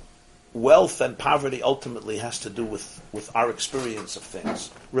wealth and poverty ultimately has to do with our experience of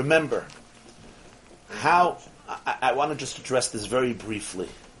things. Remember, I want to just address this very briefly.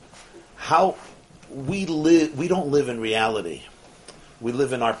 How we don't live in reality. We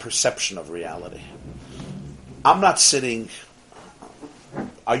live in our perception of reality. I'm not sitting...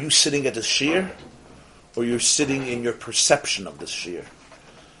 Are you sitting at the shir? Or you're sitting in your perception of the shir?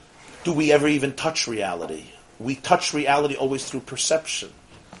 Do we ever even touch reality? We touch reality always through perception.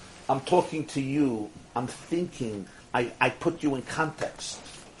 I'm talking to you, I'm thinking, I put you in context.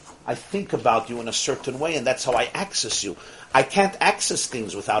 I think about you in a certain way, and that's how I access you. I can't access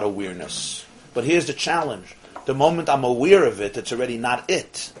things without awareness. But here's the challenge. The moment I'm aware of it, it's already not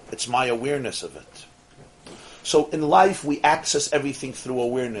it. It's my awareness of it. So in life, we access everything through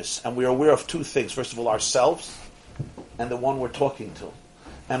awareness. And we're aware of two things. First of all, ourselves and the one we're talking to.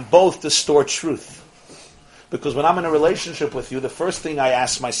 And both distort truth. Because when I'm in a relationship with you, the first thing I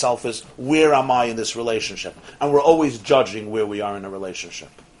ask myself is, where am I in this relationship? And we're always judging where we are in a relationship.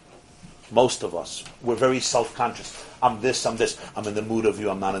 Most of us. We're very self-conscious. I'm this. I'm in the mood of you,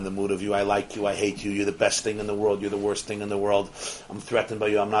 I'm not in the mood of you. I like you, I hate you. You're the best thing in the world, you're the worst thing in the world. I'm threatened by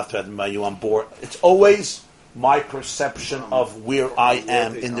you, I'm not threatened by you, I'm bored. It's always my perception of where I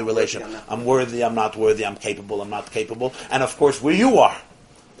am in the relationship. I'm worthy, I'm not worthy, I'm capable, I'm not capable. And of course, where you are.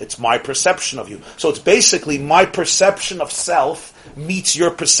 It's my perception of you. So it's basically my perception of self meets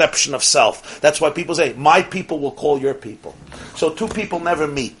your perception of self. That's why people say, my people will call your people. So two people never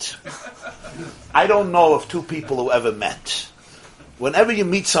meet. I don't know of two people who ever met. Whenever you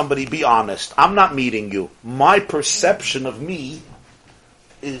meet somebody, be honest. I'm not meeting you. My perception of me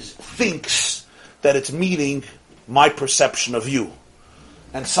thinks that it's meeting my perception of you.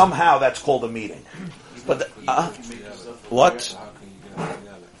 And somehow that's called a meeting. But what?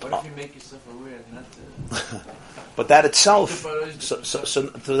 What if you make yourself aware not to? But that itself,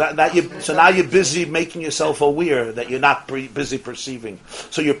 so now you're busy making yourself aware that you're not busy perceiving.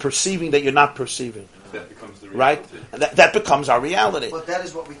 So you're perceiving that you're not perceiving. That becomes the reality. Right? That becomes our reality. But that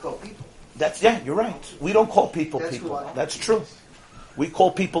is what we call people. You're right. We don't call people people. That's true. We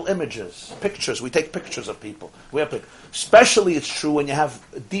call people images, pictures. We take pictures of people. Especially it's true when you have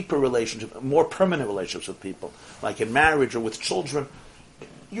a deeper relationship, more permanent relationships with people, like in marriage or with children.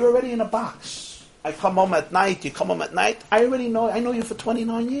 You're already in a box. I come home at night, you come home at night, I already know, I know you for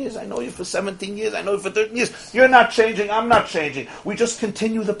 29 years, I know you for 17 years, I know you for 13 years. You're not changing, I'm not changing. We just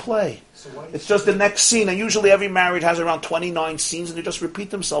continue the play. It's just the next scene, and usually every marriage has around 29 scenes, and they just repeat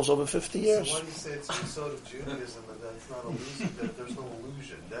themselves over 50 years. So why do you say it's a sort of Judaism, and that's not illusion, that there's no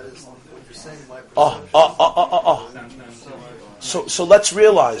illusion? That is what you're saying, my perception. So let's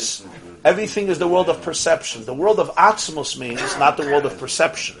realize, everything is the world of perception. The world of Atzmos means not the world of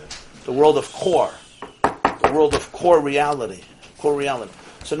perception. The world of core. The world of core reality. Core reality.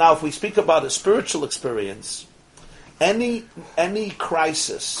 So now if we speak about a spiritual experience, any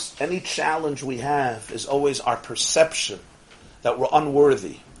crisis, any challenge we have is always our perception that we're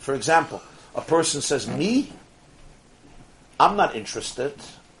unworthy. For example, a person says, me, I'm not interested.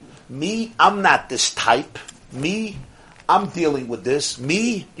 Me, I'm not this type. Me, I'm dealing with this.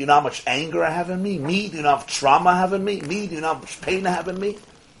 Me, do you know how much anger I have in me? Me, do you know how much trauma I have in me? Me, do you know how much pain I have in me?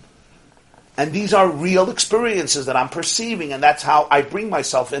 And these are real experiences that I'm perceiving, and that's how I bring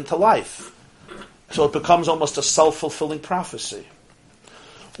myself into life. So it becomes almost a self-fulfilling prophecy.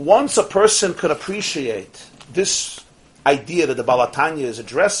 Once a person could appreciate this idea that the Baal HaTanya is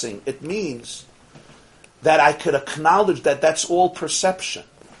addressing, it means that I could acknowledge that that's all perception.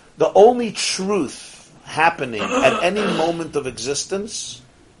 The only truth happening at any moment of existence,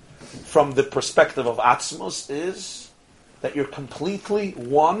 from the perspective of Atzmos, is that you're completely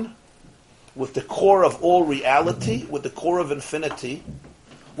one with the core of all reality, with the core of infinity,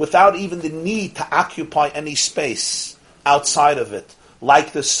 without even the need to occupy any space outside of it,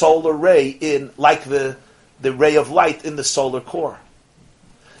 like the solar ray like the ray of light in the solar core.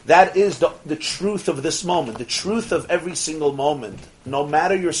 That is the truth of this moment, the truth of every single moment, no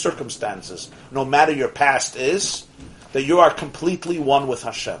matter your circumstances, no matter your past, is that you are completely one with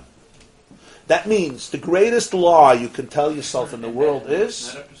Hashem. That means the greatest lie you can tell yourself in the world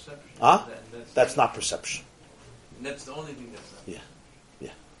is... Huh? That's not perception. That's the only thing that's not.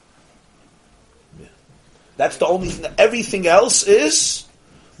 Yeah. That's the only thing. Everything else is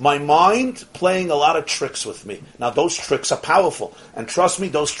my mind playing a lot of tricks with me. Now those tricks are powerful. And trust me,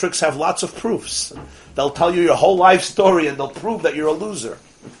 those tricks have lots of proofs. They'll tell you your whole life story and they'll prove that you're a loser.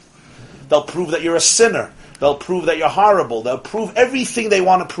 They'll prove that you're a sinner. They'll prove that you're horrible. They'll prove everything they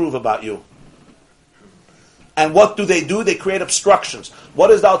want to prove about you. And what do? They create obstructions.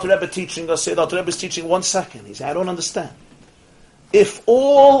 What is the Alter Rebbe teaching us here? The Alter Rebbe is teaching 1 second. He said, I don't understand. If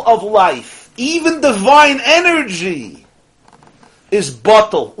all of life, even divine energy, is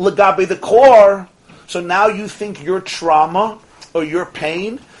batel, legabe the core, so now you think your trauma or your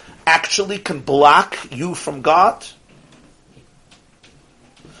pain actually can block you from God?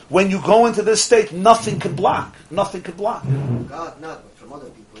 When you go into this state, nothing can block. Nothing can block. God not, but from other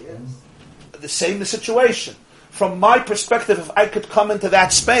people, yes. The same situation. From my perspective, if I could come into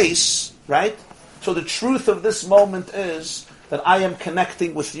that space, right? So the truth of this moment is that I am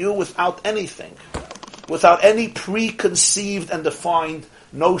connecting with you without anything. Without any preconceived and defined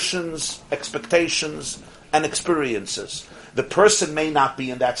notions, expectations, and experiences. The person may not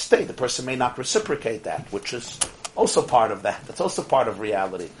be in that state. The person may not reciprocate that, which is also part of that. That's also part of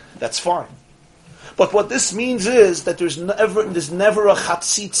reality. That's fine. But what this means is that there's never a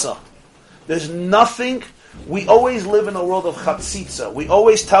chatzitza. There's nothing. We always live in a world of chatzitza. We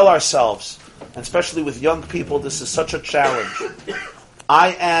always tell ourselves, and especially with young people, this is such a challenge.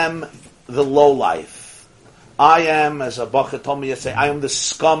 I am the lowlife. I am, as a Bacha told me yesterday, I am the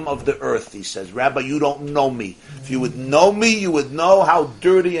scum of the earth, he says. Rabbi, you don't know me. If you would know me, you would know how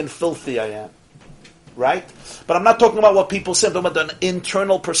dirty and filthy I am. Right? But I'm not talking about what people say, I'm talking about an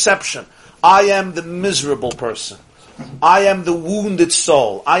internal perception. I am the miserable person. I am the wounded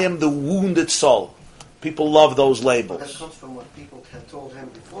soul. I am the wounded soul. People love those labels. But that comes from what people had told him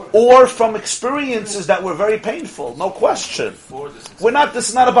before. Or from experiences that were very painful, no question. This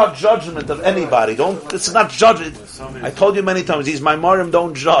is not about judgment of anybody. This is not judgment. I told you many times, these Maimarim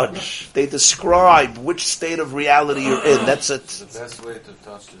don't judge. They describe which state of reality you're in. That's it. The best way to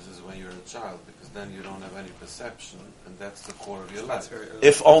touch this is when you're a child, because then you don't have any perception, and that's the core of your life.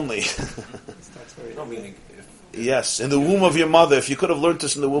 If only. No, meaning yes, in the womb of your mother. If you could have learned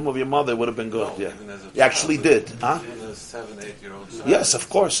this in the womb of your mother, it would have been good. Yeah, you actually did, huh? Even a 7-8-year-old child. Yes, of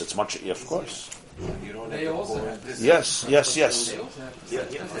course. It's much. Of course. You don't have Yes.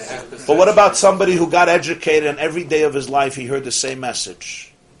 But what about somebody who got educated and every day of his life he heard the same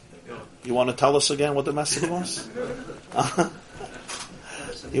message? You want to tell us again what the message was?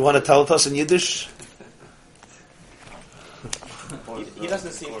 You want to tell it us in Yiddish? He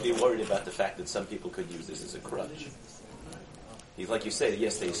doesn't seem to be worried about the fact that some people could use this as a crutch. He's like you say,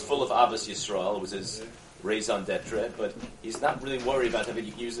 yesterday, he's full of Ahavas Yisrael. It was his raison d'etre, but he's not really worried about that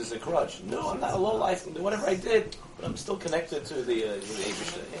you can use this as a crutch. No, I'm not a lowlife. Whatever I did, but I'm still connected to the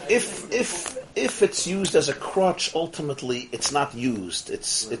Eibishter. If it's used as a crutch, ultimately it's not used.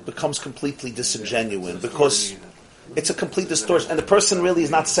 It becomes completely disingenuous because it's a complete distortion, and the person really is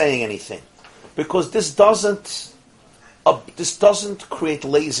not saying anything because this doesn't create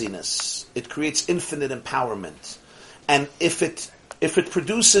laziness. It creates infinite empowerment. And if it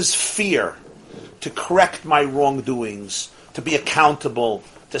produces fear to correct my wrongdoings, to be accountable,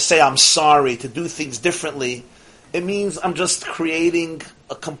 to say I'm sorry, to do things differently, it means I'm just creating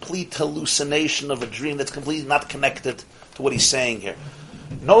a complete hallucination of a dream that's completely not connected to what he's saying here.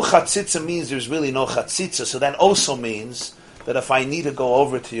 No chatzitza means there's really no chatzitza, so that also means that if I need to go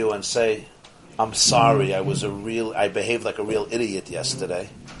over to you and say, I'm sorry, I behaved like a real idiot yesterday.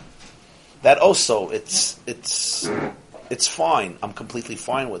 That also, it's fine. I'm completely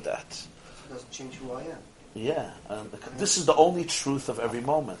fine with that. It doesn't change who I am. Yeah, this is the only truth of every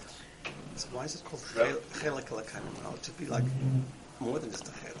moment. So why is it called chelik elakaim? To be like more than just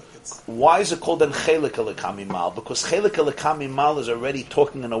a chelik. Why is it called then chelik elakaim? Because chelik elakaim is already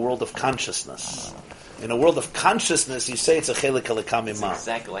talking in a world of consciousness. In a world of consciousness, you say it's a chelik elakaim. It's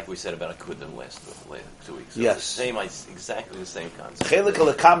exactly like we said about Akudim last 2 weeks. So yes, exactly the same concept. Chelik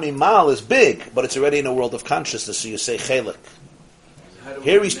elakaim is big, but it's already in a world of consciousness, so you say chelik.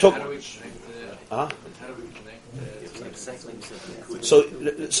 Here he's talking. So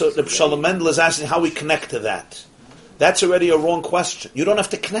the Shalom Mendel is asking how we connect to that. That's already a wrong question. You don't have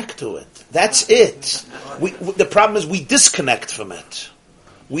to connect to it. That's it. The problem is we disconnect from it.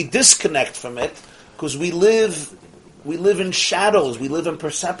 We disconnect from it because we live in shadows. We live in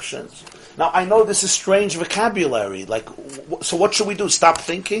perceptions. Now I know this is strange vocabulary. Like, so what should we do? Stop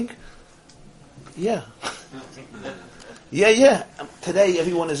thinking? Yeah. Yeah. Today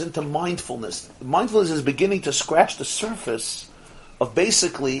everyone is into mindfulness. Mindfulness is beginning to scratch the surface of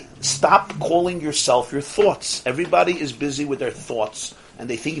basically stop calling yourself your thoughts. Everybody is busy with their thoughts and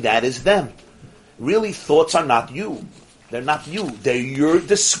they think that is them. Really, thoughts are not you. They're not you. They're your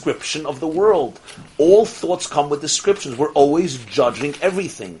description of the world. All thoughts come with descriptions. We're always judging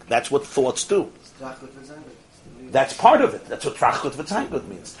everything. That's what thoughts do. That's part of it. That's what Trachgut V'Zayin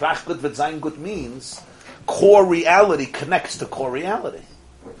means. Trachgut V'Zayin means core reality connects to core reality.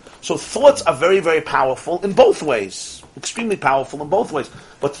 So thoughts are very, very powerful in both ways. Extremely powerful in both ways.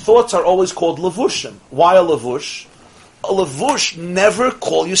 But thoughts are always called levushim. Why a levush? A levush, never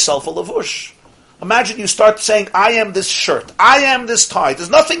call yourself a levush. Imagine you start saying, I am this shirt, I am this tie, there's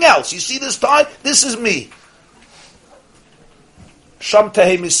nothing else. You see this tie? This is me. Sham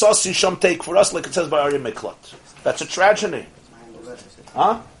tehei misasi, sham tehei kfuras, like it says by Arya Miklat. That's a tragedy.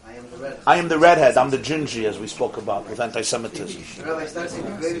 Huh? I am the redhead, I'm the gingy, as we spoke about with anti-Semitism.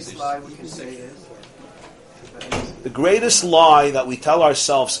 The greatest lie we can say is... The greatest lie that we tell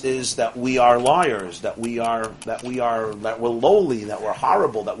ourselves is that we are liars, that we're lowly, that we're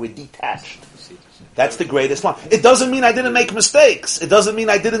horrible, that we're detached. That's the greatest lie. It doesn't mean I didn't make mistakes. It doesn't mean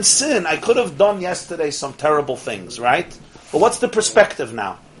I didn't sin. I could have done yesterday some terrible things, right? But what's the perspective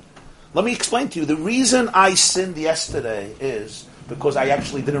now? Let me explain to you. The reason I sinned yesterday is because I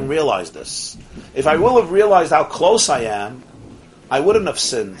actually didn't realize this. If I will have realized how close I am, I wouldn't have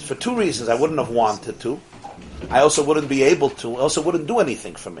sinned. For two reasons. I wouldn't have wanted to. I also wouldn't be able to. I also wouldn't do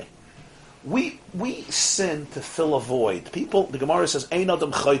anything for me. We sin to fill a void. People, the Gemara says, Ein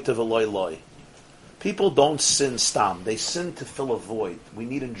adam chayte v'loy loy. People don't sin stam. They sin to fill a void. We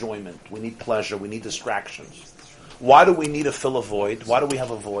need enjoyment. We need pleasure. We need distractions. Why do we need to fill a void? Why do we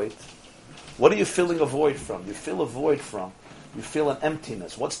have a void? What are you filling a void from? You fill a void from. You feel an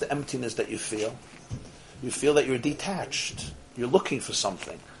emptiness. What's the emptiness that you feel? You feel that you're detached. You're looking for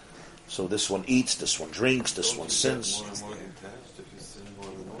something. So this one eats, this one drinks, this one sins.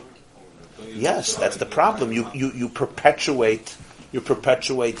 Yes, that's the problem. You perpetuate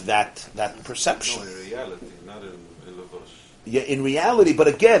that perception. No, in reality, not in Lavosh. Yeah, in reality, but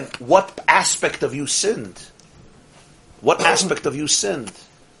again, what aspect of you sinned? What aspect of you sinned?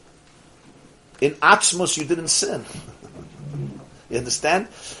 In Atzmos, you didn't sin. You understand?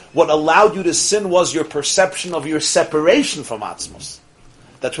 What allowed you to sin was your perception of your separation from Atzmos.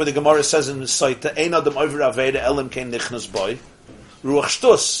 That's where the Gemara says in the site, Ein adam over Aveda elim kein nichnas boy. Ruach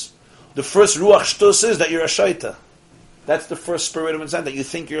shtus. The first ruach shtus is that you're a shaita. That's the first spirit of insan, that you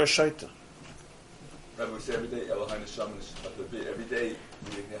think you're a shaita. Rabbi, we say every day, every day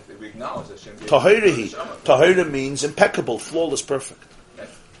we acknowledge Hashem. Tahira means impeccable, flawless, perfect.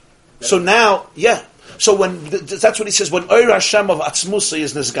 So now, so when that's what he says. When Oir Hashem of Atzmusa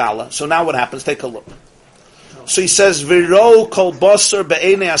is Nizgala. So now what happens? Take a look. So he says, "V'ro kol basar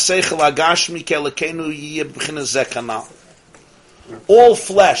be'enei haseichel agashmi ke'elokenu yiyeh b'chinas zekanal." All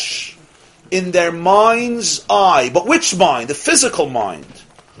flesh in their mind's eye, but which mind? The physical mind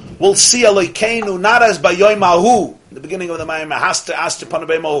will see Elokeinu not as by Yom Ahu, the beginning of the Mayim, Hasta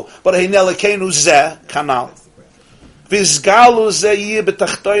Panabemahu, but Hein Elokeinu Zeh Kanal. V'izgalu Zeh Yiyeh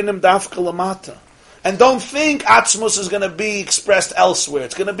b'tachtoinim dafka lamata. And don't think Atzmus is going to be expressed elsewhere.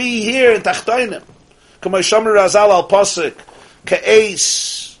 It's going to be here in Tachtoinim. K'may Shomer Razal al Pasuk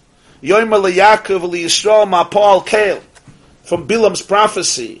K'eis Yomer LeYaakov LeYisrael Ma'pal Keil, from Bilam's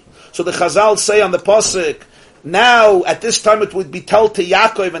prophecy. So the Chazal say on the Pasuk, now at this time it would be told to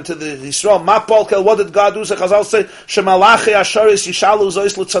Yaakov and to the Yisrael, Ma'pal Keil, what did God do? So Chazal say, Shemalachi Asharis Yishalu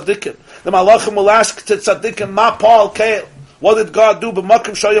Zois L'Tzadikim. The Malachim will ask to Tzadikim, Ma'pal Keil. What did God do?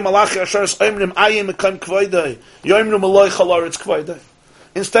 B'makim shoyim malachi asharis oimrim ayim mekayim kvoidei yoimrim aloi chalaretz kvoidei.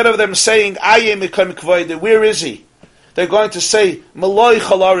 Instead of them saying ayim mekayim kvoidei, where is he? They're going to say maloi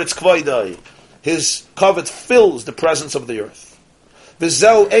chalaretz kvoidei. His covet fills the presence of the earth.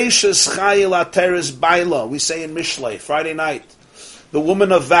 V'zeu eishes chayil ateres baila. We say in Mishlei Friday night, the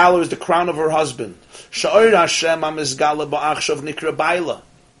woman of valor is the crown of her husband. Sha'or Hashem amizgala ba'achshav nikra baila.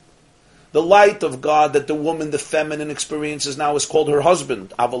 The light of God that the woman, the feminine, experiences now is called her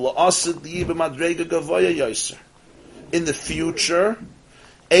husband. In the future,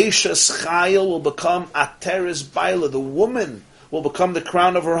 Eishes Chayil will become Ateres Baila. The woman will become the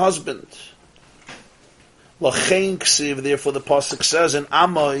crown of her husband. L'chein ksiv, therefore the pasuk says in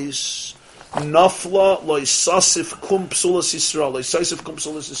Amos, Nafla loisasif kum psulas Yisrael. Loisasif kum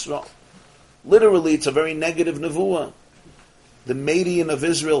psulas Yisrael. Literally, it's a very negative nevuah. The Median of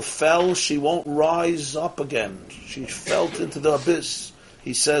Israel fell, she won't rise up again. She fell into the abyss.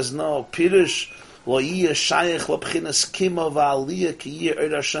 He says, no, Pirush, lo yiyeh shayech l'bchinas kima v'aliyah ki yiyeh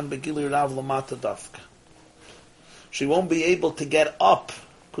Eir Hashem begilir rav l'mata dafka. She won't be able to get up,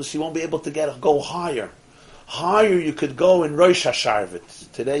 because she won't be able to go higher. Higher you could go in Rosh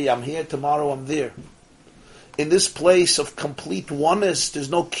Hashanah. Today I'm here, tomorrow I'm there. In this place of complete oneness,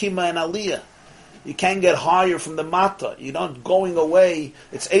 there's no kima and aliyah. You can't get higher from the mata. You're not going away.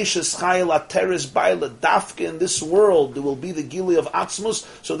 It's Eishes Chayil Ateres Baila. Dafka in this world, there will be the Gili of Atzmus,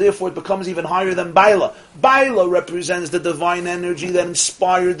 so therefore it becomes even higher than Baila. Baila represents the divine energy that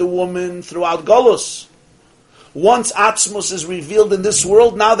inspired the woman throughout Golus. Once Atzmus is revealed in this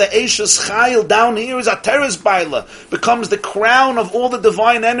world, now the Eishes Chayil down here is Ateres Baila. Becomes the crown of all the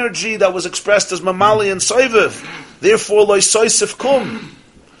divine energy that was expressed as Mamali and Soiviv. Therefore, Loi Soisif Kum.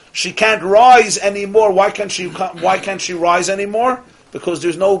 She can't rise anymore. Why can't she rise anymore? Because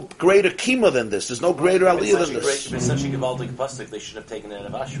there's no greater kima than this. There's no greater aliyah than this. If it's such a gewaltig pasuk, they should have taken it out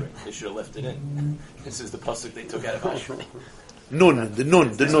of Ashrei. They should have left it in. This is the pasuk they took out of Ashrei. Nun. The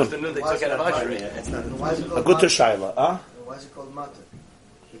nun they took out of Ashrei. A good shaila, huh? Why is it called mata?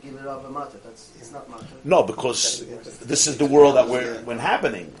 You give it up a mata. It's not mata. No, because this is the world that we're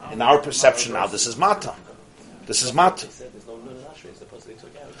inhabiting. In our perception now, this is mata. This is mata.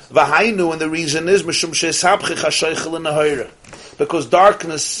 V'hainu, and the reason is because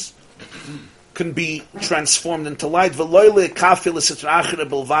darkness can be transformed into light. V'loyle kafil esitrachre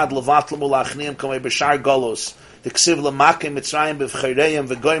belvad levatl mulachniim kamei b'shar golos. T'ksiv l'makim mitzrayim b'vcheireim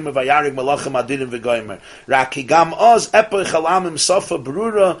v'goymer v'yarig malachim adirim v'goymer. Raki gam oz epoch alamim sofa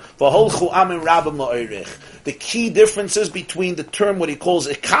brura v'holchu amim rabim la'oirich. The key differences between the term, what he calls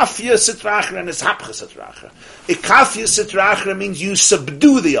ikafia sitrachre and ishapcha sitrachre. Ikafia sitrachre means you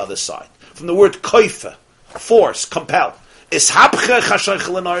subdue the other side. From the word koifa, force, compel. Ishapcha chashaycha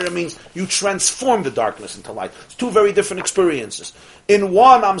l'noira means you transform the darkness into light. It's two very different experiences. In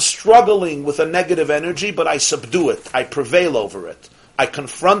one, I'm struggling with a negative energy, but I subdue it. I prevail over it. I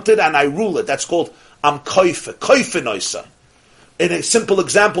confront it and I rule it. That's called I'm koifa noisa. And a simple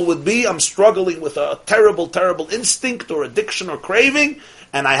example would be, I'm struggling with a terrible, terrible instinct or addiction or craving,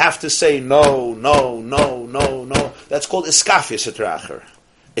 and I have to say, no. That's called iskafia sitracher.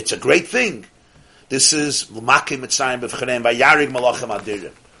 It's a great thing. This is l'makim mitzrayim b'vchaneim v'yarig malachim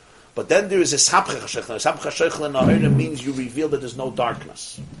adirim. But then there is ishapcha chashaychel. Ishapcha chashaychel means you reveal that there's no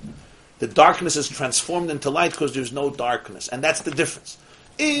darkness. The darkness is transformed into light because there's no darkness. And that's the difference.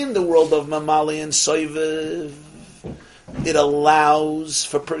 In the world of Mamali and Soiviv, it allows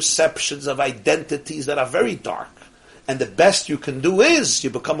for perceptions of identities that are very dark. And the best you can do is you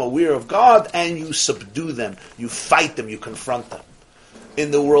become aware of God and you subdue them. You fight them, you confront them.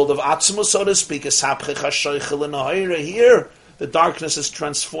 In the world of Atzmus, so to speak, here, the darkness is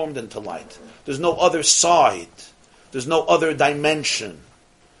transformed into light. There's no other side. There's no other dimension.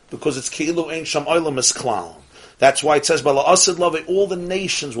 Because it's Ki'ilu Ein Sham Olam Esklal. That's why it says, Bala Asid Lave, all the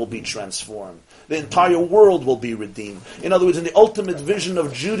nations will be transformed. The entire world will be redeemed. In other words, in the ultimate vision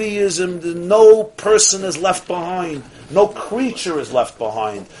of Judaism, no person is left behind. No creature is left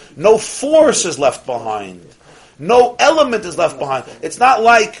behind. No force is left behind. No element is left behind. It's not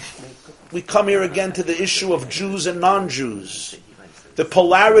like we come here again to the issue of Jews and non-Jews. The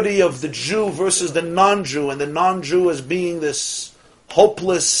polarity of the Jew versus the non-Jew, and the non-Jew as being this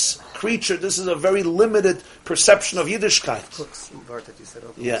hopeless creature. This is a very limited perception of Yiddishkeit.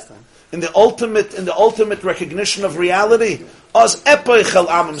 Yeah. In the ultimate recognition of reality, as epoichel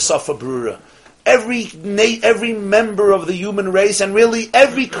amim safa brura. Every member of the human race, and really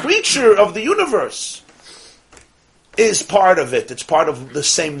every creature of the universe, is part of it. It's part of the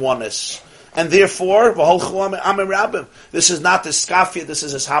same oneness. And therefore, this is not the skafia, this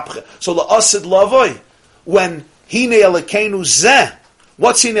is his hapcha. So la'asid lavoi, when hine elekenu zeh,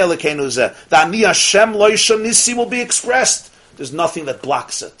 what's hine elekenu zeh? The ani Hashem loisha nisi will be expressed. There's nothing that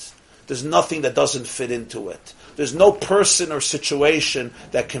blocks it. There's nothing that doesn't fit into it. There's no person or situation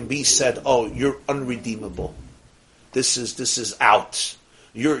that can be said, oh, you're unredeemable. This is out.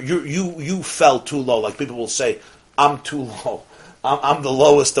 You fell too low. Like people will say, I'm too low. I'm the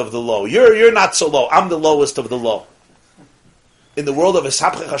lowest of the low. You're not so low. I'm the lowest of the low. In the world of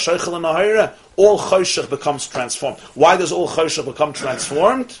Ishapcha Chashaychel and Nahira, all Choshech becomes transformed. Why does all Choshech become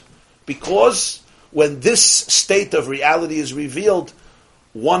transformed? Because when this state of reality is revealed,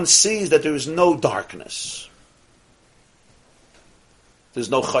 one sees that there is no darkness.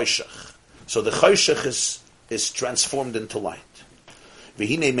 There's no Choshech. So the Choshech is transformed into light.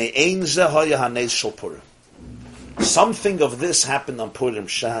 V'hinei me'ein zeh haya hanes shel Purim. Something of this happened on Purim.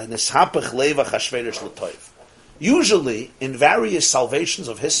 Usually, in various salvations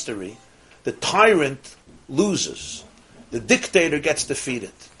of history, the tyrant loses. The dictator gets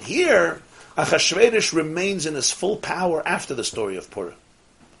defeated. Here, Achashverosh remains in his full power after the story of Purim.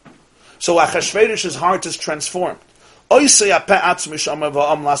 So Achashverosh's heart is transformed. Hu atzmei amar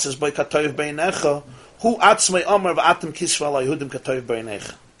v'atem kisva l'Yehudim katoiv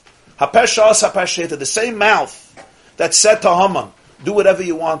b'einecha. Hapesha as hapesha, the same mouth that said to Haman, do whatever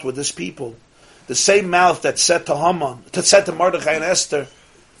you want with this people. The same mouth that said to Haman, that said to Mordechai and Esther,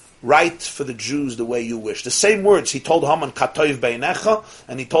 write for the Jews the way you wish. The same words he told Haman, katoiv b'einecha,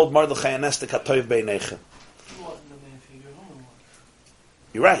 and he told Mordechai and Esther, katoiv b'einecha.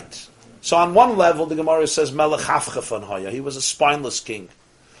 You're right. So on one level, the Gemara says, Melech hafcha fan haya. He was a spineless king.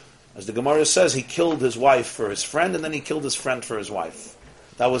 As the Gemara says, he killed his wife for his friend, and then he killed his friend for his wife.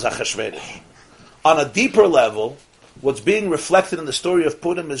 That was Achashverosh. On a deeper level, what's being reflected in the story of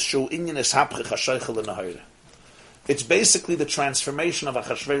Purim is Shu Inyan Ishapcha Chashaychel Nahira. It's basically the transformation of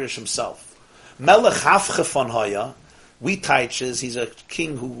Achashverosh himself. Melech Hafcha Fan Haya, we teaches, he's a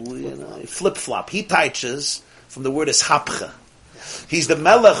king who flip-flop. He teaches from the word Ishapcha. He's the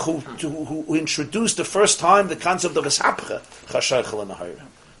Melech who introduced the first time the concept of Ishapcha Chashaychel Nahira.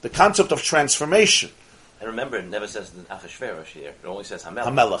 The concept of transformation. And remember, it never says Achashverosh here. It only says Hamelech.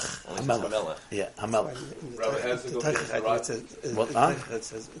 Hamelech. Yeah, Hamelech. It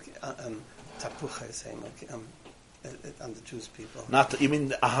says Tapucha is saying, on the Jewish people. You mean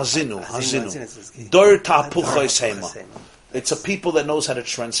Hazinu. Hazinu is key. Dor Tapuchos Hema. It's a people that knows how to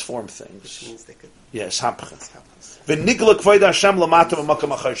transform things. Which means they could... Yes, Hapchas. V'nigla Kvoid Hashem Lamata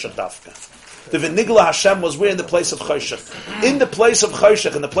V'makam HaChoshech Dafka. The V'nigla Hashem was where in the place of Choshech. In the place of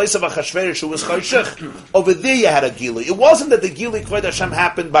Choshech, in the place of Achashverosh who was Choshech, over there you had a Gili. It wasn't that the Gili Kvoid Hashem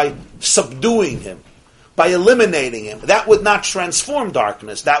happened by subduing him, by eliminating him. That would not transform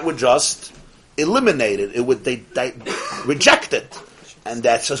darkness. That would just eliminate it. It would they reject it. And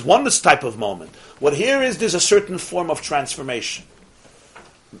that's just one type of moment. What here is, there's a certain form of transformation.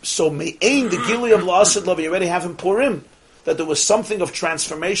 So Me'ain, the Gili of La'asad Love, you already have in Purim, that there was something of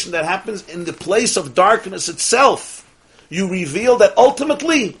transformation that happens in the place of darkness itself. You reveal that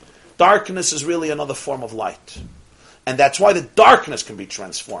ultimately, darkness is really another form of light. And that's why the darkness can be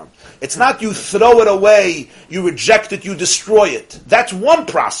transformed. It's not you throw it away, you reject it, you destroy it. That's one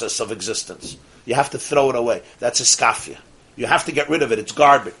process of existence. You have to throw it away. That's iskafia. You have to get rid of it. It's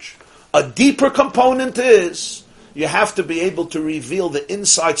garbage. A deeper component is you have to be able to reveal the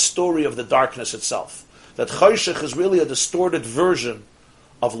inside story of the darkness itself. That Choshech is really a distorted version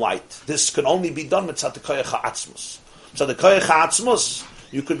of light. This can only be done with Tzaddik Ha'atzmus. Tzaddik Ha'atzmus,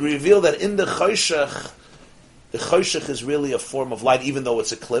 you could reveal that in the Choshech is really a form of light, even though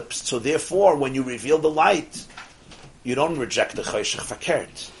it's eclipsed. So therefore, when you reveal the light, you don't reject the Choshech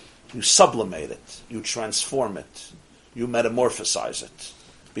Fakert. You sublimate it. You transform it. You metamorphosize it.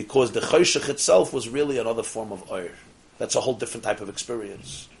 Because the Choshech itself was really another form of Oir. That's a whole different type of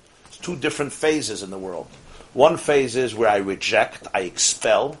experience. It's two different phases in the world. One phase is where I reject, I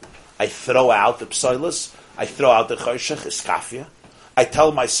expel, I throw out the psoilus, I throw out the Choshech, iskafia. I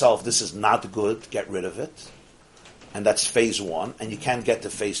tell myself, this is not good, get rid of it. And that's phase one, and you can't get to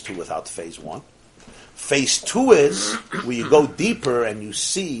phase two without phase one. Phase two is where you go deeper and you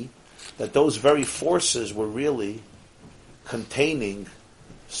see that those very forces were really containing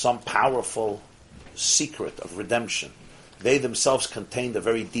some powerful secret of redemption. They themselves contained a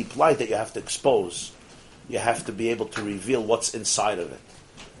very deep light that you have to expose. You have to be able to reveal what's inside of it.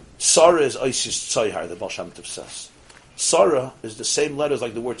 Sarah is Isis Tzoyhar, the Baal Shem Tov says. Sarah is the same letters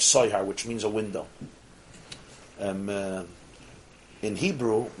like the word Tzoyhar, which means a window. In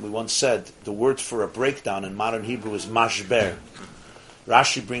Hebrew, we once said the word for a breakdown in modern Hebrew is mashber.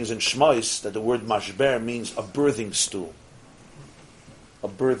 Rashi brings in Shmois that the word mashber means a birthing stool. A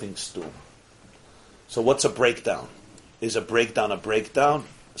birthing stool. So what's a breakdown? Is a breakdown a breakdown?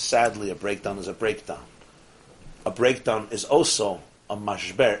 Sadly, a breakdown is a breakdown. A breakdown is also a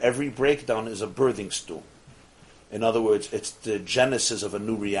mashber. Every breakdown is a birthing stool. In other words, it's the genesis of a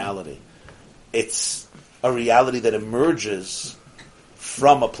new reality. It's a reality that emerges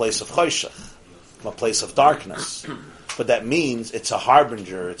from a place of choshech, from a place of darkness. But that means it's a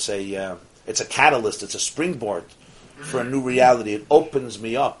harbinger, it's a catalyst, it's a springboard for a new reality. It opens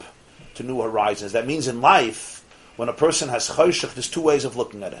me up to new horizons. That means in life, when a person has choshech, there's two ways of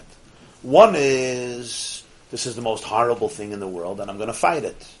looking at it. One is, this is the most horrible thing in the world, and I'm going to fight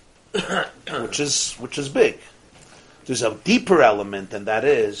it, which is big. There's a deeper element, and that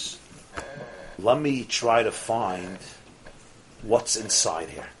is, let me try to find what's inside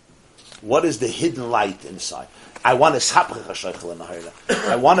here. What is the hidden light inside? I want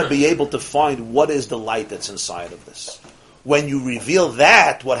to be able to find what is the light that's inside of this. When you reveal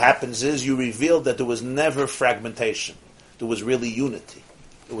that, what happens is you reveal that there was never fragmentation. There was really unity.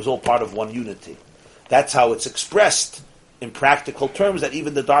 It was all part of one unity. That's how it's expressed in practical terms, that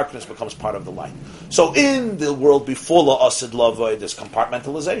even the darkness becomes part of the light. So in the world before La'asid Lavoy, there's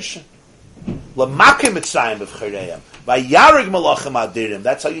compartmentalization.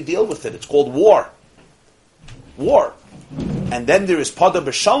 That's how you deal with it. It's called war. War. And then there is Pada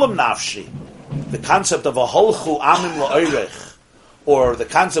B'Shalom Nafshi, the concept of a Holchu Amim La'oirech, or the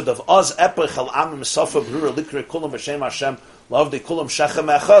concept of Az Epech Al Amim Safa Brura Likre Kulam B'Shem Hashem Lavde Kulam Shechem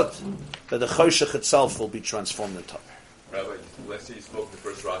Echad, that the Choshech itself will be transformed into. Rabbi, last year you spoke the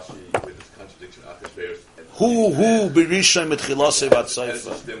first Rashi with this contradiction of Achashverosh. Who B'Rishon Mitchilase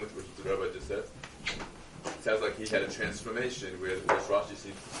Batzayfa. With what the Rabbi just said. It sounds like he had a transformation where the first Rashi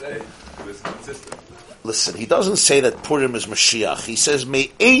seems to say it was consistent. Listen, he doesn't say that Purim is Mashiach. He says,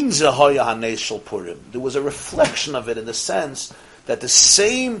 Me'ein Zehoya Haneshel Purim. There was a reflection of it in the sense that the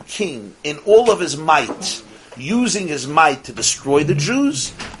same king, in all of his might, using his might to destroy the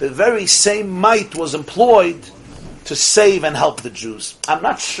Jews, the very same might was employed to save and help the Jews. I'm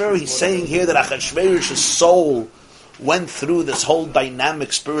not sure he's saying here that Achashverosh's soul went through this whole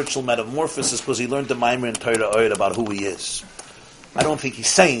dynamic spiritual metamorphosis because he learned the Maimer and Torah Oyer about who he is. I don't think he's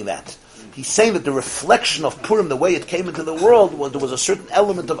saying that. He's saying that the reflection of Purim, the way it came into the world, was there was a certain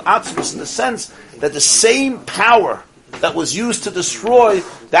element of atzmus in the sense that the same power that was used to destroy,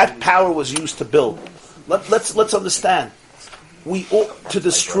 that power was used to build. Let's understand. To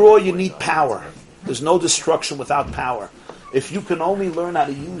destroy, you need power. There's no destruction without power. If you can only learn how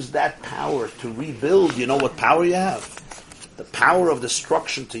to use that power to rebuild, you know what power you have? The power of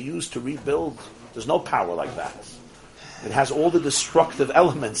destruction to use to rebuild, there's no power like that. It has all the destructive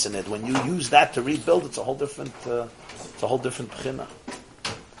elements in it. When you use that to rebuild, it's a whole different pchina.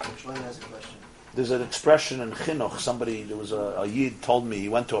 Shlomo has a question. There's an expression in chinuch. There was a yid told me, he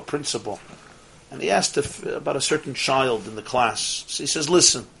went to a principal, and he asked about a certain child in the class. So he says,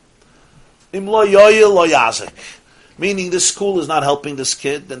 listen, im lo yoyel lo yazik. Meaning this school is not helping this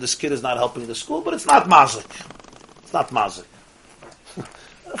kid, and this kid is not helping the school, but it's not mazik. It's not mazik.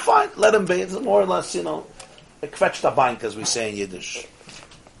 Fine, let him be. It's more or less, a kvetschta bank, as we say in Yiddish.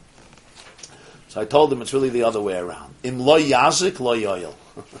 So I told him it's really the other way around. Im lo yazik, lo yoyel.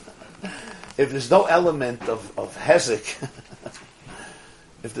 If there's no element of hezek,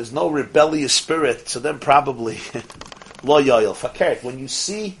 if there's no rebellious spirit, so then probably lo yoyel. Fakert. When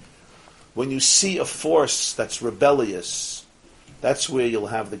you see a force that's rebellious, that's where you'll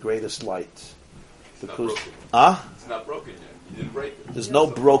have the greatest light. Because it's not broken yet. You didn't break it. There's no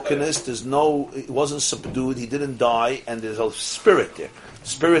brokenness. It wasn't subdued. He didn't die, and there's a spirit there.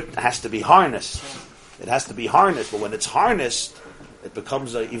 Spirit has to be harnessed. It has to be harnessed. But when it's harnessed, it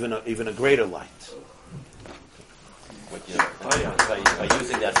becomes even a greater light. By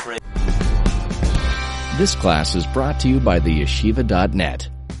using that phrase. This class is brought to you by theyeshiva.net.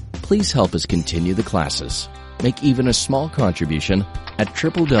 Please help us continue the classes. Make even a small contribution at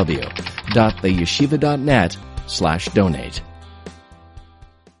www.theyeshiva.net/donate.